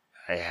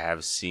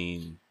have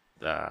seen,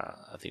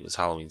 I think it was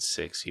Halloween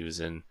 6. He was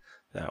in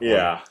that one.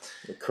 Yeah,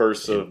 The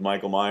Curse of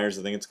Michael Myers,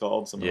 I think it's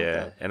called. Something like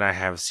that. And I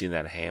have seen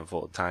that a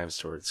handful of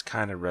times where it's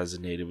kind of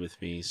resonated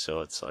with me.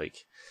 So it's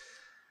like,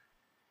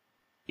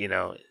 you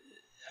know,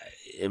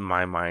 in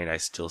my mind, I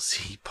still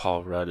see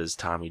Paul Rudd as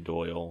Tommy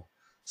Doyle.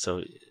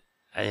 So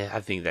I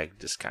think that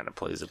just kind of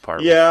plays a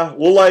part. Yeah,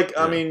 well, like,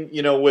 I mean,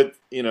 you know, with,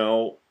 you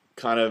know,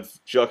 kind of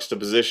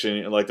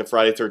juxtaposition, like the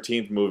Friday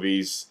 13th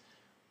movies,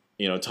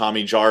 you know,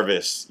 Tommy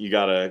Jarvis, you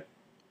got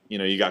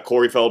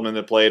Corey Feldman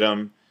that played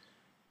him.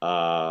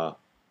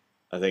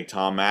 I think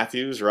Tom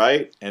Matthews,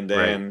 right? And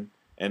then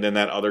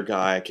that other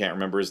guy, I can't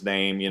remember his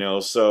name, you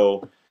know.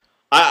 So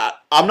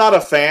I'm not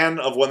a fan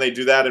of when they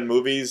do that in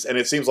movies, and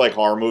it seems like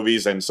horror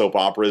movies and soap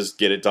operas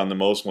get it done the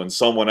most when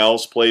someone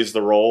else plays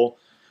the role.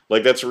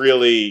 Like, that's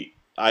really,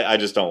 I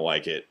just don't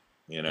like it,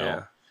 you know.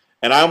 Yeah.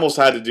 And I almost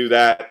had to do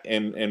that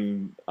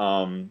in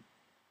a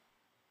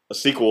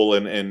sequel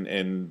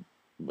in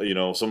you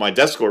know, some of my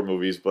Death Court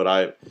movies, but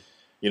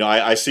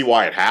I see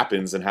why it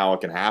happens and how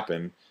it can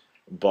happen,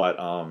 but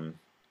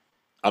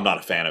I'm not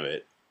a fan of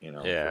it, you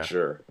know, for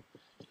sure.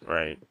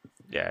 Right.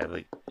 Yeah,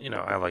 like, you know,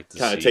 I like to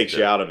kind of takes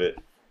you out of it.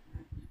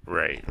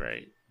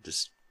 Right.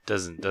 Just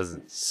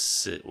doesn't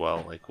sit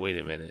well. Like, wait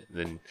a minute,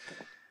 then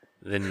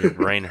your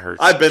brain hurts.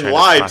 I've been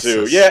lied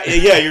to. Yeah.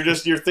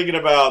 You're thinking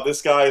about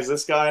this guy is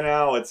this guy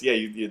now. It's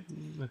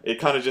it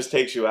kind of just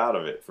takes you out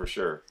of it for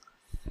sure.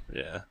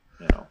 Yeah.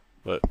 You know.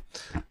 But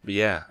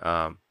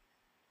yeah,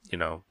 you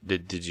know,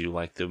 did you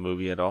like the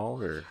movie at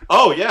all, or?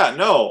 Oh yeah,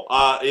 no,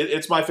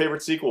 it's my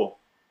favorite sequel.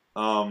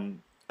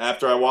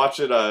 After I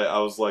watched it, I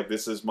was like,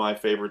 this is my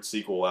favorite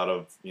sequel out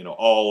of, you know,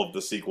 all of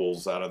the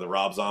sequels, out of the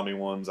Rob Zombie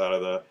ones, out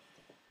of the,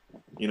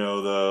 you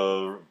know,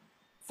 the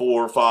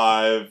 4 or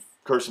 5,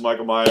 Curse of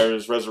Michael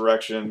Myers,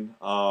 Resurrection.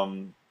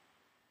 And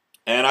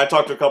I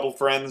talked to a couple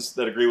friends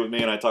that agree with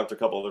me, and I talked to a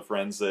couple other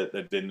friends that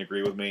didn't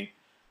agree with me.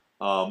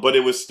 But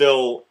it was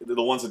still,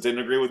 the ones that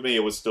didn't agree with me,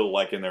 it was still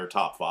like in their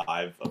top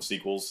 5 of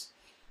sequels.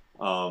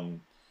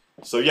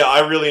 So yeah,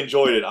 I really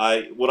enjoyed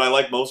it. What I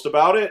like most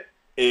about it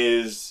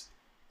is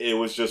it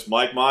was just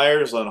Mike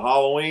Myers on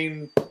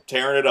Halloween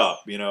tearing it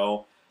up, you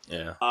know.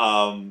 Yeah.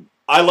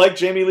 I like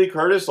Jamie Lee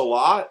Curtis a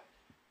lot,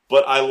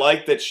 but I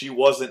like that she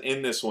wasn't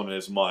in this one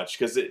as much,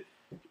 because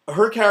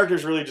her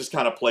character's really just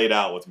kind of played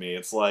out with me.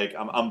 It's like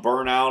I'm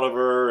burnt out of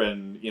her,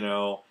 and, you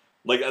know,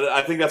 like,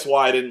 I think that's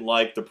why I didn't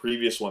like the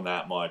previous one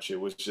that much. It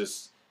was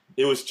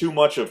too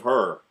much of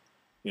her.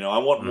 You know, I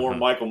want more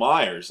Michael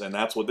Myers, and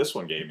that's what this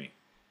one gave me.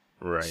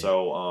 Right.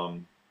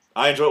 So,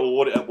 I enjoyed.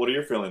 Well, what are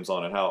your feelings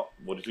on it?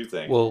 What did you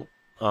think? Well,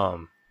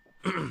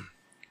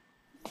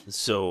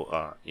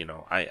 so you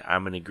know,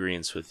 I'm in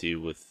agreement with you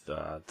with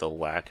the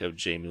lack of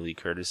Jamie Lee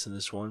Curtis in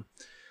this one,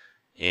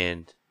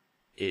 and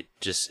it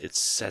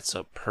sets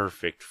up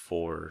perfect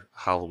for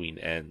Halloween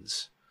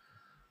Ends.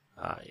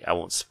 I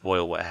won't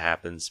spoil what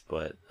happens,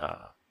 but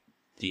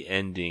the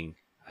ending,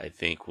 I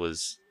think,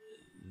 was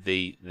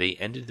they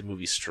ended the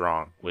movie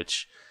strong,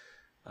 which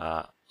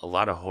a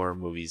lot of horror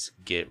movies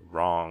get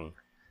wrong,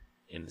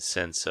 in the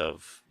sense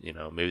of, you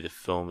know, maybe the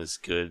film is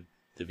good,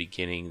 the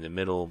beginning, the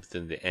middle, but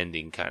then the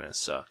ending kind of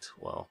sucked.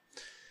 Well,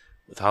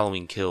 with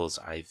Halloween Kills,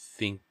 I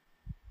think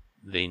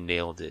they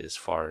nailed it as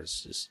far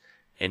as just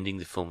ending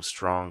the film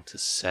strong to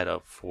set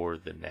up for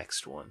the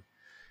next one.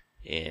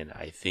 And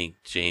I think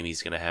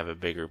Jamie's gonna have a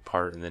bigger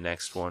part in the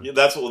next one. Yeah,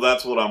 that's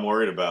what I'm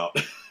worried about.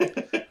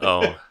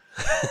 Oh,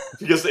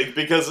 because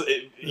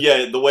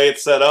the way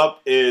it's set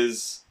up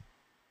is,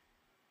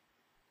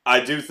 I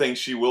do think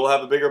she will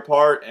have a bigger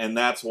part, and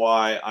that's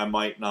why I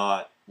might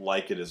not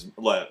like it as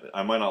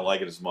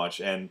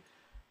much. And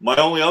my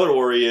only other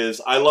worry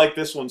is I like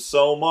this one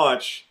so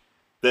much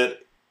that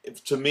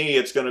to me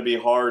it's going to be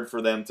hard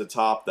for them to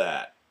top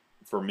that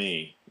for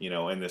me,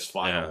 in this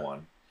final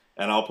one.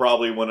 And I'll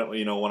probably when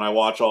I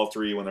watch all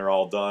three when they're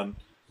all done,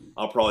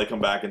 I'll probably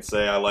come back and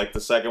say I like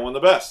the second one the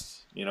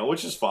best,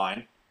 which is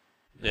fine.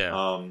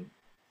 Yeah.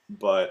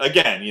 But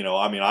again,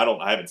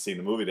 I haven't seen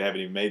the movie. They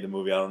haven't even made the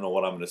movie. I don't know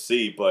what I'm going to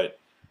see, but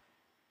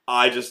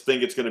I just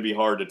think it's going to be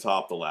hard to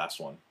top the last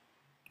one.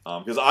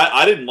 Because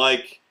I didn't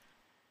like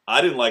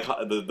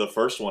the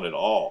first one at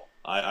all.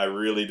 I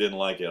really didn't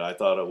like it. I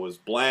thought it was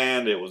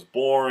bland. It was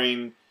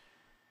boring.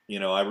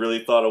 I really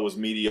thought it was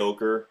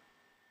mediocre.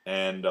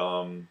 And,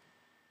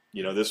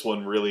 this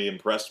one really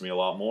impressed me a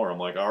lot more. I'm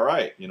like, all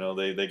right,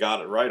 they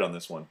got it right on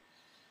this one.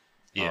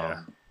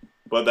 Yeah.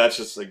 But that's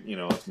just,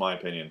 it's my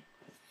opinion.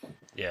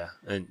 Yeah.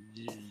 And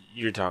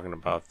you're talking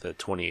about the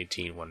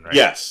 2018 one, right?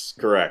 Yes,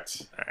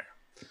 correct. All right.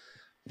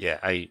 Yeah,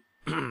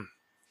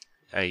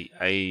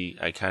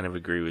 I kind of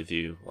agree with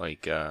you.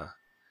 Like,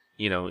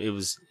 it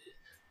was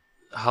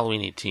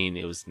Halloween 18.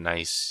 It was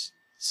nice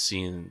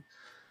seeing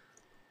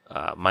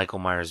Michael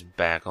Myers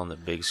back on the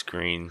big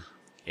screen,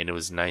 and it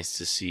was nice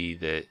to see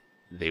that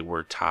they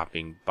were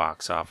topping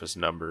box office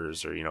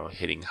numbers or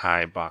hitting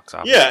high box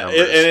office numbers.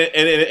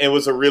 And it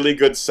was a really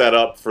good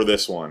setup for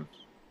this one.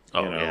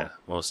 Oh yeah,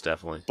 most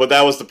definitely. But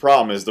that was the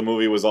problem: is the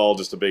movie was all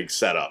just a big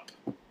setup.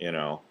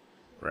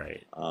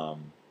 Right.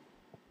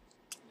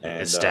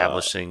 And,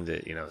 establishing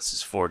that this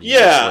is 40 years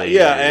later.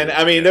 Yeah, and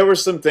I mean there were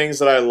some things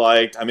that I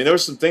liked. I mean there were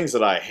some things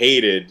that I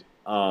hated.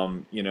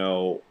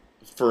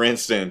 For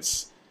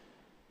instance,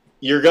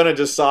 you're gonna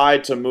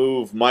decide to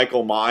move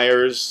Michael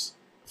Myers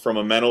from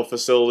a mental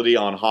facility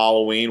on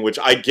Halloween, which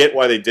I get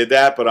why they did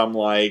that, but I'm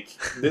like,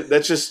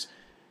 that's just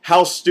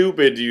how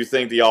stupid do you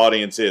think the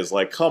audience is?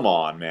 Like, come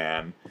on,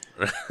 man.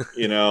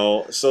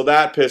 So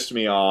that pissed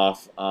me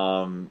off.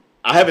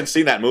 I haven't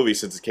seen that movie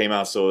since it came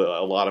out, so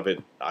a lot of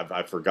it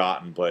I've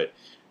forgotten. But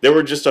there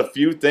were just a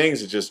few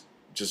things that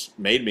just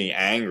made me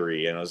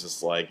angry, and I was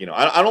just like,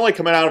 I don't like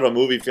coming out of a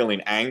movie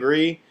feeling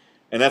angry,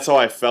 and that's how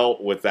I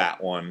felt with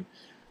that one.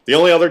 The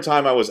only other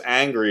time I was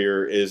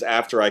angrier is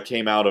after I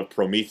came out of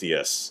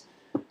Prometheus.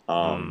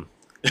 I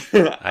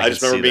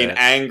just remember being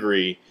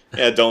angry.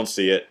 Yeah, don't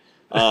see it.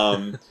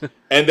 And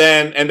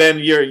then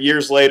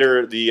years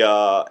later,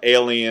 the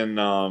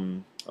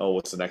Alien.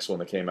 What's the next one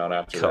that came out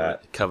after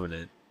that?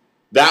 Covenant.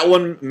 That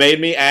one made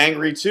me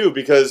angry too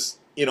because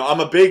I'm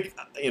a big.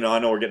 I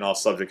know we're getting off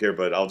subject here,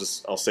 but I'll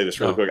say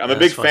this really quick. I'm a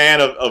big fan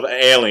of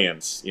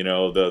Aliens.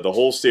 The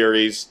whole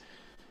series.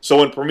 So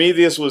when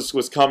Prometheus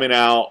was coming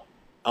out,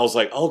 I was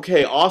like,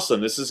 okay, awesome.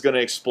 This is going to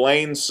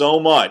explain so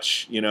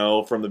much,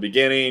 from the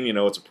beginning.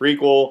 It's a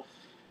prequel.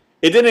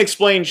 It didn't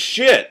explain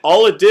shit.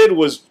 All it did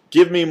was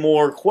give me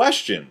more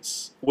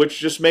questions, which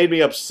just made me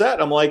upset.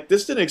 I'm like,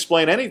 this didn't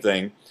explain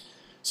anything.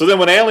 So then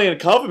when Alien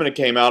Covenant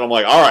came out, I'm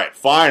like, all right,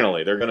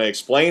 finally, they're going to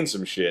explain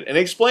some shit. And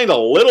it explained a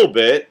little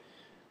bit,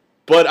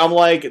 but I'm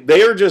like,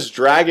 they are just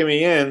dragging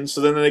me in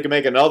so then they can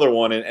make another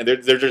one, and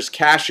they're just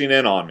cashing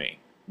in on me.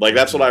 Like,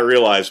 that's what I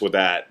realized with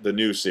the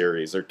new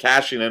series. They're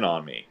cashing in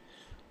on me.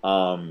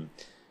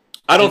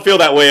 I don't feel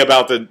that way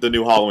about the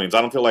new Halloweens.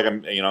 I don't feel like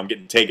I'm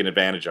getting taken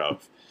advantage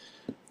of.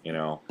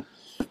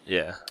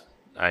 Yeah,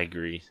 I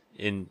agree.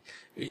 And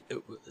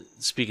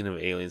speaking of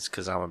Aliens,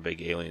 because I'm a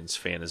big Aliens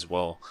fan as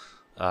well,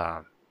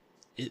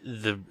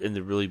 the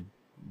really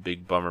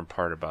big bummer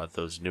part about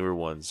those newer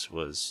ones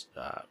was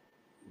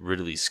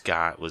Ridley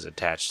Scott was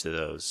attached to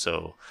those.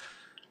 So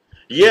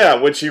yeah,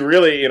 which he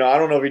really, I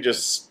don't know if he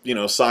just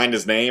signed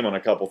his name on a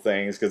couple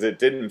things because it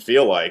didn't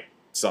feel like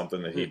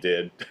something that he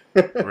did.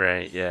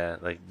 Right, yeah.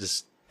 Like,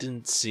 just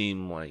didn't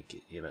seem like,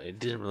 it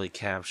didn't really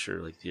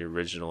capture, like, the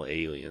original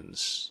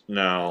Aliens.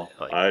 No,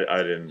 like,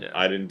 I didn't. Yeah.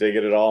 I didn't dig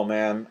it at all,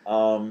 man.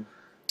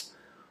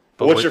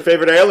 What's your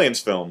favorite Aliens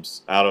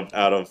films out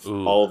of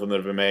all of them that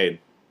have been made?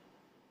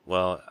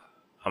 Well,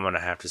 I'm going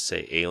to have to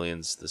say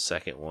Aliens, the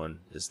second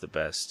one, is the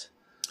best.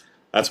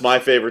 That's my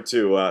favorite,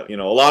 too. A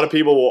lot of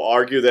people will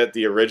argue that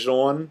the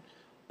original one.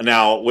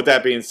 Now, with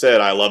that being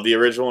said, I love the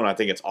original and I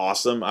think it's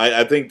awesome.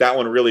 I think that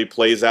one really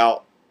plays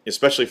out,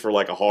 especially for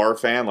like a horror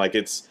fan. Like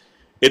it's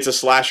a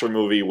slasher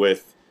movie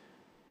with,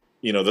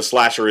 the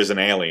slasher is an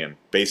alien,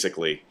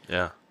 basically.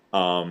 Yeah.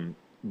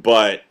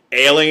 But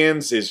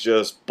Aliens is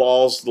just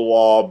balls to the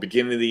wall,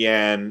 beginning to the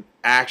end,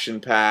 action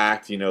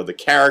packed. The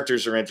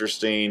characters are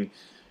interesting.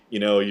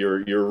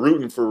 You're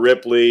rooting for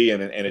Ripley,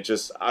 and it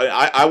just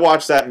I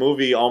watch that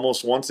movie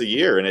almost once a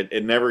year, and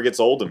it never gets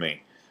old to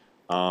me.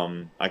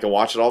 I can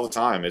watch it all the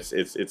time.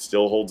 It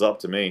still holds up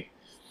to me.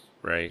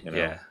 Right.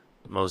 Yeah.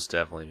 Most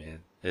definitely, man.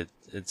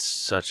 It's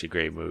such a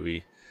great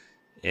movie,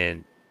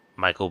 and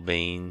Michael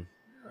Biehn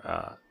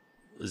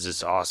was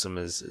just awesome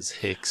as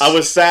Hicks. I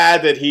was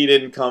sad that he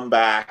didn't come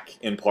back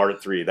in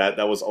part 3.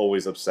 That was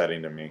always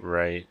upsetting to me.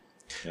 Right.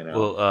 You know?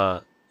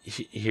 Well,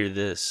 hear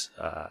this.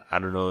 I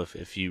don't know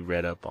if you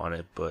read up on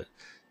it, but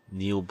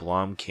Neil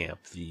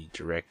Blomkamp, the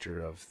director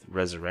of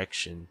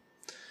Resurrection,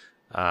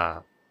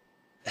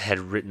 had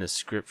written a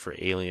script for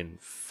Alien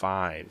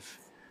 5,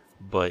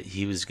 but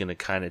he was going to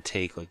kind of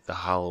take like the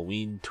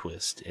Halloween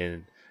twist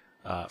and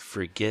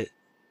forget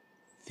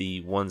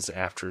the ones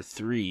after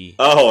 3.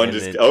 Oh, and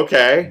just,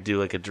 okay. Do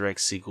like a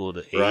direct sequel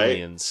to Right.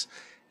 Aliens.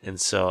 And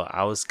so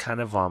I was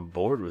kind of on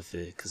board with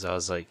it because I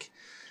was like,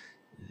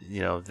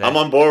 you know, I'm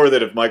on board with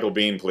it if Michael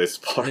Biehn plays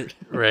the part.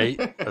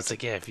 right? I was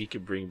like, yeah, if you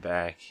could bring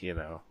back, you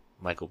know,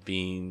 Michael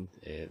Biehn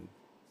and,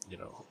 you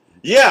know.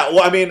 Yeah,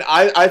 well, I mean,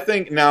 I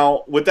think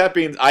now, with that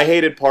being, I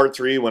hated part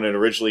 3 when it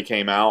originally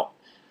came out.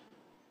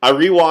 I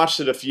rewatched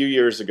it a few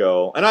years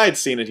ago, and I had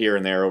seen it here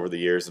and there over the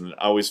years, and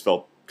I always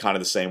felt kind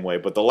of the same way.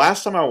 But the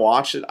last time I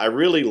watched it, I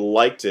really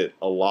liked it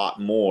a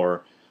lot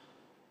more.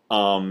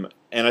 And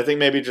I think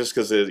maybe just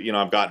because, you know,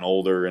 I've gotten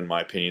older and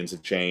my opinions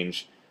have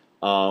changed.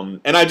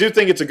 And I do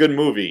think it's a good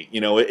movie.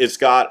 You know, it's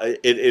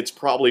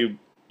probably,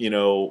 you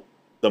know,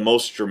 the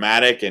most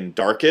dramatic and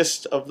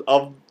darkest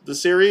of the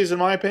series, in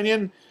my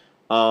opinion.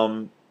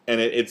 And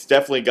it's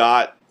definitely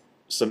got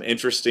some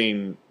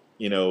interesting,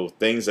 you know,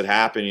 things that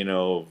happen. You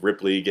know,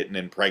 Ripley getting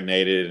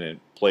impregnated, and it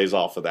plays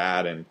off of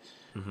that, and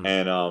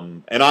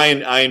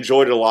I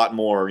enjoyed it a lot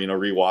more, you know,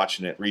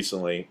 rewatching it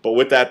recently. But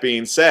with that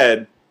being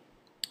said,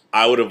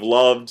 I would have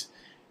loved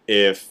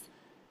if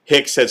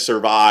Hicks had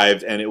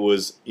survived, and it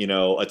was, you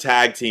know, a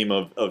tag team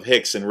of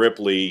Hicks and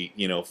Ripley,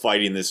 you know,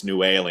 fighting this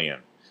new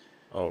alien.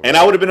 Oh, right. And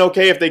I would have been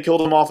okay if they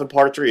killed him off in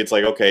part 3. It's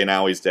like, okay,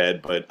 now he's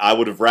dead. But I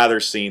would have rather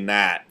seen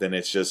that than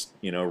it's just,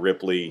 you know,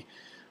 Ripley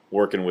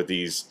working with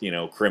these, you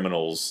know,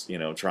 criminals, you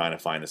know, trying to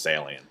find this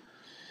alien.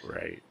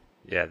 Right.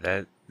 Yeah,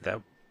 that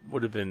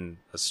would have been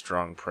a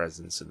strong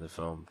presence in the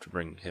film to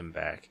bring him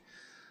back.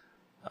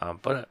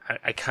 But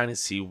I kind of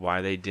see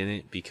why they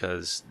didn't,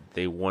 because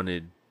they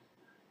wanted,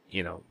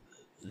 you know,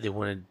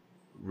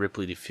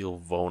 Ripley to feel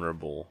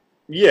vulnerable.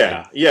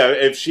 Yeah, yeah.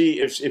 If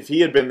he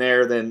had been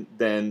there,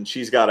 then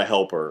she's got to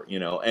help her, you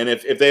know. And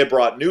if they had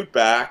brought Newt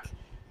back,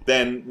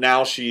 then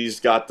now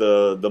she's got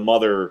the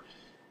mother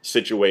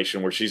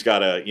situation where she's got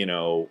to, you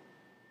know,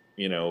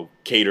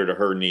 cater to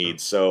her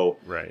needs. So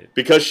right,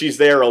 because she's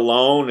there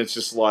alone, it's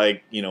just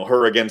like, you know,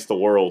 her against the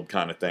world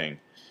kind of thing.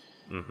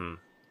 Mm-hmm.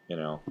 You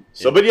know.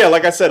 So, but yeah,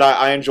 like I said,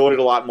 I enjoyed it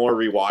a lot more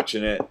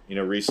rewatching it, you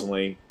know,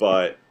 recently.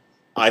 But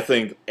I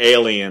think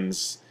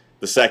Aliens,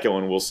 the second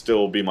one, will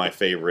still be my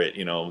favorite,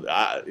 you know,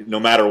 no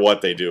matter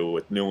what they do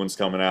with new ones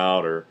coming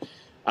out, or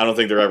I don't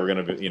think they're ever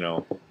going to, you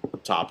know,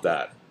 top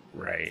that.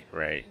 Right.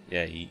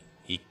 Yeah,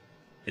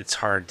 it's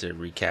hard to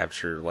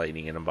recapture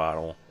lightning in a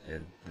bottle,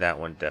 and that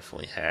one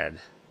definitely had.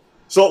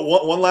 So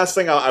one last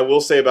thing I will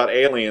say about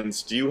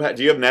Aliens: do you have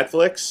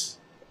Netflix?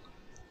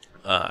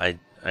 I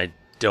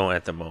don't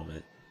at the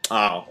moment.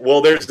 Oh,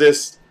 well, there's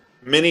this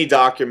mini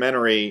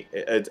documentary.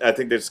 I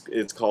think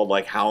it's called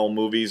like How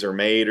Movies Are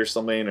Made or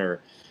something,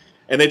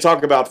 and they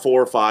talk about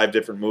 4 or 5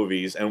 different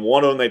movies, and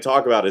one of them they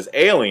talk about is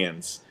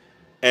Aliens,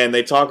 and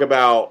they talk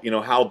about, you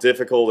know, how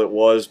difficult it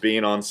was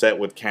being on set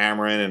with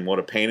Cameron and what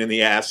a pain in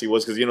the ass he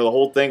was, because, you know, the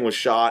whole thing was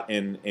shot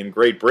in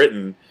Great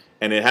Britain,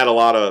 and it had a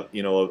lot of,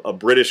 you know, a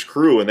British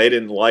crew, and they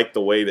didn't like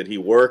the way that he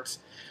worked.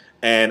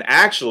 And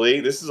actually,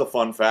 this is a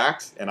fun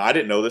fact, and I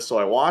didn't know this till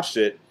I watched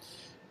it.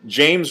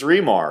 James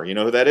Remar, you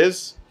know who that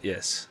is?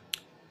 Yes.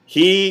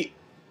 He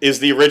is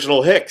the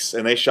original Hicks,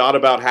 and they shot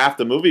about half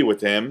the movie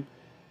with him,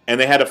 and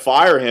they had to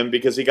fire him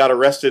because he got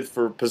arrested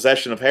for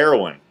possession of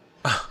heroin.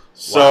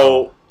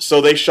 So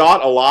they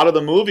shot a lot of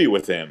the movie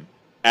with him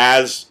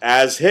as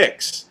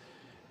Hicks.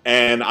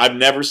 And I've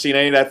never seen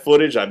any of that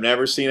footage. I've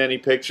never seen any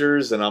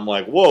pictures, and I'm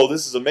like, whoa,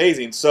 this is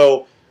amazing.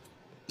 So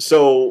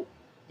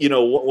you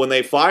know, when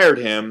they fired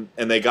him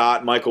and they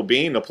got Michael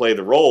Biehn to play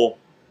the role,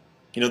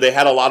 you know, they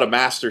had a lot of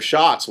master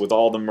shots with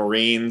all the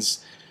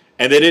Marines,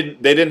 and they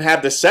didn't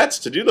have the sets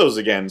to do those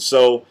again.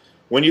 So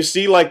when you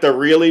see like the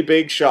really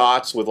big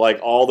shots with like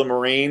all the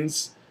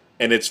Marines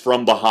and it's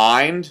from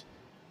behind,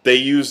 they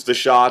use the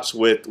shots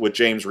with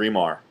James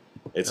Remar.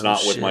 It's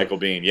not with Michael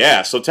Biehn.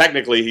 Yeah, so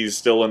technically he's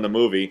still in the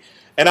movie.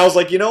 And I was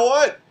like, you know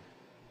what?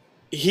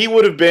 He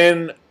would have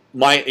been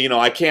you know,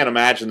 I can't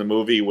imagine the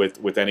movie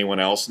with anyone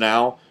else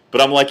now. But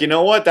I'm like, you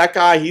know what? That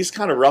guy, he's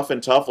kind of rough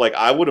and tough. Like,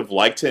 I would have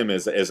liked him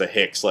as a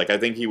Hicks. Like, I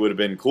think he would have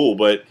been cool.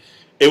 But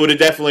it would have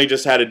definitely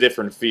just had a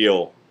different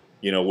feel,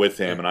 you know, with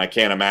him. And I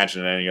can't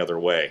imagine it any other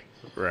way.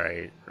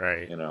 Right.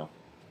 You know.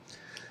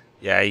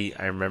 Yeah,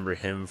 I remember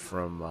him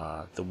from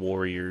The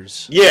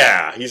Warriors.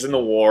 Yeah, he's in The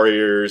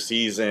Warriors.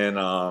 He's in,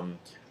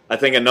 I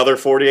think, another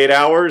 48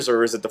 Hours,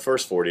 or is it the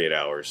first 48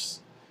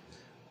 Hours?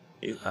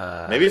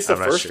 Maybe it's the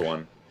first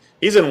one.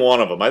 He's in one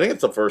of them. I think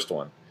it's the first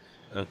one.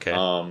 Okay.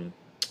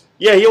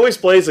 Yeah, he always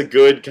plays a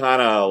good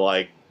kind of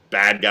like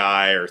bad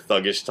guy or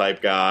thuggish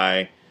type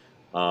guy.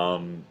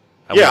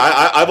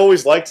 I've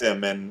always liked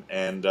him, and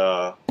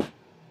yeah,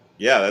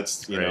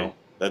 that's you know,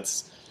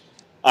 That's,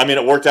 I mean,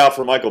 it worked out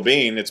for Michael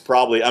Biehn. It's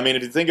probably, I mean,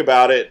 if you think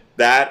about it,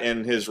 that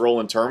and his role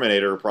in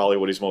Terminator are probably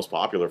what he's most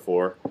popular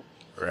for.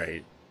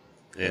 Right.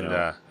 And You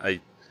know? I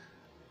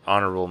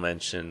honorable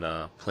mention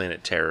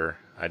Planet Terror.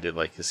 I did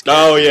like his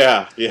Oh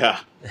character. yeah.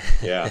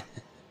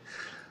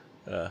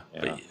 But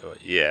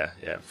yeah,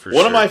 for One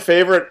sure. of my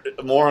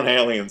favorite, more on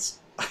Aliens.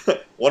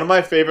 One of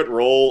my favorite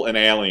role in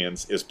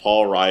Aliens is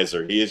Paul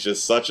Reiser. He is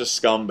just such a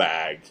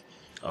scumbag,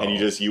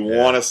 and you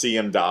want to see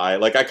him die.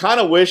 Like, I kind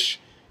of wish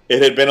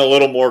it had been a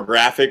little more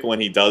graphic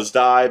when he does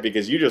die,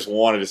 because you just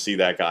wanted to see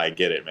that guy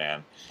get it,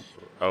 man.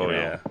 Oh, you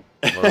know?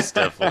 yeah. Most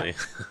definitely.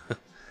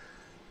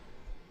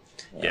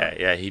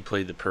 Yeah, he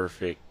played the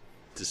perfect,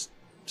 just,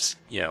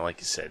 like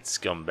you said,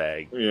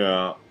 scumbag.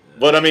 Yeah.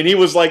 But, I mean, he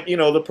was like,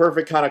 the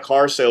perfect kind of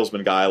car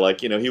salesman guy.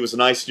 Like, he was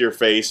nice to your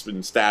face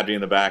and stabbed you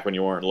in the back when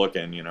you weren't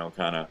looking,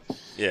 kind of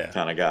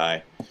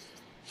guy.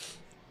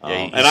 Yeah,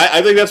 and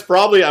I think that's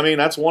probably, I mean,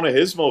 that's one of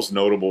his most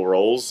notable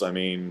roles. I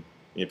mean,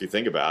 if you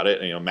think about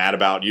it, Mad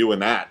About You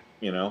and that,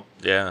 Yeah.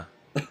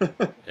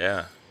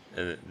 Yeah.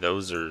 And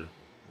those are,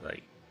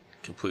 like,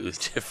 completely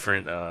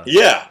different.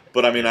 Yeah,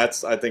 but I mean,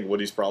 that's, I think, what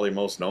he's probably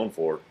most known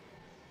for.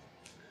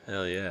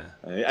 Hell yeah.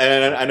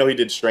 And I know he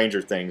did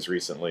Stranger Things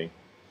recently.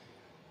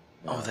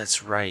 Oh,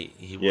 that's right.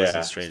 He was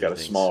in Stranger Things. He's got a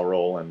small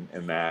role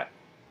in that.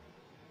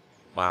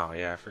 Wow,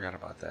 yeah, I forgot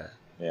about that.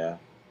 Yeah.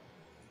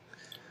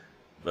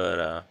 But,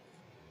 I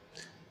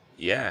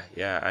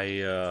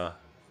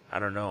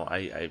don't know.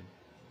 I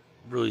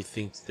really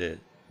think that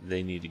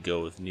they need to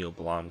go with Neil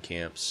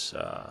Blomkamp's.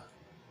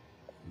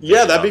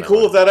 Yeah, that'd be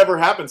cool if that ever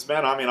happens,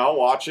 man. I mean, I'll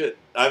watch it.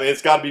 I mean,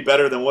 it's got to be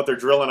better than what they're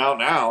drilling out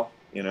now,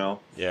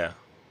 Yeah,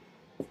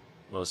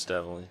 most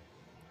definitely.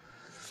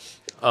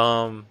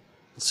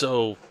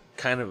 So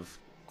kind of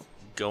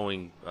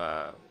going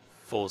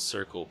full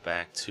circle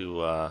back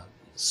to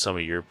some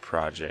of your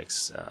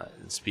projects.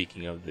 And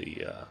speaking of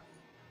the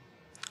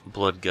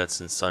Blood,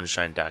 Guts, and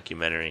Sunshine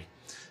documentary,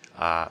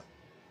 the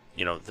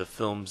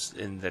films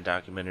in the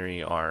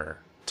documentary are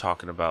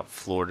talking about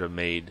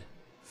Florida-made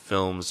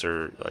films,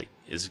 or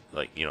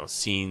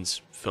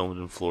scenes filmed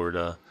in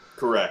Florida.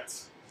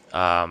 Correct.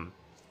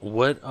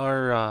 What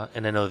are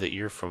and I know that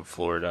you're from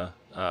Florida.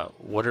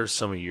 What are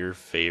some of your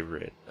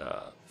favorite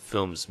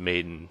films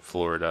made in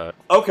Florida?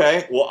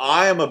 Okay, well,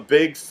 I am a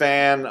big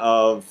fan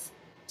of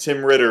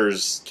Tim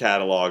Ritter's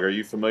catalog. Are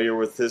you familiar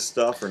with his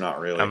stuff or not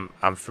really?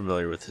 I'm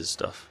familiar with his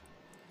stuff.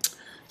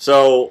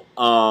 So,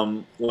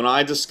 when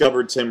I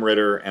discovered Tim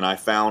Ritter and I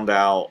found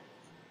out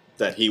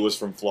that he was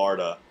from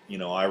Florida,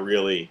 I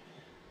really,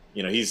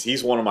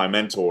 he's one of my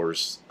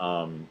mentors,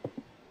 going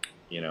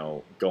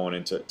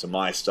into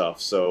my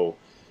stuff. So,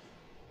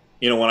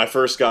 when I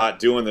first got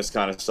doing this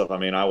kind of stuff, I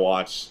mean, I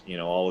watched,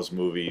 all his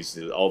movies,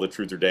 all the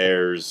Truth or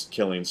Dares,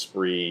 Killing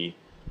Spree,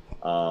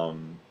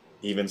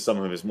 even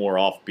some of his more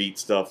offbeat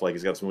stuff. Like,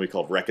 he's got this movie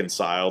called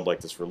Reconciled, like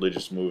this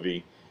religious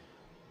movie.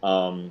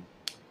 First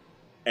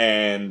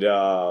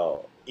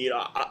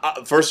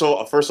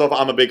off,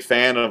 I'm a big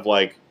fan of,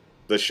 like,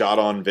 the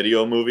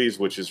shot-on-video movies,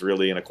 which is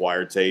really an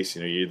acquired taste.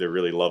 You either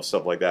really love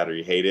stuff like that or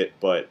you hate it.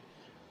 But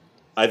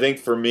I think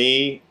for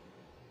me,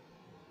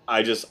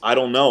 I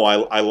don't know.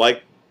 I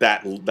like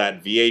that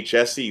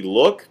VHS-y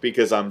look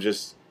because I'm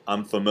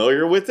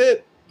familiar with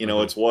it.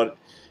 It's what,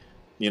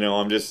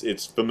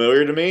 it's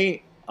familiar to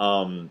me.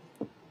 And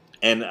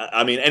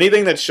I mean,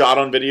 anything that's shot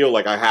on video,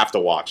 like, I have to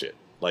watch it.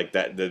 Like,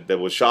 that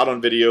was shot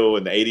on video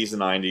in the 80s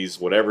and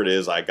 90s, whatever it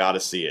is, I gotta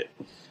see it.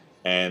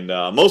 And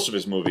most of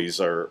his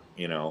movies are,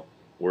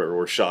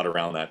 were shot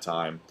around that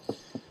time.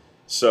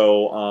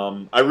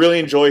 So I really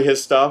enjoy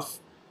his stuff.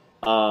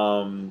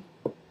 Marcus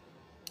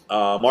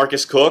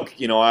Cook,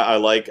 I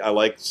like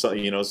some,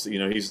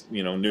 he's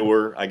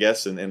newer, I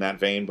guess, in that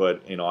vein,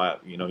 but he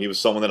was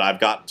someone that I've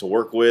gotten to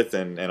work with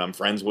and I'm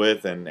friends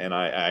with, and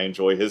I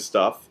enjoy his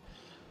stuff.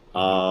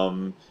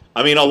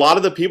 I mean, a lot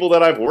of the people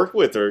that I've worked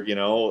with are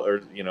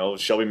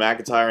Shelby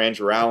McIntyre,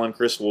 Andrew Allen,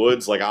 Chris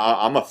Woods. Like,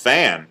 I'm a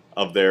fan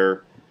of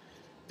their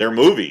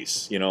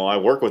movies. I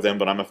work with them,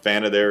 but I'm a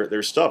fan of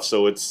their stuff.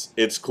 So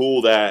it's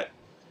cool that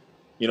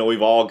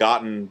we've all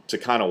gotten to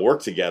kind of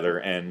work together,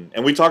 and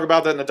we talk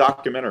about that in the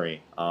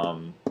documentary.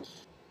 About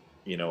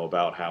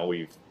how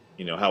we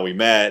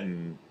met,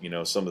 and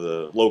some of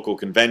the local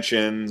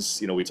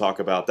conventions. We talk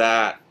about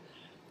that.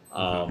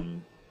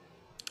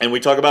 And we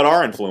talk about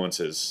our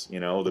influences,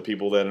 the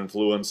people that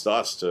influenced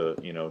us to,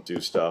 do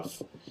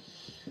stuff.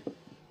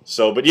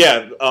 So, but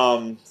yeah,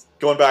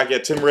 going back,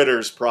 Tim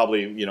Ritter's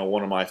probably,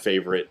 one of my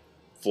favorite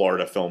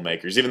Florida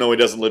filmmakers. Even though he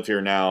doesn't live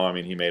here now, I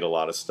mean, he made a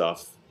lot of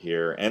stuff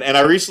here. And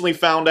I recently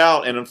found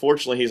out, and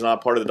unfortunately he's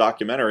not part of the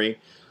documentary,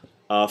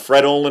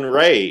 Fred Olin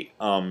Ray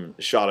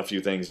shot a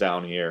few things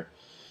down here.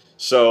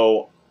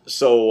 So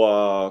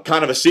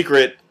kind of a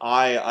secret,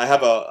 I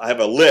have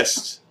a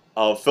list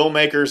of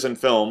filmmakers and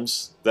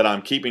films that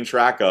I'm keeping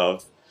track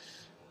of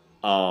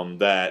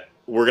that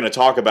we're going to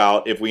talk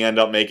about if we end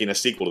up making a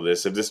sequel to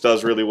this. If this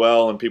does really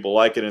well and people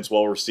like it and it's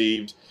well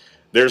received,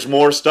 there's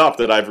more stuff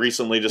that I've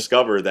recently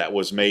discovered that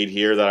was made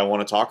here that I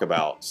want to talk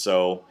about.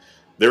 So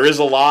there is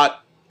a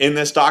lot in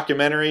this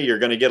documentary, you're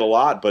going to get a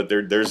lot, but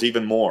there's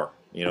even more,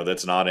 you know,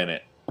 that's not in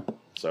it.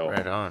 So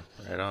Right on.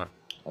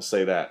 I'll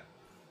say that.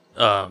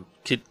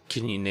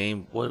 Can you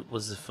name what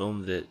was the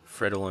film that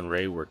Fredo and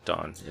Ray worked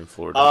on in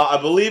Florida? I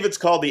believe it's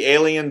called The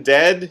Alien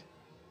Dead.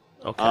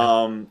 Okay.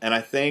 And I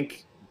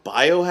think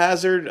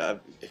Biohazard.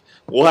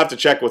 We'll have to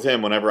check with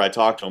him whenever I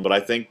talk to him, but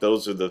I think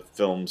those are the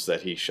films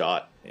that he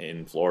shot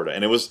in Florida,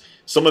 and it was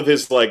some of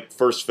his like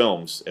first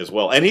films as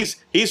well. And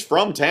he's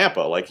from Tampa,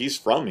 like he's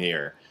from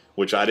here,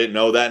 which I didn't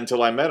know that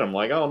until I met him.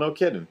 Like, oh, no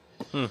kidding.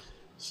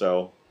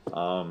 So,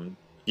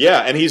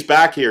 yeah, and he's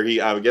back here.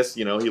 I guess,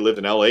 you know, he lived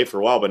in L.A. for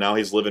a while, but now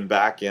he's living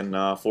back in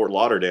Fort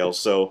Lauderdale.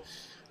 So,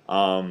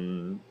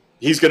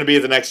 he's going to be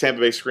at the next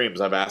Tampa Bay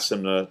Screams. I've asked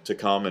him to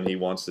come, and he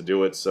wants to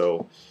do it.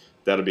 So,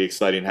 that'll be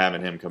exciting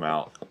having him come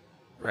out.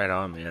 Right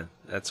on, man.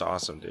 That's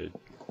awesome, dude.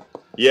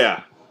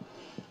 Yeah.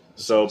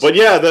 So, but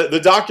yeah, the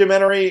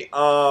documentary,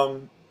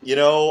 you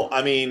know,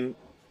 I mean,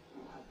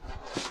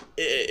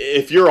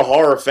 if you're a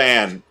horror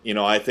fan, you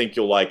know, I think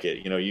you'll like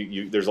it. You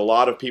know, there's a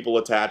lot of people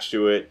attached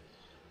to it.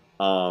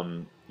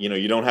 You know,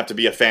 you don't have to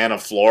be a fan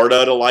of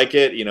Florida to like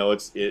it. You know, I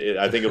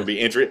think it'll be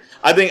interesting.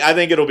 I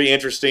think it'll be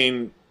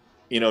interesting,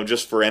 you know,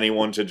 just for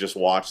anyone to just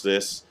watch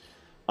this,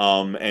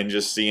 and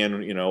just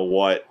seeing, you know,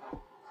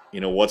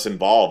 what's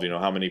involved. You know,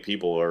 how many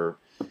people are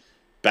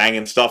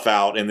banging stuff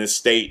out in this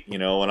state. You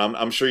know, and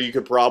I'm sure you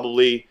could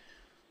probably,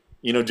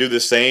 you know, do the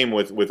same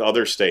with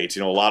other states.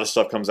 You know, a lot of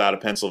stuff comes out of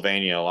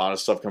Pennsylvania. A lot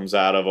of stuff comes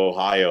out of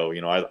Ohio.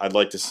 You know, I'd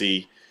like to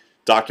see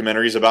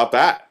documentaries about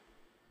that.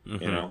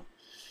 Mm-hmm. You know.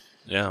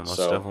 Yeah, most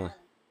definitely.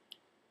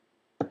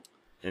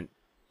 And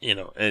you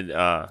know,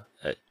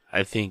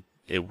 I think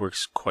it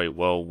works quite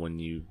well when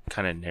you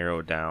kind of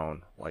narrow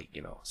down, like,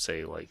 you know,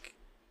 say like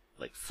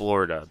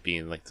Florida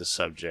being like the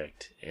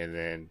subject, and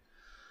then,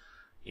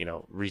 you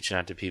know, reaching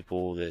out to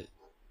people that,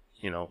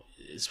 you know,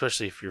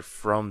 especially if you're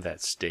from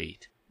that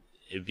state,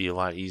 it'd be a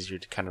lot easier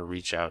to kind of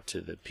reach out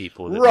to the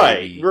people that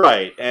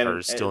right, and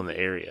are still in the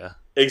area.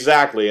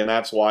 Exactly, and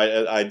that's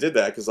why I did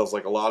that, because I was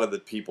like, a lot of the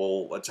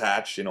people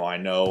attached, you know, I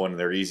know, and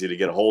they're easy to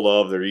get a hold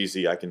of. They're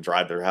easy. I can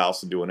drive their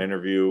house and do an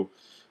interview,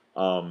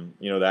 you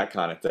know, that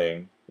kind of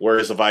thing.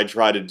 Whereas if I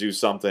try to do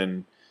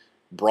something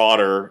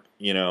broader,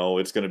 you know,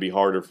 it's going to be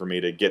harder for me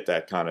to get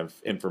that kind of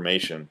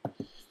information.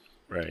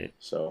 Right.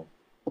 So.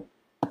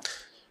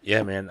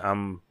 Yeah, man,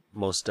 I'm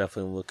most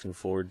definitely looking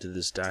forward to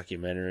this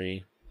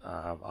documentary.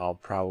 I'll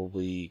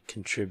probably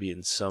contribute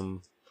in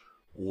some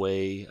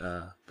way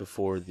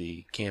before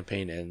the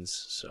campaign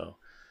ends. So,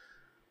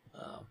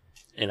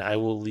 and I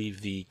will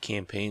leave the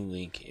campaign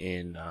link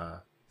in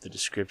the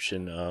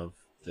description of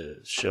the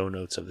show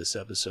notes of this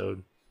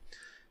episode.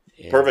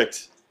 And,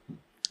 perfect.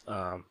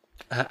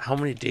 How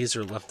many days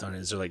are left on it?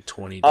 Is there like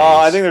 20 days?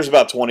 I think there's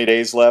about 20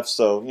 days left,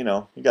 so, you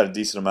know, you got a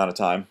decent amount of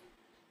time.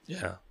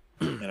 Yeah.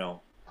 You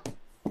know,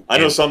 I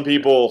know some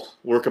people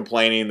were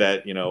complaining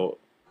that, you know,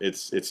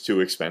 it's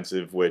too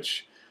expensive,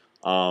 which,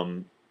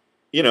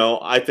 you know,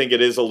 I think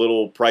it is a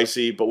little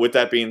pricey. But with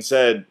that being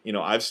said, you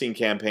know, I've seen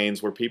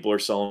campaigns where people are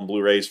selling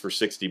Blu-rays for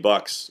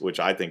 $60, which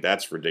I think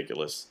that's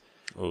ridiculous.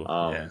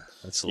 Oh, yeah,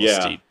 that's a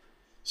little steep.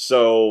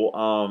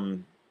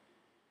 So,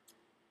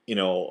 you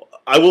know,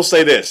 I will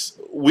say this: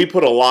 we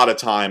put a lot of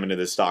time into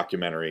this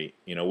documentary.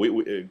 You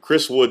know,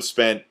 Chris Wood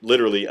spent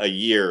literally a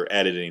year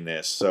editing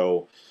this,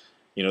 so.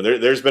 You know,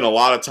 there's been a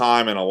lot of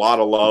time and a lot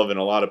of love and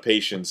a lot of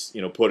patience,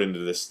 you know, put into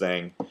this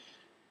thing.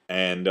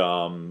 And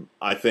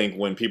I think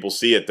when people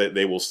see it, that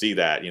they will see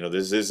that. You know,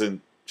 this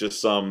isn't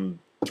just some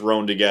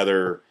thrown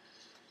together,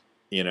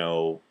 you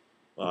know,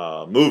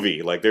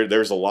 movie. Like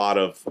there's a lot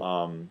of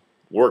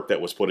work that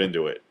was put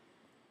into it.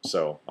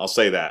 So I'll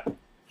say that.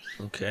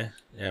 Okay.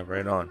 Yeah.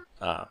 Right on.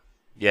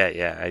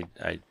 Yeah.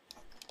 I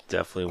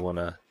definitely want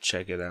to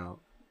check it out.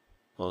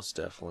 Most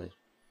definitely.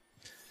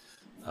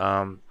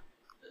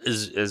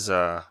 As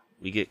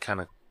we get kind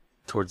of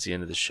towards the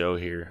end of the show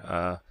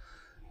here,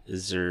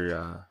 is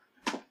there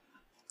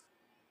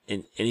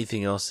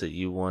anything else that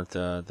you want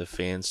the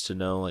fans to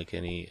know? Like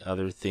any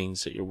other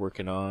things that you're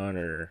working on,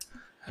 or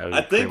how?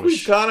 I think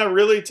we've kind of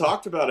really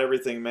talked about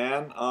everything,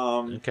 man.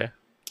 Okay.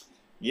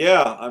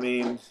 Yeah, I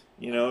mean,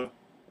 you know,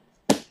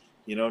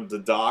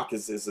 the doc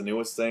is the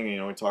newest thing. You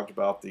know, we talked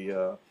about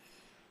the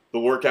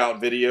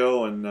workout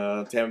video and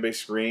Tampa Bay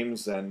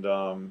Screams, and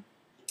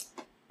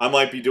I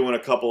might be doing a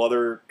couple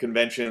other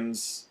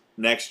conventions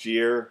next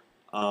year,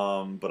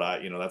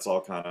 but you know, that's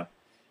all kind of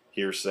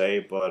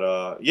hearsay.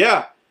 But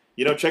yeah,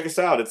 you know, check us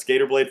out. It's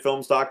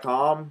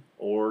GatorBladeFilms.com,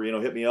 or you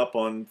know, hit me up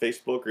on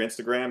Facebook or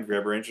Instagram if you're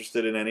ever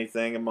interested in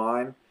anything of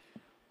mine.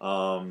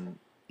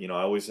 You know,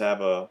 I always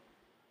have a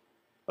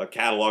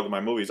catalog of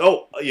my movies.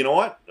 Oh, you know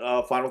what?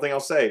 Final thing I'll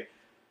say: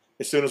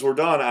 as soon as we're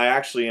done, I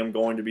actually am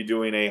going to be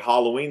doing a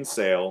Halloween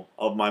sale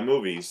of my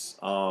movies.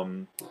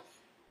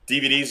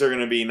 DVDs are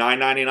going to be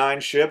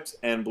 $9.99 shipped,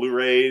 and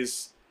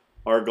Blu-rays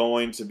are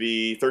going to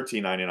be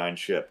 $13.99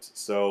 shipped.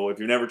 So if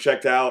you've never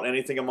checked out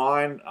anything of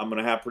mine, I'm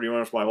going to have pretty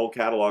much my whole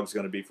catalog is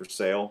going to be for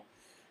sale,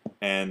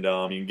 and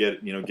you can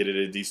get it at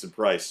a decent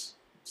price.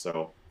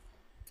 So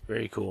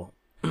very cool.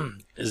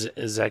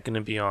 Is that going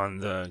to be on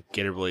the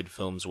Gatorblade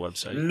Films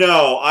website?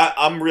 No,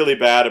 I'm really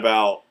bad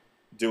about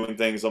doing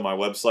things on my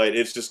website.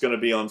 It's just going to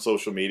be on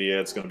social media.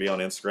 It's going to be on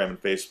Instagram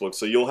and Facebook.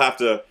 So you'll have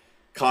to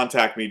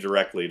contact me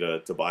directly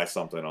to buy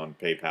something on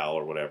PayPal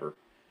or whatever.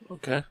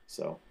 Okay.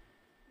 So,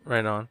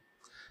 right on.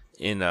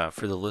 And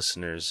for the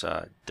listeners,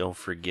 don't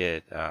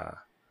forget,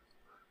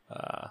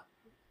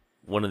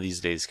 one of these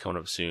days coming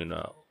up soon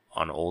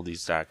on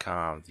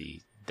oldies.com,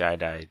 the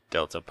Die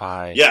Delta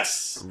Pi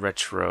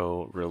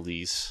retro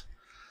release.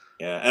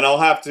 Yeah, and I'll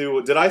have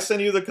to... Did I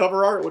send you the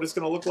cover art, what it's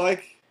going to look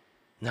like?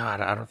 No,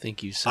 I don't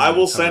think you sent I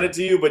will send it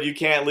to you, but you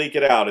can't leak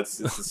it out. It's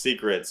a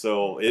secret,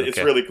 so it's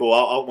really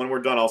cool. When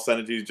we're done, I'll send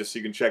it to you just so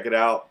you can check it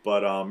out.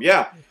 But,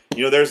 yeah,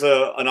 there's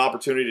an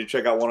opportunity to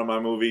check out one of my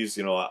movies.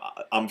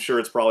 I'm sure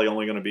it's probably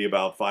only going to be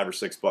about $5 or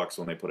 $6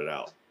 when they put it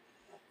out.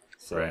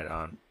 So. Right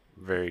on.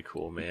 Very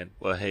cool, man.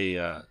 Well,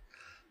 hey,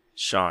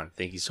 Sean,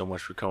 thank you so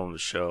much for coming on the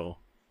show.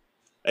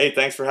 Hey,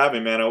 thanks for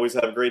having me, man. I always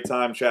have a great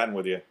time chatting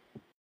with you.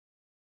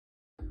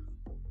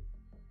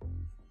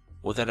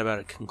 Well, that about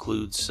it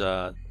concludes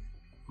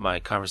my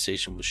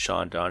conversation with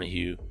Sean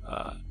Donahue.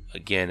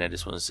 Again, I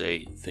just want to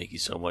say thank you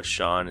so much,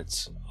 Sean.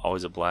 It's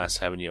always a blast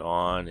having you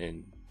on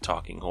and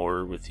talking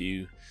horror with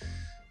you.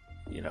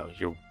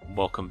 You're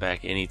welcome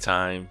back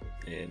anytime.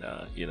 And,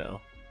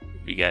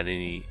 if you got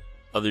any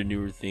other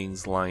newer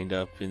things lined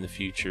up in the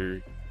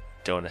future,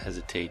 don't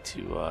hesitate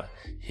to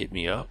hit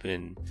me up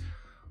and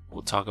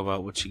we'll talk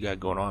about what you got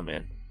going on,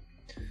 man.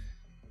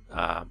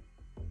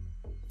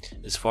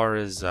 As far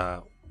as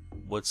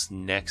what's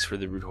next for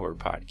the Rude Horror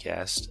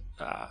Podcast,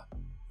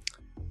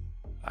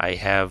 I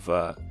have,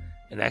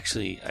 and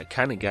actually I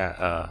kind of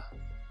got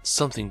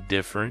something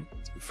different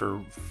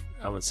for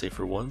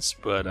once,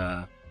 but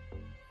I'm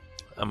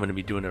going to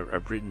be doing a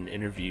written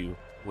interview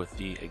with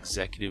the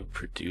executive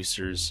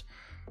producers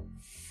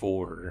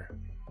for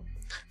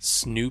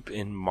Snoop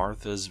and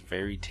Martha's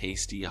Very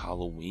Tasty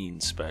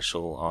Halloween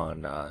special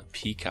on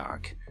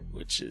Peacock,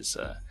 which is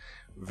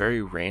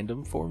very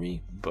random for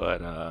me,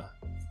 but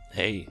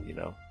hey,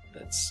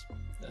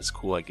 that's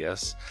cool, I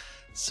guess.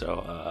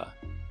 So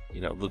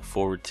look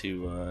forward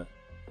to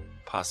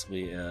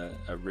possibly a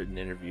written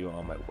interview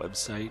on my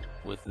website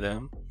with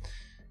them.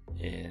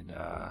 And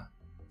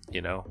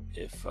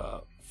if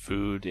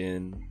food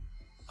and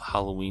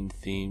Halloween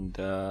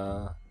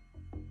themed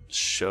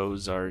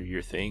shows are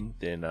your thing,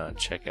 then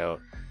check out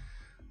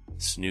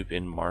Snoop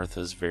and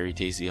Martha's Very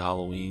Tasty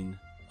Halloween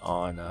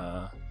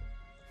on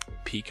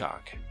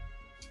Peacock.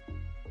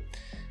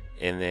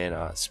 And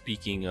then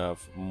speaking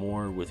of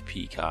more with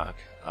Peacock,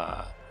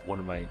 one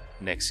of my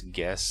next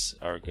guests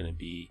are going to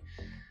be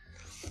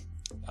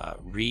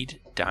Reed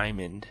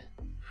Diamond,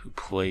 who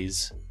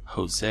plays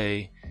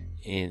Jose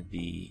in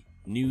the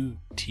new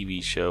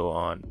TV show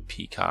on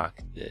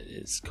Peacock that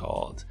is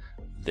called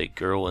The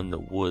Girl in the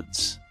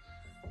Woods.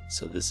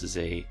 So this is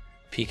a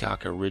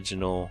Peacock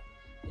original,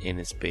 and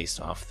it's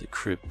based off the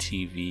Crypt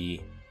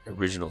TV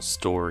original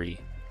story.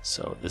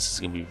 So this is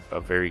going to be a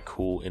very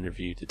cool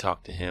interview to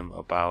talk to him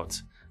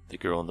about The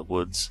Girl in the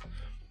Woods.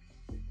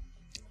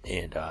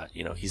 And,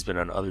 he's been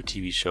on other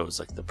TV shows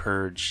like The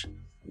Purge,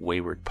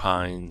 Wayward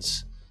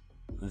Pines,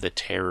 The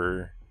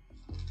Terror,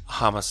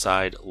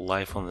 Homicide,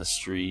 Life on the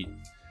Street,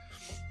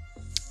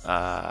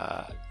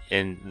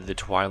 and The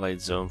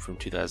Twilight Zone from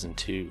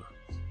 2002.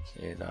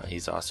 And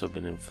he's also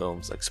been in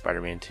films like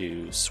Spider-Man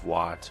 2,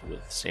 SWAT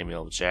with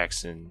Samuel L.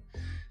 Jackson,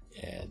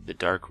 and The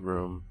Dark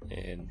Room,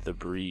 and The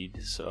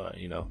Breed. So,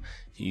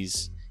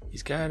 he's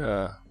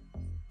got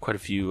quite a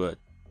few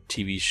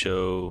TV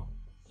show,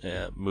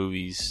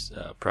 movies,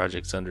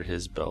 projects under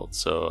his belt.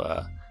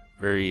 So,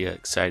 very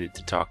excited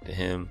to talk to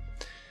him.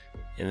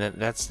 And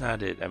that's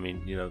not it. I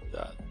mean,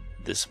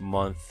 this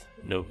month,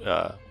 let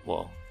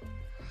me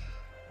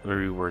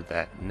reword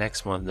that.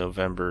 Next month,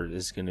 November,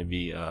 is going to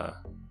be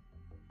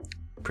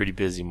pretty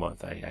busy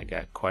month. I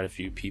got quite a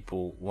few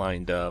people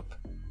lined up.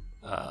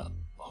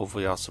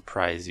 Hopefully I'll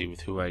surprise you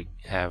with who I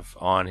have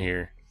on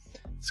here.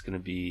 It's gonna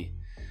be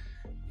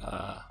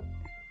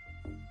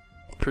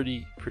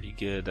pretty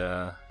good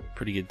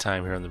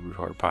time here on the Rude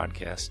Horror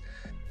Podcast.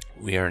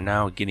 We are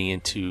now getting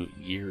into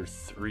year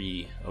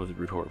 3 of the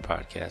Rude Horror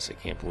Podcast. I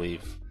can't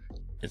believe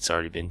it's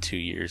already been 2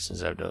 years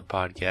since I've done a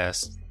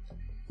podcast,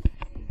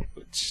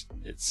 which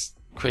it's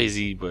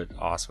crazy but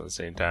awesome at the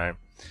same time.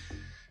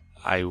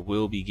 I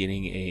will be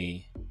getting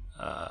a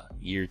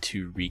year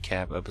 2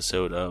 recap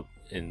episode up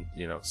in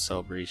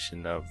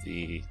celebration of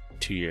the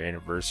 2-year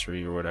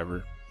anniversary or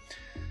whatever.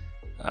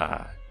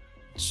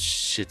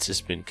 Shit's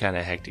just been kind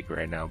of hectic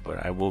right now,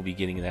 but I will be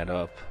getting that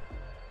up.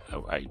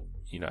 I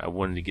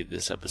wanted to get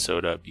this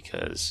episode up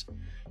because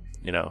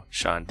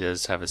Sean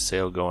does have a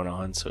sale going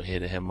on, so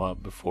hit him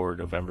up before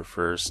November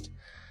 1st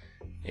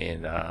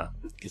and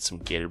get some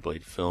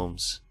Gatorblade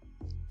films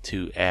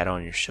to add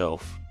on your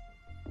shelf.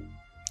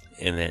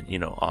 And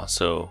then,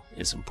 also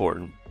it's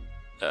important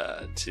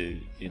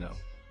to,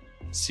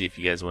 see if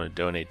you guys want to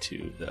donate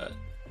to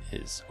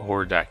his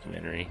horror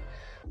documentary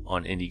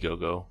on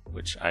Indiegogo,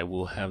 which I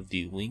will have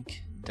the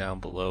link down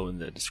below in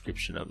the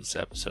description of this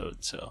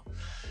episode. So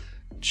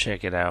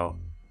check it out,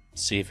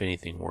 see if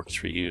anything works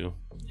for you,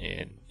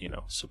 and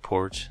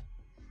support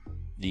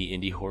the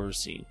indie horror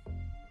scene.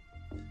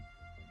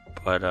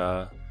 But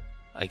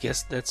I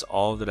guess that's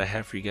all that I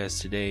have for you guys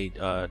today.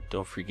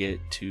 Don't forget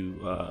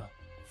to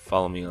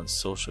follow me on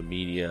social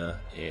media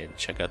and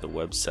check out the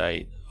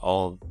website.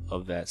 All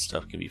of that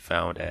stuff can be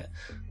found at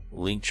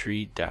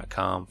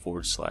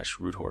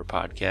linktree.com/Root Horror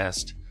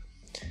Podcast.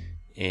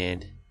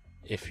 And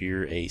if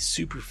you're a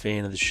super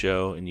fan of the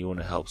show and you want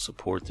to help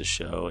support the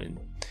show and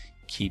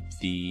keep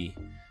the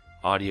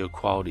audio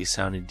quality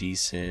sounding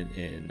decent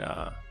and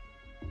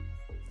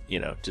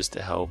just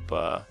to help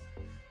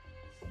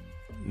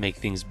make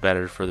things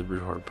better for the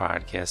Root Horror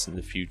Podcast in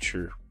the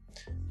future,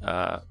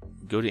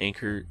 go to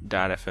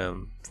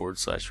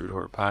anchor.fm/Root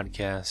Horror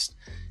Podcast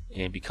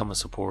and become a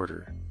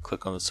supporter.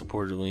 Click on the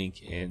supporter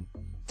link and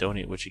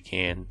donate what you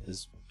can,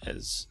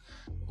 as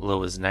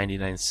low as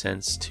 99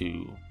 cents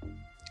to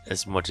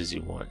as much as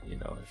you want.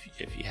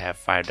 If you have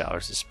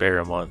 $5 to spare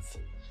a month,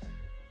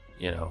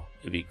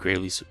 it'd be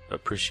greatly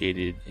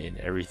appreciated, and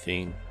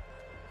everything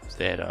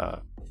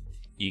that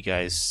you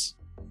guys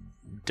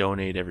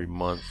donate every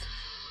month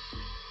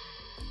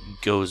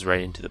goes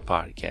right into the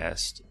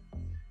podcast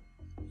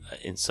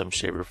in some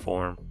shape or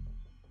form.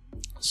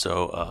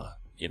 So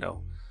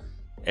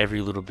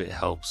every little bit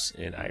helps,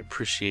 and I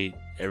appreciate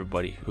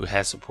everybody who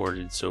has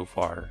supported so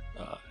far.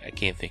 I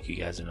can't thank you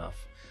guys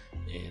enough.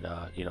 And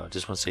I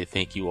just want to say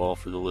thank you all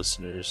for the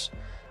listeners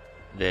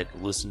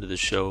that listen to the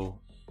show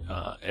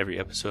every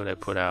episode I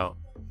put out.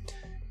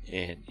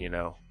 And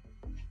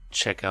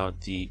check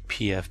out the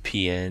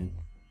PFPN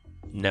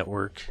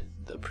network,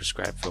 the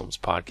Prescribed Films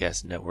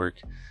Podcast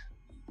Network.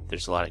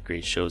 There's a lot of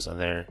great shows on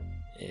there,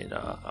 and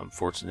I'm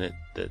fortunate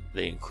that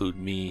they include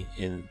me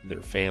in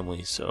their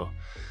family. So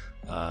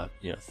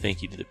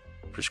thank you to the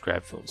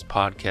Prescribed Films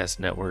Podcast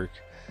Network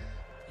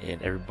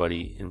and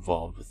everybody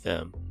involved with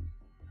them.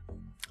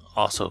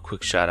 Also, a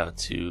quick shout out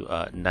to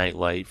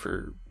Nightlight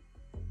for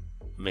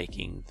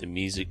making the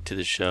music to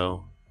the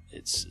show.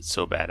 It's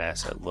so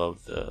badass. I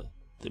love the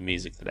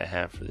music that I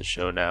have for the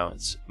show now.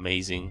 It's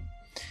amazing.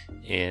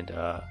 And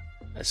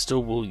I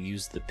still will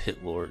use the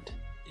Pit Lord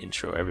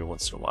intro every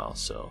once in a while.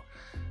 So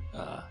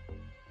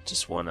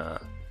just want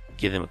to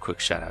give them a quick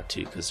shout out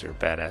too, because they're a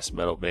badass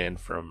metal band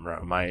from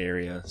around my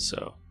area.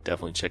 So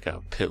definitely check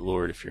out Pit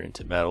Lord if you're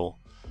into metal.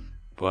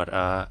 But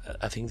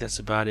I think that's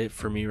about it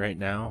for me right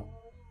now.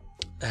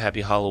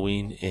 Happy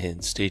Halloween,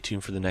 and stay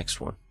tuned for the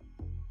next one.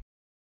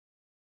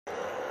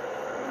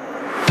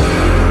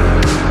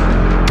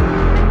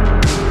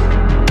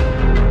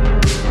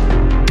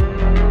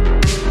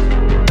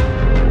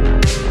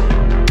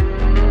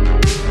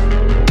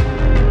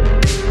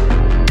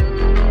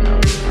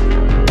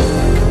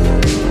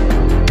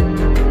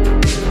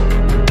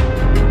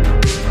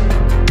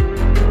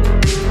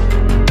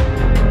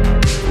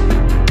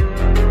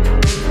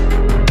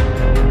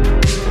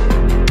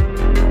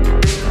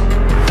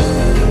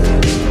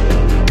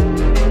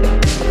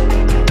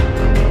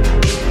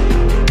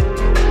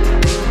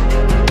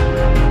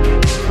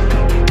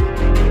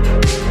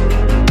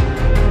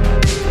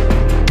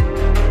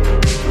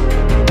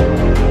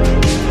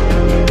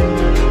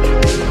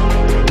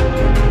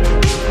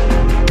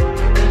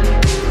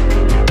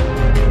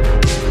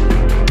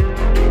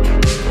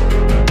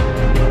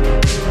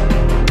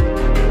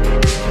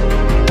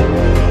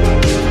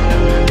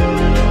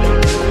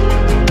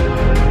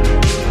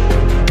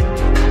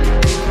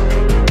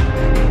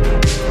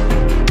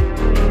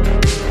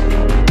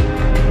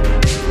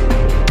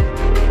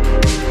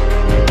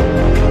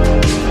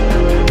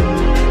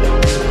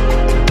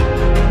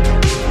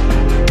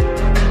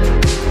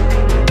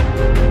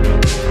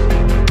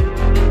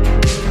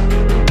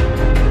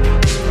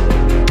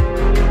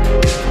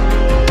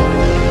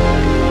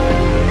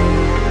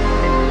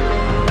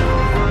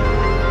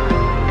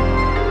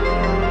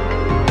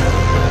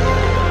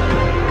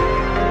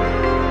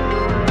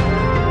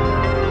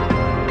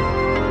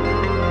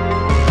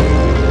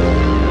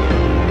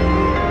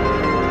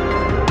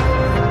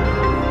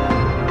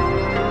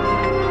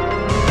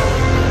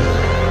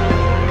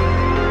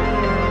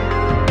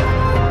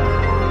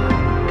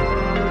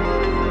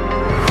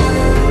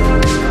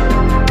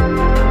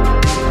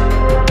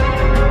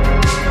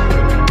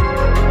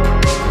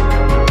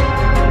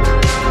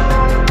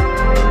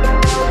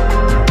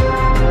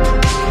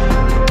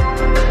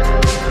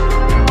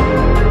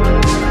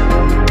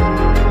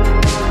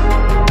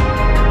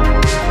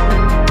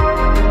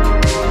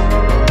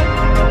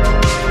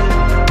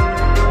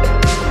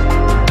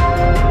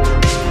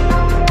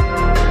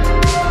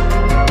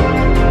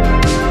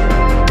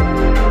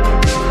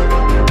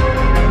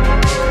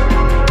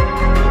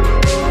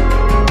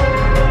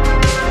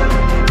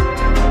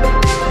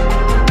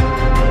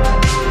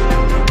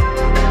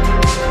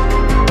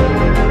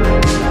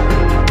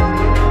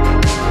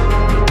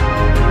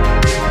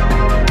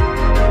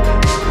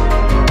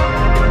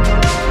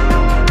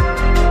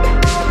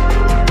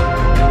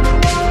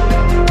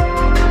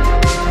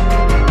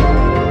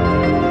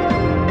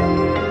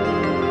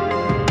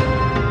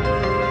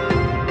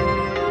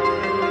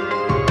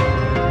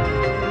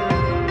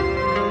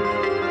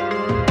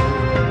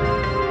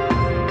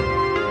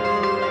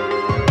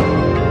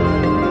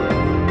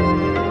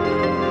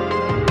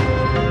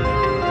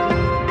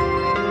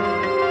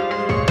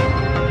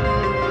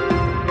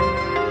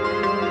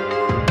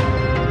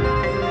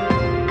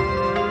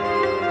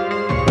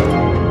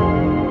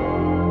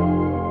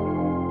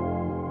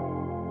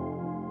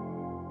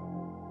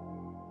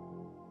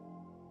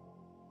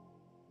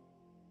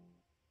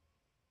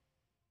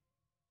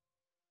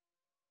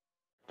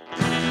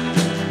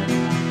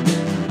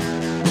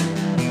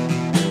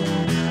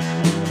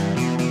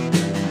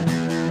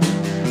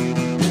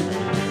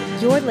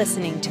 You're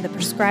listening to the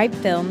Prescribed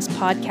Films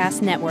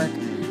Podcast Network,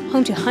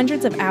 home to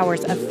hundreds of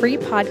hours of free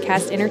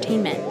podcast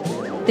entertainment.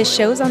 The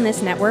shows on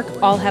this network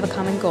all have a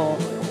common goal,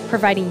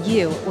 providing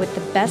you with the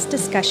best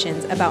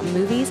discussions about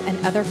movies and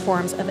other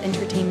forms of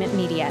entertainment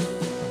media.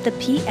 The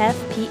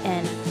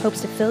PFPN hopes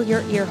to fill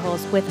your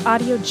earholes with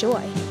audio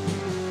joy.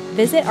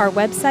 Visit our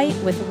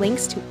website with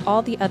links to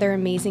all the other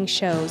amazing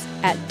shows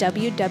at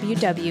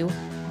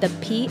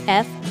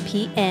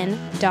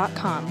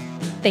www.thepfpn.com.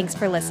 Thanks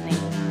for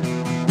listening.